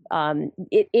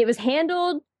 It was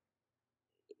handled,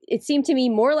 it seemed to me,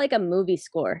 more like a movie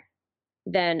score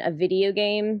than a video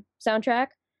game soundtrack,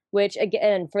 which,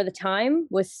 again, for the time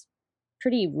was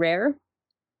pretty rare.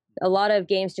 A lot of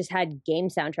games just had game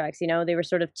soundtracks, they were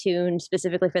sort of tuned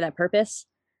specifically for that purpose.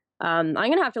 I'm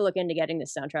going to have to look into getting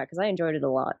this soundtrack because I enjoyed it a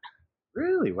lot.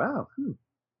 Really? Wow.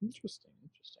 Interesting.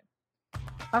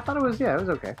 I thought it was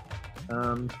okay.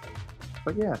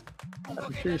 But yeah,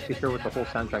 I'm curious to hear what the whole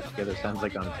soundtrack together sounds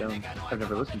like on its own. I've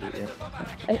never listened to it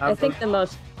yet. I think the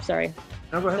most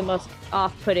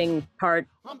off-putting part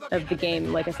of the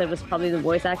game, like I said, was probably the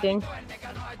voice acting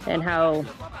and how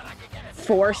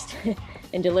forced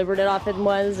and deliberate it often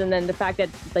was, and then the fact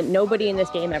that nobody in this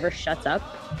game ever shuts up,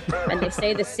 and they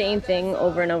say the same thing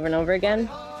over and over and over again.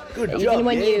 Good Even job,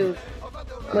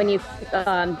 when you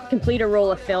complete a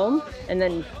roll of film, and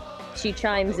then she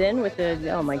chimes in with the,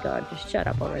 oh my god, just shut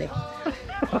up already.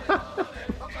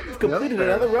 You've completed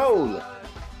another roll.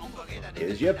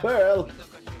 Here's your pearl.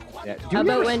 Yeah. How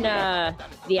about when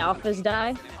the alphas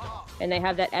die, and they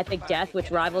have that epic death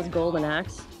which rivals Golden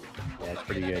Axe? Yeah, it's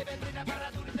pretty good.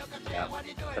 Yeah,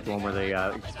 that's the one where they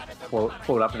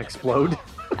float up and explode.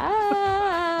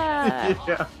 Ah!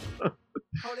 Yeah.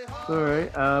 All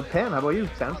right, Pam, how about you?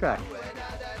 Soundtrack.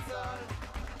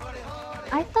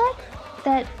 I thought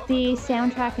that the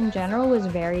soundtrack in general was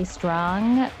very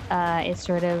strong. It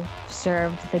sort of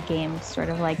served the game's sort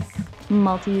of like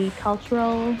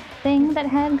multicultural thing that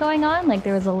had going on. Like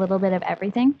there was a little bit of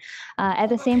everything. At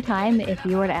the same time, if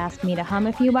you were to ask me to hum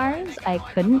a few bars, I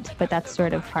couldn't, but that's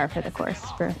sort of par for the course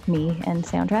for me and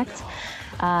soundtracks.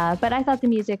 But I thought the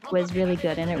music was really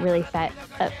good, and it really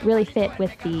fit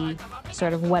with the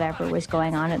sort of whatever was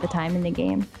going on at the time in the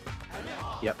game.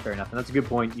 Yep, fair enough. And that's a good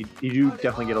point. You do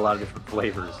definitely get a lot of different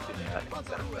flavors in that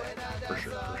for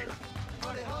sure.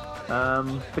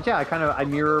 But yeah, I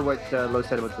mirror what Lo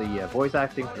said about the voice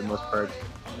acting for the most part.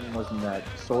 I wasn't that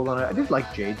sold on it. I did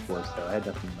like Jade's voice though. I had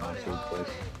nothing wrong with Jade's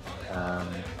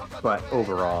voice. But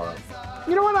overall,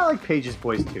 you know what? I like Paige's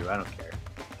voice too. I don't care.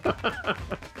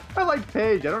 I like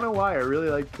Paige. I don't know why. I really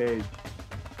like Paige.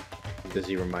 Does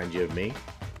he remind you of me?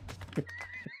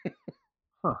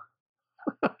 Huh.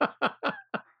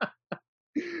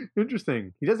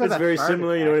 Interesting. He does have It's that very fart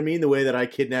similar, you attack. know what I mean? The way that I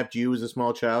kidnapped you as a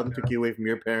small child and took you away from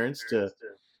your parents to...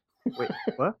 Wait,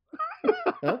 what?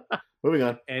 Huh? Moving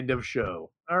on. End of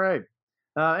show. All right.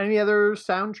 Any other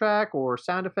soundtrack or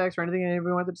sound effects or anything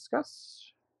anybody wanted to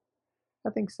discuss? I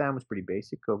think sound was pretty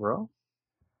basic overall.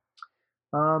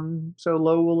 So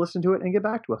Lo will listen to it and get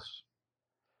back to us.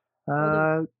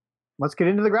 Let's get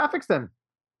into the graphics then.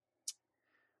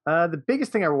 The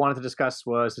biggest thing I wanted to discuss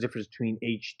was the difference between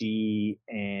HD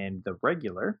and the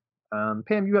regular.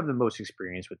 Pam, you have the most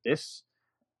experience with this.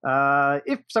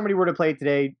 If somebody were to play it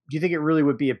today, do you think it really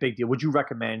would be a big deal? Would you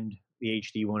recommend the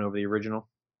HD one over the original?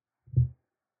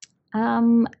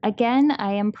 Again,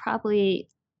 I am probably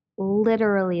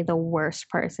literally the worst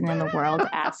person in the world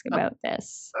to ask about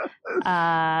this.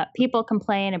 People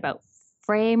complain about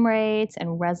frame rates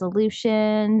and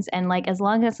resolutions, and like as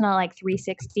long as it's not like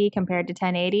 360 compared to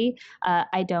 1080,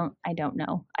 I don't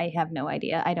know. I have no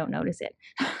idea. I don't notice it.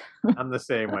 I'm the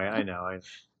same way. I know.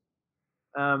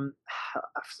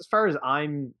 As far as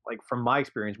I'm like from my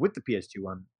experience with the PS2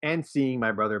 one and seeing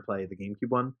my brother play the GameCube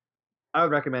one, I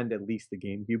would recommend at least the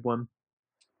GameCube one.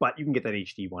 But you can get that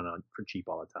HD one on for cheap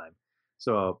all the time.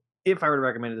 So if I were to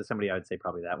recommend it to somebody, I would say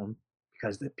probably that one,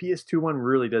 because the PS2 one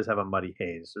really does have a muddy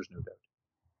haze. There's no doubt.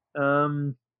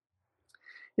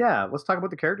 Yeah, let's talk about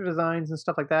the character designs and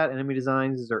stuff like that. Enemy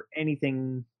designs. Is there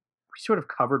anything we sort of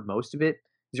covered most of it?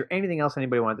 Is there anything else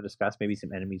anybody wanted to discuss? Maybe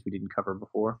some enemies we didn't cover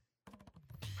before.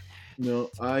 No,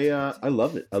 I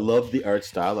love it. I love the art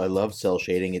style. I love cell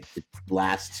shading. It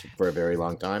lasts for a very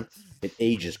long time. It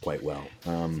ages quite well.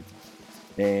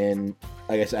 And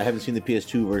I guess I haven't seen the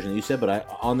PS2 version that you said, but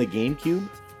on the GameCube,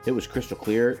 It was crystal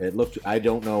clear. It looked. I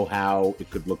don't know how it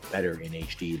could look better in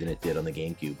HD than it did on the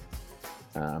GameCube.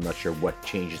 I'm not sure what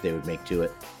changes they would make to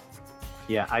it.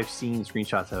 Yeah, I've seen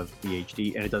screenshots of the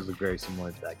HD, and it does look very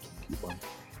similar to that GameCube one.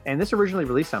 And this originally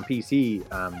released on PC,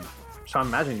 so I'm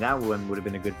imagining that one would have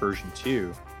been a good version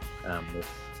too, with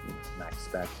max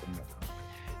specs and whatnot.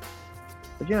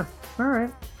 But yeah, all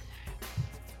right,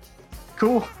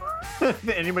 cool.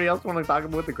 Anybody else want to talk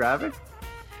about the graphics?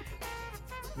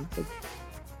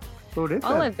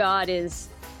 All I've got is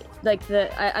like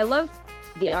I love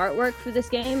the artwork for this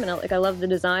game, and I love the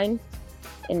design,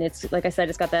 and it's like I said,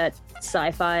 it's got that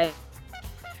sci-fi.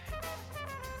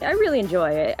 I really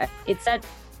enjoy it. It set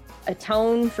a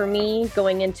tone for me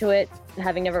going into it,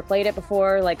 having never played it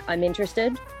before. Like, I'm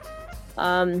interested.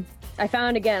 I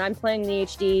found, again, I'm playing the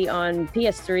HD on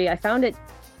PS3. I found it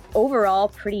overall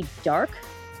pretty dark,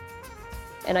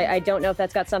 and I don't know if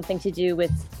that's got something to do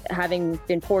with having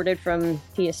been ported from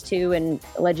PS2 and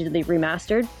allegedly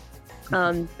remastered.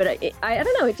 But I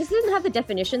don't know, it just didn't have the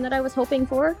definition that I was hoping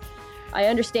for. I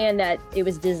understand that it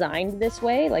was designed this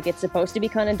way, like it's supposed to be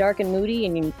kind of dark and moody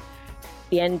and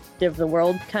the end of the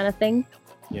world kind of thing.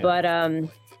 Yeah. But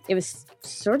it was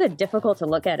sort of difficult to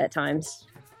look at times.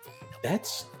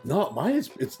 That's not mine.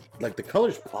 It's like the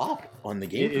colors pop on the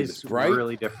game. It's bright,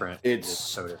 really different.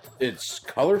 It's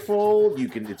colorful.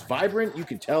 It's vibrant. You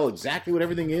can tell exactly what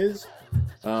everything is.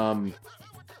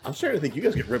 I'm starting to think you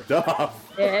guys get ripped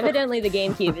off. Yeah, evidently the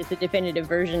GameCube is the definitive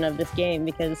version of this game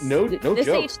because no this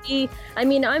joke. HD. I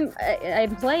mean, I'm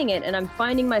playing it and I'm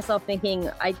finding myself thinking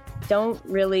I don't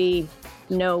really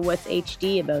know what's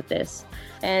HD about this,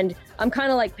 and I'm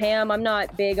kind of like Pam. I'm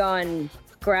not big on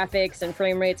graphics and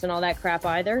frame rates and all that crap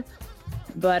either.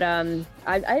 But I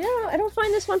don't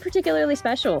find this one particularly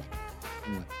special.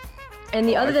 And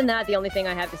other than that, the only thing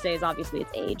I have to say is obviously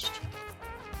it's aged.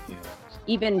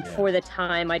 Even for the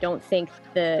time, I don't think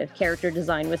the character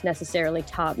design was necessarily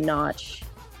top notch.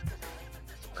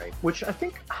 Right. Which I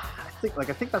think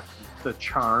that's the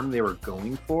charm they were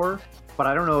going for, but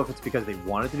I don't know if it's because they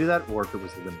wanted to do that or if it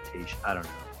was a limitation. I don't know.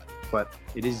 But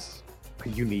it is a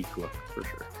unique look for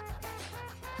sure.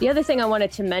 The other thing I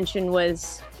wanted to mention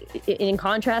was, in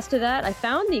contrast to that, I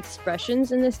found the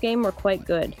expressions in this game were quite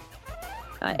good.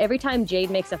 Every time Jade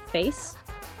makes a face,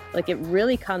 like it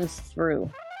really comes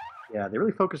through. Yeah, they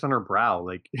really focus on her brow.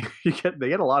 Like they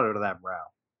get a lot out of that brow,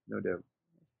 no doubt.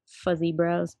 Fuzzy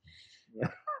brows. Yeah.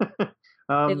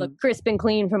 They look crisp and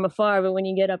clean from afar, but when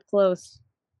you get up close,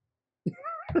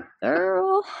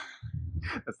 Earl.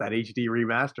 That's that HD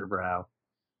remaster brow.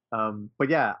 But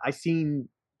yeah, I seen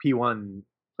P1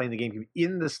 playing the GameCube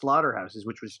in the slaughterhouses,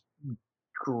 which was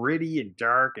gritty and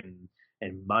dark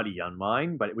and muddy on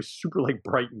mine, but it was super like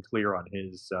bright and clear on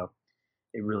his. So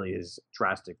it really is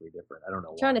drastically different. I don't know.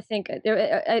 I'm trying to think.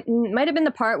 It might have been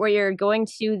the part where you're going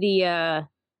to the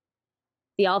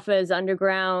Alpha's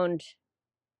underground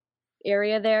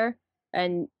area there,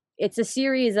 and it's a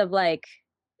series of like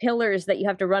pillars that you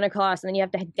have to run across, and then you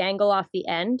have to dangle off the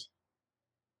end,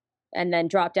 and then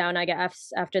drop down, I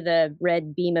guess, after the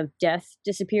red beam of death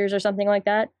disappears or something like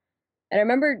that. And I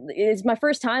remember it's my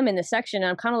first time in this section, and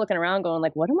I'm kind of looking around going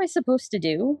like, what am I supposed to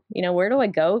do? You know, where do I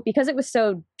go? Because it was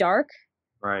so dark.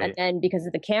 Right. And because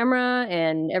of the camera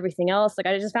and everything else, like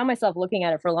I just found myself looking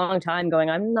at it for a long time going,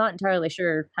 I'm not entirely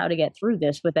sure how to get through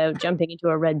this without jumping into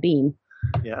a red beam.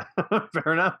 Yeah,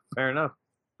 fair enough.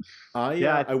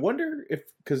 I wonder if,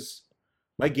 because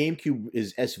my GameCube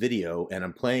is S-Video and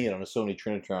I'm playing it on a Sony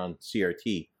Trinitron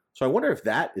CRT, so I wonder if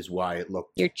that is why it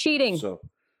looked... You're cheating.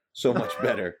 So much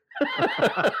better.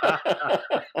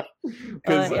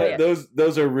 Because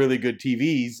those are really good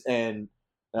TVs, and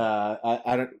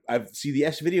I've seen the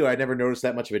S-Video. I never noticed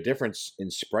that much of a difference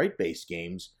in sprite-based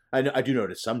games. I do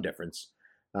notice some difference,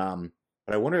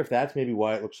 but I wonder if that's maybe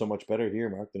why it looks so much better here,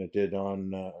 Mark, than it did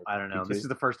on. I don't know. This is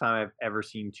the first time I've ever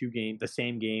seen the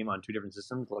same game on two different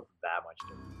systems look that much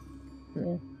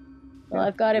different. Yeah. Well,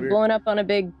 I've got it blown up on a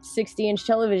big 60-inch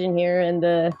television here, and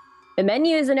the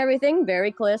menus and everything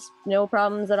very crisp, no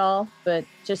problems at all. But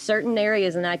just certain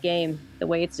areas in that game, the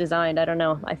way it's designed, I don't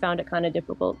know. I found it kind of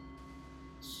difficult.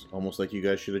 It's almost like you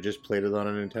guys should have just played it on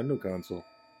a Nintendo console.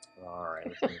 All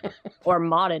right. Or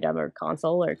modded on a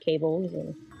console or cables.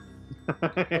 Or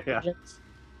yeah.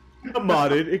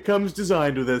 Modded. It comes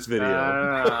designed with this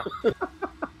video.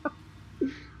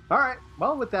 All right.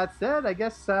 Well, with that said, I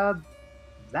guess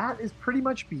that is pretty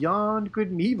much Beyond Good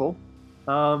and Evil.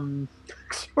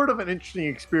 Sort of an interesting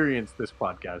experience this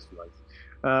podcast was.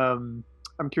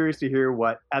 I'm curious to hear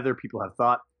what other people have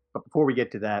thought. But before we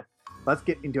get to that, let's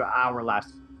get into our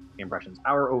last impressions,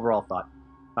 our overall thought.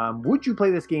 Would you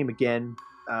play this game again?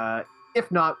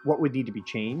 If not, what would need to be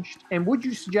changed? And would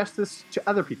you suggest this to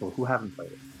other people who haven't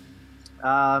played it?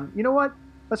 You know what?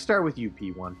 Let's start with you,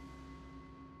 P1.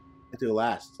 I do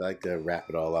last. I like to wrap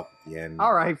it all up at the end.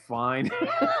 All right, fine.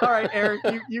 All right, Eric,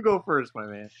 you go first, my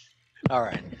man. All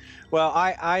right. Well,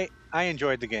 I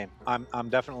enjoyed the game. I'm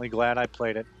definitely glad I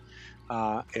played it.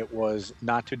 It was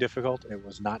not too difficult. It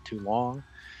was not too long.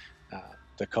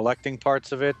 The collecting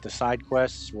parts of it, the side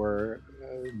quests were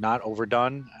not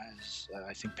overdone. As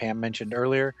I think Pam mentioned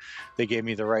earlier, they gave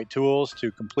me the right tools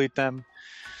to complete them.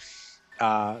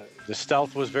 The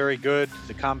stealth was very good.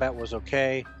 The combat was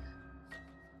okay.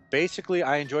 Basically,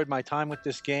 I enjoyed my time with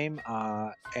this game,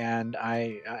 and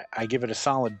I give it a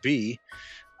solid B.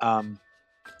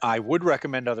 I would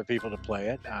recommend other people to play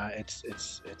it.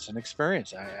 It's an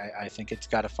experience. I think it's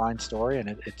got a fine story,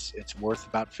 and it's worth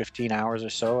about 15 hours or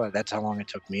so. That's how long it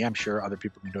took me. I'm sure other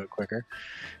people can do it quicker.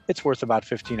 It's worth about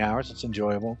 15 hours. It's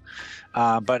enjoyable,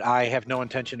 but I have no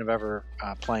intention of ever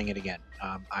playing it again.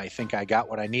 I think I got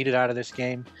what I needed out of this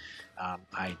game.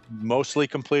 I mostly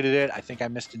completed it. I think I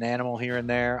missed an animal here and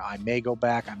there. I may go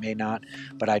back, I may not,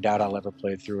 but I doubt I'll ever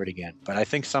play through it again. But I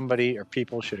think somebody or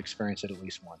people should experience it at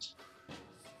least once.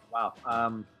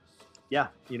 Wow. Yeah,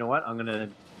 you know what? I'm going to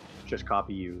just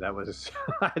copy you. That was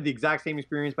I had the exact same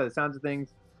experience by the sounds of things.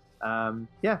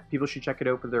 Yeah, people should check it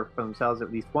out for themselves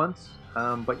at least once.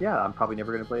 But yeah, I'm probably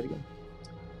never going to play it again.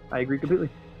 I agree completely.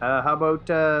 How about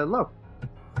Lo?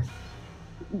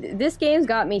 This game's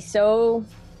got me so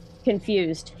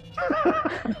confused.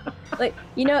 Like,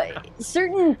 you know,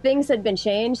 certain things had been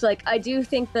changed. Like, I do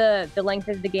think the length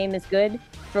of the game is good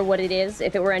for what it is.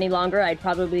 If it were any longer, I'd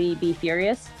probably be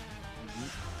furious.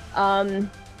 I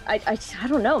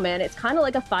don't know, man. It's kind of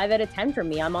like a 5 out of 10 for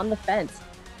me. I'm on the fence.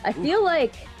 I feel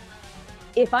like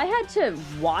if I had to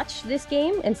watch this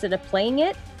game instead of playing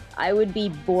it, I would be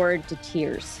bored to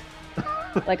tears.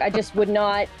 Like, I just would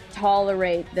not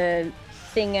tolerate the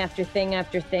thing after thing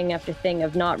after thing after thing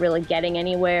of not really getting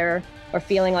anywhere or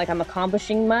feeling like I'm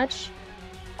accomplishing much.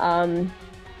 And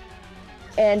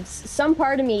some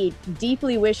part of me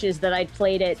deeply wishes that I'd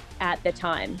played it at the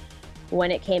time when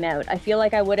it came out. I feel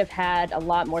like I would have had a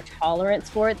lot more tolerance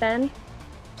for it then.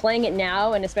 Playing it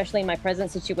now, and especially in my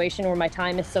present situation where my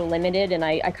time is so limited and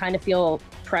I kind of feel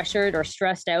pressured or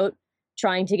stressed out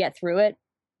trying to get through it,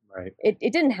 Right.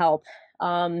 it didn't help.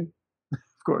 Of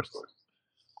course.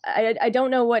 I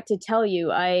don't know what to tell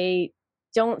you. I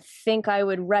don't think I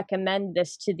would recommend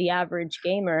this to the average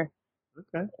gamer.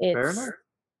 Okay, It's fair enough.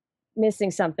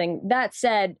 missing something. That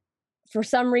said, for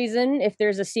some reason, if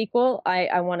there's a sequel,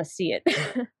 I want to see it.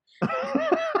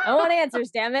 I want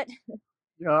answers, damn it.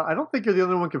 Yeah, I don't think you're the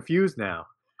only one confused now.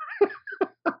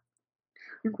 I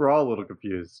think we're all a little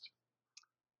confused.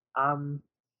 I'm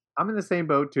in the same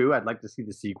boat too. I'd like to see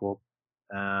the sequel.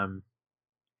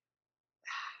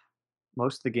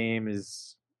 Most of the game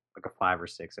is like a 5 or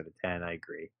 6 out of 10. I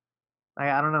agree.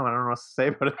 I don't know. I don't know what to say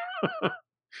about it.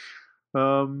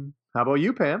 How about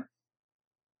you, Pam?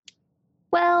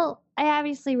 Well, I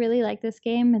obviously really like this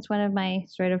game. It's one of my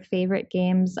sort of favorite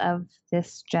games of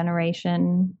this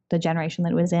generation, the generation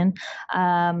that it was in.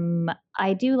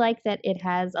 I do like that it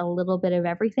has a little bit of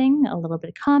everything, a little bit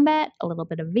of combat, a little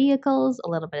bit of vehicles, a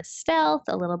little bit of stealth,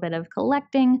 a little bit of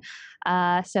collecting.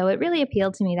 So it really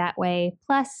appealed to me that way.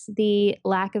 Plus the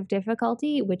lack of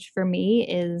difficulty, which for me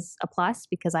is a plus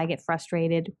because I get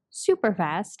frustrated super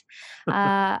fast.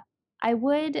 I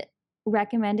would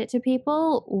recommend it to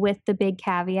people with the big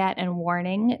caveat and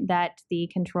warning that the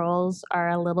controls are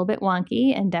a little bit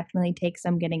wonky and definitely take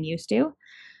some getting used to.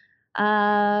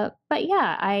 But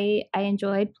yeah, I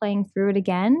enjoyed playing through it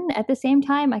again. At the same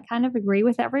time, I kind of agree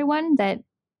with everyone that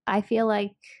I feel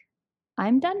like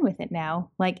I'm done with it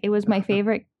now. Like, it was my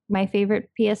favorite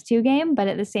PS2 game, but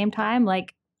at the same time,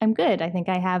 like, I'm good. I think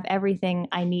I have everything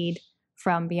I need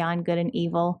from Beyond Good and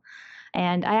Evil.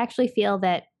 And I actually feel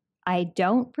that I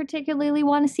don't particularly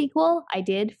want a sequel. I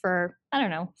did for,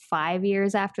 5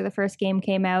 years after the first game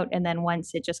came out. And then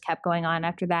once it just kept going on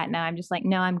after that, now I'm just like,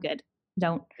 no, I'm good.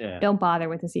 Don't bother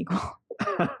with a sequel.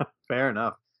 Fair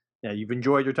enough. Yeah, you've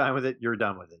enjoyed your time with it. You're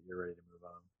done with it. You're ready to move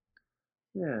on.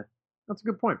 Yeah, that's a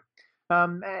good point.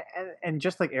 And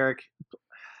just like Eric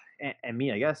and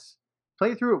me, I guess,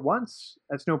 play through it once.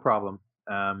 That's no problem.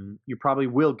 You probably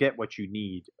will get what you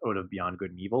need out of Beyond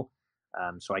Good and Evil.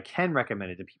 So I can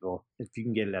recommend it to people if you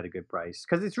can get it at a good price,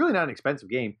 because it's really not an expensive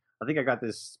game. I think I got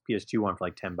this PS2 one for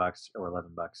like $10 or $11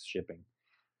 shipping.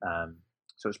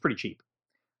 So it's pretty cheap.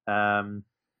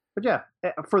 But yeah,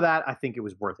 for that, I think it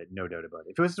was worth it. No doubt about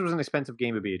it. If this was an expensive game,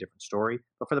 it would be a different story.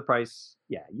 But for the price,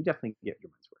 yeah, you definitely get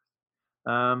your money's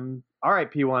worth. All right,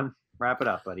 P1, wrap it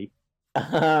up, buddy.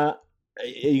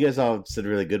 You guys all said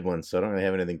really good ones, so I don't really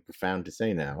have anything profound to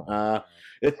say now.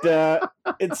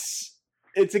 It's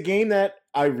a game that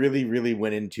I really, really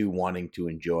went into wanting to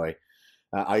enjoy.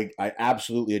 I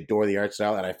absolutely adore the art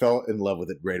style, and I fell in love with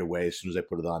it right away as soon as I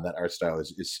put it on. That art style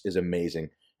is amazing,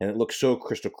 and it looks so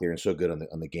crystal clear and so good on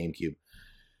the GameCube.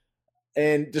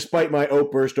 And despite my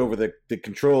outburst over the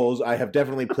controls, I have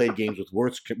definitely played games with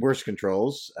worse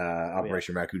controls.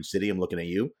 Operation Raccoon City, I'm looking at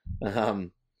you.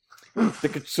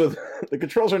 So the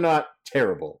controls are not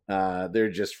terrible.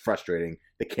 They're just frustrating.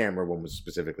 The camera one was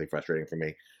specifically frustrating for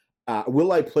me.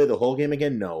 Will I play the whole game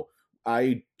again? No.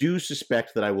 I do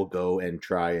suspect that I will go and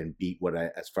try and beat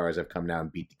as far as I've come now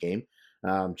and beat the game,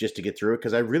 just to get through it,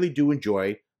 because I really do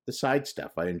enjoy the side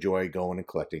stuff. I enjoy going and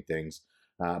collecting things.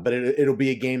 But it'll be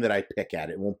a game that I pick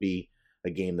at. It won't be a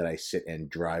game that I sit and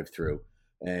drive through.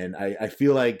 And I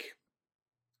feel like,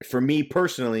 for me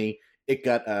personally, it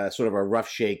got sort of a rough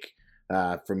shake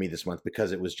for me this month,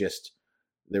 because it was just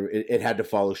it had to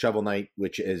follow Shovel Knight,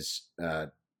 which is a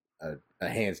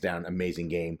hands down amazing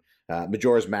game.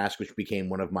 Majora's Mask, which became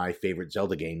one of my favorite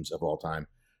Zelda games of all time.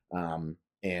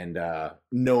 And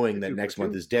knowing that next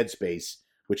month is Dead Space,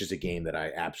 which is a game that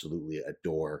I absolutely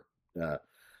adore.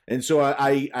 And so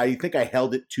I think I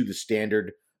held it to the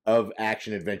standard of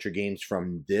action-adventure games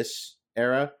from this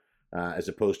era, as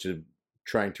opposed to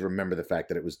trying to remember the fact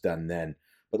that it was done then.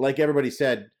 But like everybody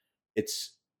said,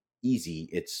 it's easy.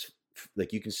 It's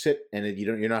like you can sit and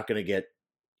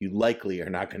you likely are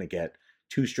not going to get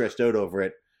too stressed out over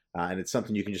it. And it's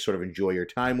something you can just sort of enjoy your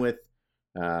time with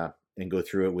and go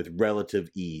through it with relative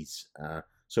ease.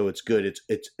 So it's good.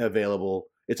 It's available.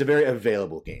 It's a very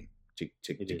available game to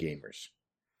gamers.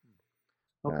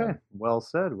 Okay, well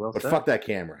said. Well but said. Fuck that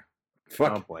camera.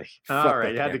 Fuck. Oh boy. All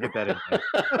right, you had to get that in there.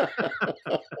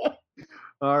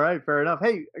 All right, fair enough.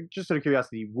 Hey, just out of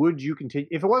curiosity, would you continue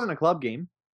if it wasn't a club game?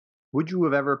 Would you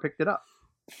have ever picked it up?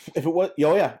 If it was,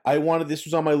 yeah, this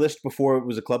was on my list before it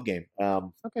was a club game.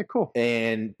 Okay, cool.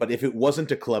 But if it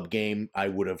wasn't a club game, I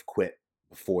would have quit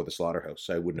before the Slaughterhouse.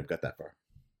 So I wouldn't have got that far.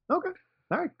 Okay,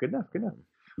 all right, good enough.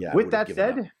 Yeah. With that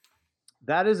said,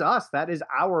 that is us. That is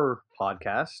our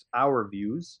podcast, our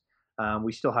views.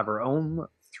 We still have our own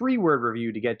 3-word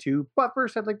review to get to, but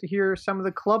first I'd like to hear some of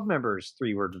the club members'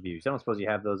 3-word reviews. I don't suppose you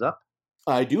have those up.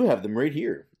 I do have them right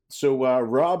here. So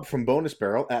Rob from Bonus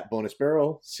Barrel at Bonus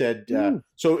Barrel said,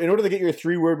 so in order to get your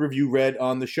 3-word review read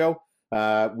on the show,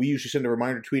 we usually send a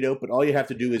reminder tweet out, but all you have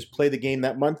to do is play the game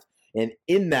that month, and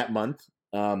in that month,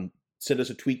 send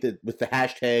us a tweet with the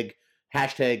hashtag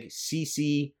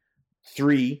CC3,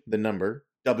 the number,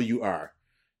 WR.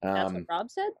 That's what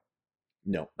Rob said?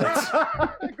 No. Good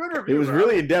review. It was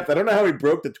really in depth. I don't know how he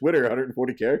broke the Twitter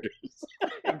 140 characters.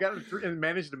 and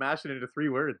managed to mash it into 3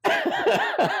 words.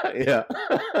 Yeah.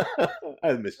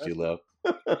 I missed you, love.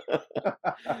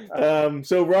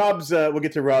 So Rob's, we'll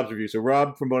get to Rob's review. So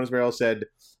Rob from Bonus Barrel said,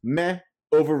 meh,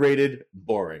 overrated,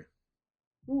 boring.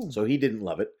 Ooh. So he didn't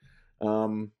love it.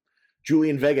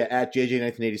 Julian Vega at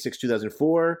JJ1986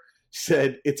 2004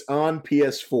 said, it's on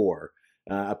PS4.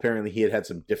 Apparently he had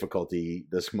some difficulty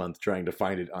this month trying to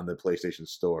find it on the PlayStation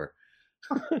Store.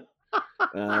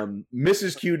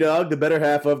 Mrs. Q Dog, the better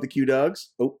half of the Q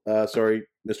Dogs. Oh, sorry,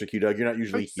 Mr. Q Dog, you're not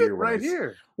usually here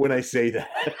when I say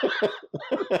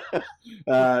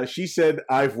that. She said,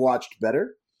 I've watched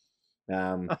better.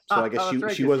 So I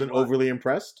guess she wasn't overly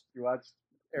impressed. You watched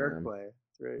Eric play.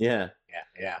 Right. Yeah.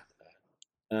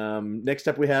 Next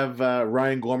up we have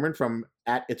Ryan Gorman from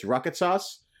at It's Rocket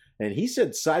Sauce. And he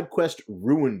said side quest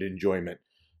ruined enjoyment.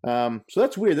 So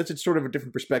that's weird. That's sort of a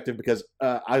different perspective, because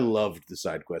I loved the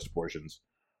side quest portions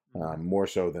more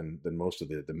so than most of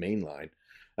the main line.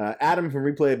 Adam from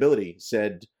Replayability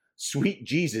said, sweet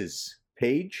Jesus,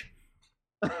 Paige.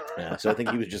 So I think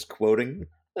he was just quoting.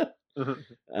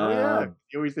 Yeah,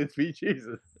 he always said sweet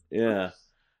Jesus. Yeah.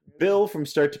 Bill from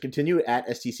Start to Continue at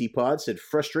STC Pod said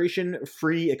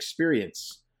frustration-free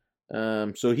experience.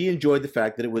 So he enjoyed the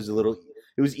fact that it was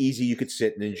it was easy. You could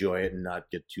sit and enjoy it and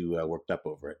not get too worked up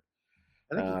over it.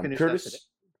 I think he finished Curtis, that today.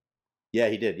 Yeah,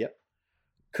 he did. Yep.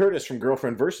 Curtis from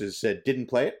Girlfriend Versus said didn't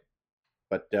play it,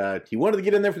 but he wanted to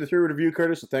get in there for the 3-word review.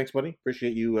 Curtis, so thanks, buddy.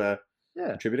 Appreciate you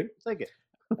contributing. Take it.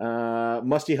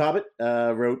 Musty Hobbit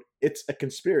wrote it's a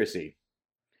conspiracy.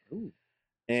 Ooh.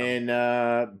 And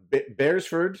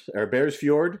Bearsfjord,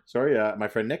 sorry, my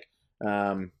friend Nick,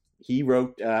 he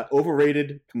wrote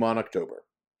overrated. Come on, October.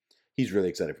 He's really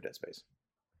excited for Dead Space.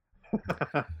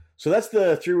 So that's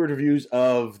the 3-word reviews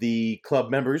of the club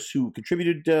members who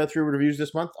contributed 3-word reviews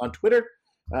this month on Twitter.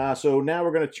 So now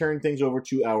we're going to turn things over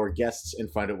to our guests and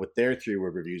find out what their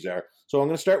 3-word reviews are. So I'm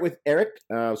going to start with Eric.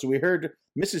 So we heard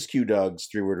Mrs. Q Dog's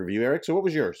 3-word review. Eric, so what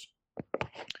was yours?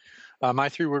 My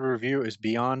 3-word review is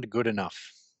beyond good enough.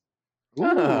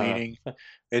 Meaning,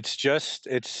 it's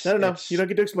No. You don't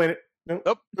get to explain it.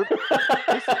 Nope.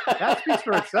 That speaks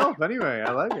for itself. Anyway,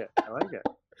 I like it.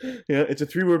 Yeah, it's a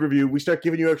 3-word review. We start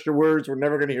giving you extra words, we're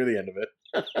never going to hear the end of it.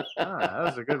 That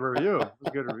was a good review.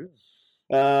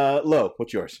 Lo,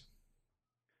 what's yours?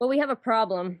 Well, we have a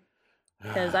problem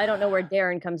because I don't know where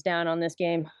Darren comes down on this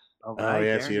game. All Oh, right,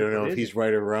 yeah, Darren, so you don't know what if is he's it?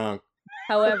 right or wrong.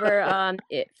 However,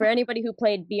 for anybody who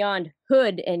played Beyond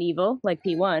Hood and Evil, like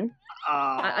P1,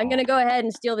 I'm going to go ahead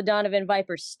and steal the Donovan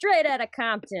Viper straight out of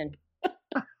Compton.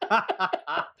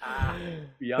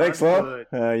 Beyond Thanks, Lo.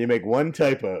 good. You make one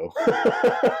typo.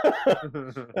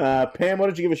 Pam, why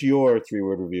don't you give us your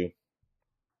 3-word review?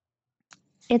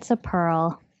 It's a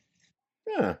pearl.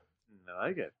 Yeah, I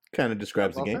like it. kind of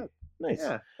describes Well the game. said. Nice.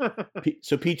 Yeah.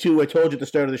 So P2, I told you at the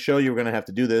start of the show you were going to have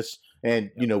to do this,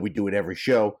 and we do it every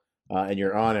show, and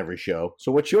you're on every show.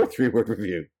 So what's your 3-word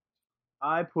review?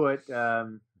 I put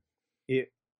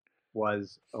it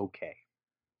was okay.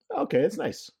 Okay, that's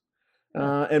nice.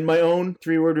 And my own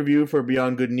 3-word review for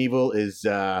Beyond Good and Evil is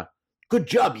good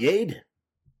job, Yade.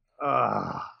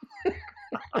 I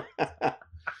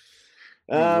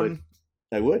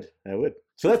would.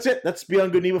 So that's it. That's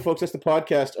Beyond Good and Evil, folks. That's the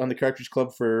podcast on the Cartridge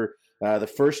Club for the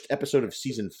first episode of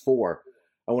Season 4.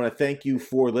 I want to thank you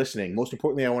for listening. Most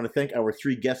importantly, I want to thank our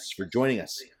 3 guests for joining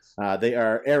us. They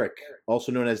are Eric,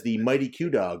 also known as the Mighty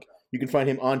Q-Dog. You can find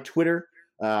him on Twitter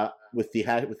with the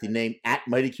name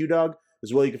 @MightyQDog.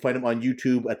 As well, you can find him on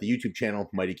YouTube at the YouTube channel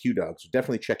Mighty Q-Dog. So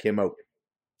definitely check him out.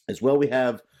 As well, we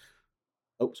have...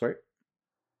 Oh, sorry.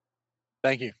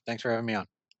 Thank you. Thanks for having me on.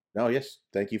 Oh, yes.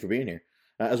 Thank you for being here.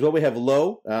 As well, we have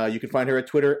Lo. You can find her at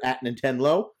Twitter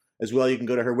 @NintenLo. As well, you can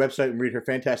go to her website and read her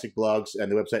fantastic blogs.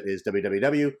 And the website is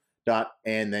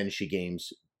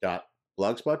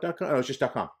www.andthenshegames.blogspot.com. Oh, it's just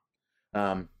 .com.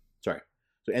 Sorry.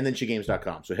 So,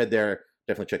 andthenshegames.com. So head there.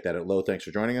 Definitely check that out. Lo, thanks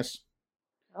for joining us.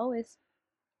 Always.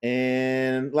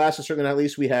 And last and certainly not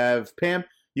least, we have Pam.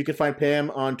 You can find Pam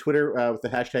on Twitter with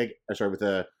the with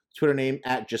the Twitter name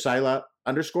 @Jasyla_,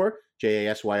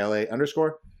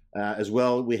 JASYLA_. As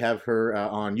well, we have her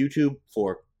on YouTube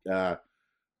for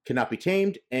Cannot Be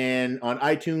Tamed, and on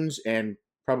iTunes, and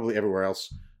probably everywhere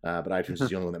else. But iTunes is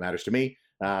the only one that matters to me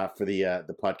for the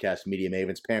podcast Media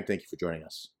Mavens. Pam, thank you for joining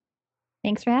us.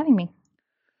 Thanks for having me.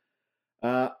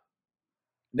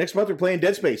 Next month, we're playing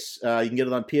Dead Space. You can get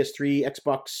it on PS3,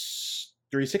 Xbox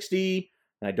 360.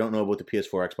 And I don't know about the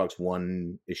PS4, Xbox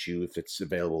One issue, if it's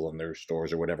available in their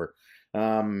stores or whatever.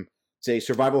 It's a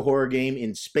survival horror game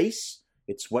in space.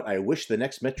 It's what I wish the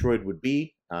next Metroid would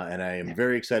be. And I am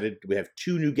very excited. We have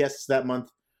 2 new guests that month.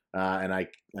 And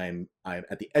I'm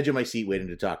at the edge of my seat waiting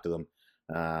to talk to them.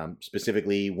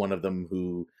 Specifically, one of them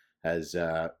who has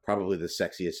probably the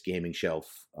sexiest gaming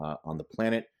shelf on the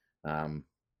planet.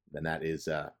 And that is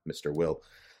Mr. Will.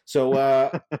 So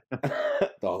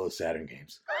all those Saturn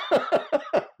games. So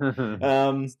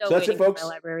that's it, folks. My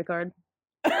library card.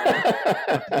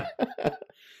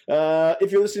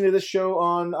 If you're listening to this show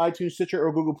on iTunes, Stitcher,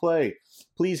 or Google Play,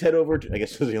 please head over to, I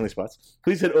guess those are the only spots.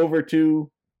 Please head over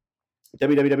to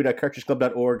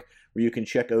www.cartridgeclub.org, where you can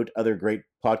check out other great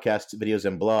podcasts, videos,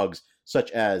 and blogs,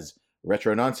 such as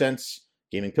Retro Nonsense,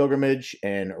 Gaming Pilgrimage,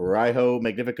 and Raiho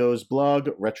Magnifico's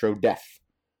blog, Retro Death.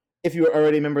 If you are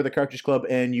already a member of the Cartridge Club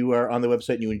and you are on the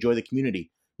website and you enjoy the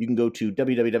community, you can go to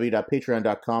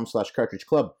www.patreon.com/Cartridge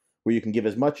Club, where you can give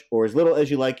as much or as little as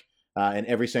you like, and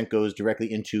every cent goes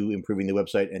directly into improving the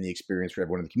website and the experience for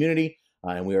everyone in the community.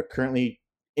 And we are currently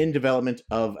in development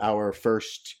of our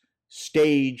first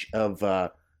stage of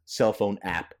cell phone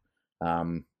app,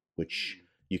 which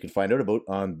you can find out about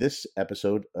on this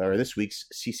episode, or this week's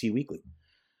CC Weekly.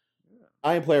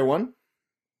 I am Player 1.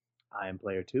 I am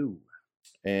Player 2.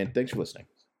 And thanks for listening.